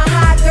 I'm a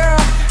hot girl.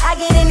 I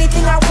get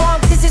anything I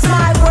want, this is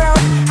my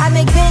world. I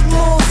make big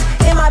moves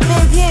in my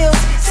big heels.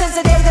 Since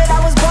the day that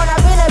I was born,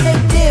 I've been a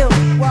big deal.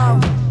 Whoa,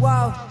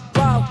 whoa,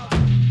 whoa.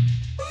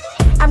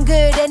 I'm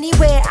good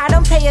anywhere, I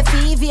don't pay a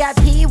fee.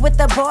 VIP with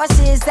the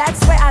bosses,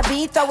 that's where I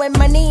be. Throwing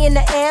money in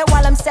the air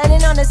while I'm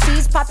standing on the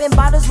seats. Popping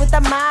bottles with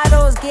the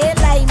models, get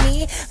like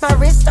me. My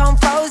wrist on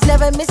froze,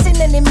 never missing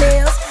any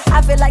meals.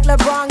 I feel like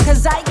LeBron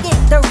cause I get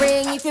the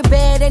ring. If you're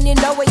bad and you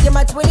know it, you're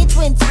my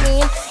 2020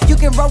 twin. You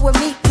can roll with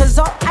me cause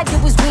all I do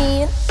is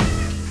win.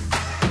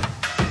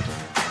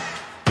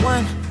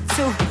 1,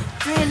 2,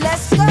 3,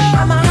 let's go.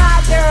 I'm a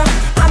hot girl,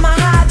 I'm a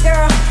hot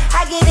girl.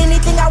 I get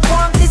anything I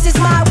want, this is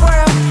my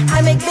world.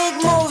 I make big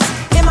moves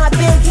in my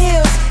big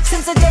heels.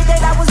 Since the day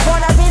that I was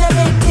born, I've been a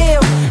big deal.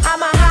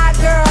 I'm a hot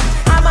girl,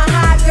 I'm a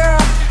hot girl.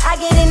 I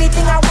get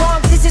anything I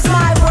want, this is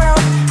my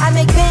world. I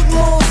make big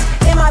moves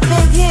in my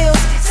big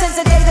heels. Since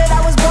the day that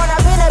I was born,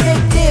 I've been a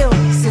big deal.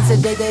 Since the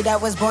day that I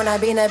was born,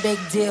 I've been a big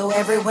deal.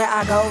 Everywhere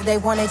I go, they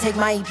wanna take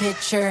my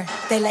picture.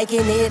 They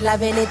liking it,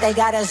 loving it, they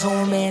gotta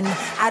zoom in.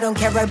 I don't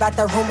care about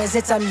the rumors,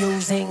 it's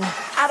amusing.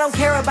 I don't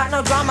care about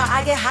no drama,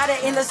 I get hotter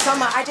in the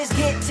summer. I just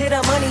get to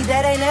the money,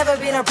 that ain't never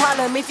been a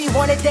problem. If you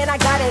want it, then I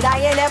got it, I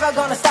ain't ever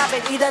gonna stop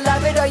it. Either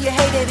love it or you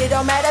hate it, it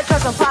don't matter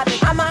cause I'm popping.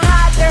 I'm a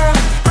hot girl,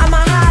 I'm a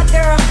hot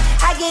girl.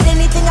 I get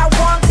anything I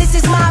want, this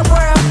is my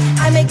world.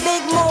 I make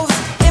big moves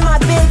in my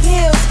big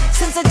heels.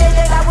 Since the day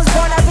that I was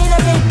born, I've been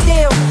a big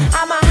deal.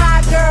 I'm a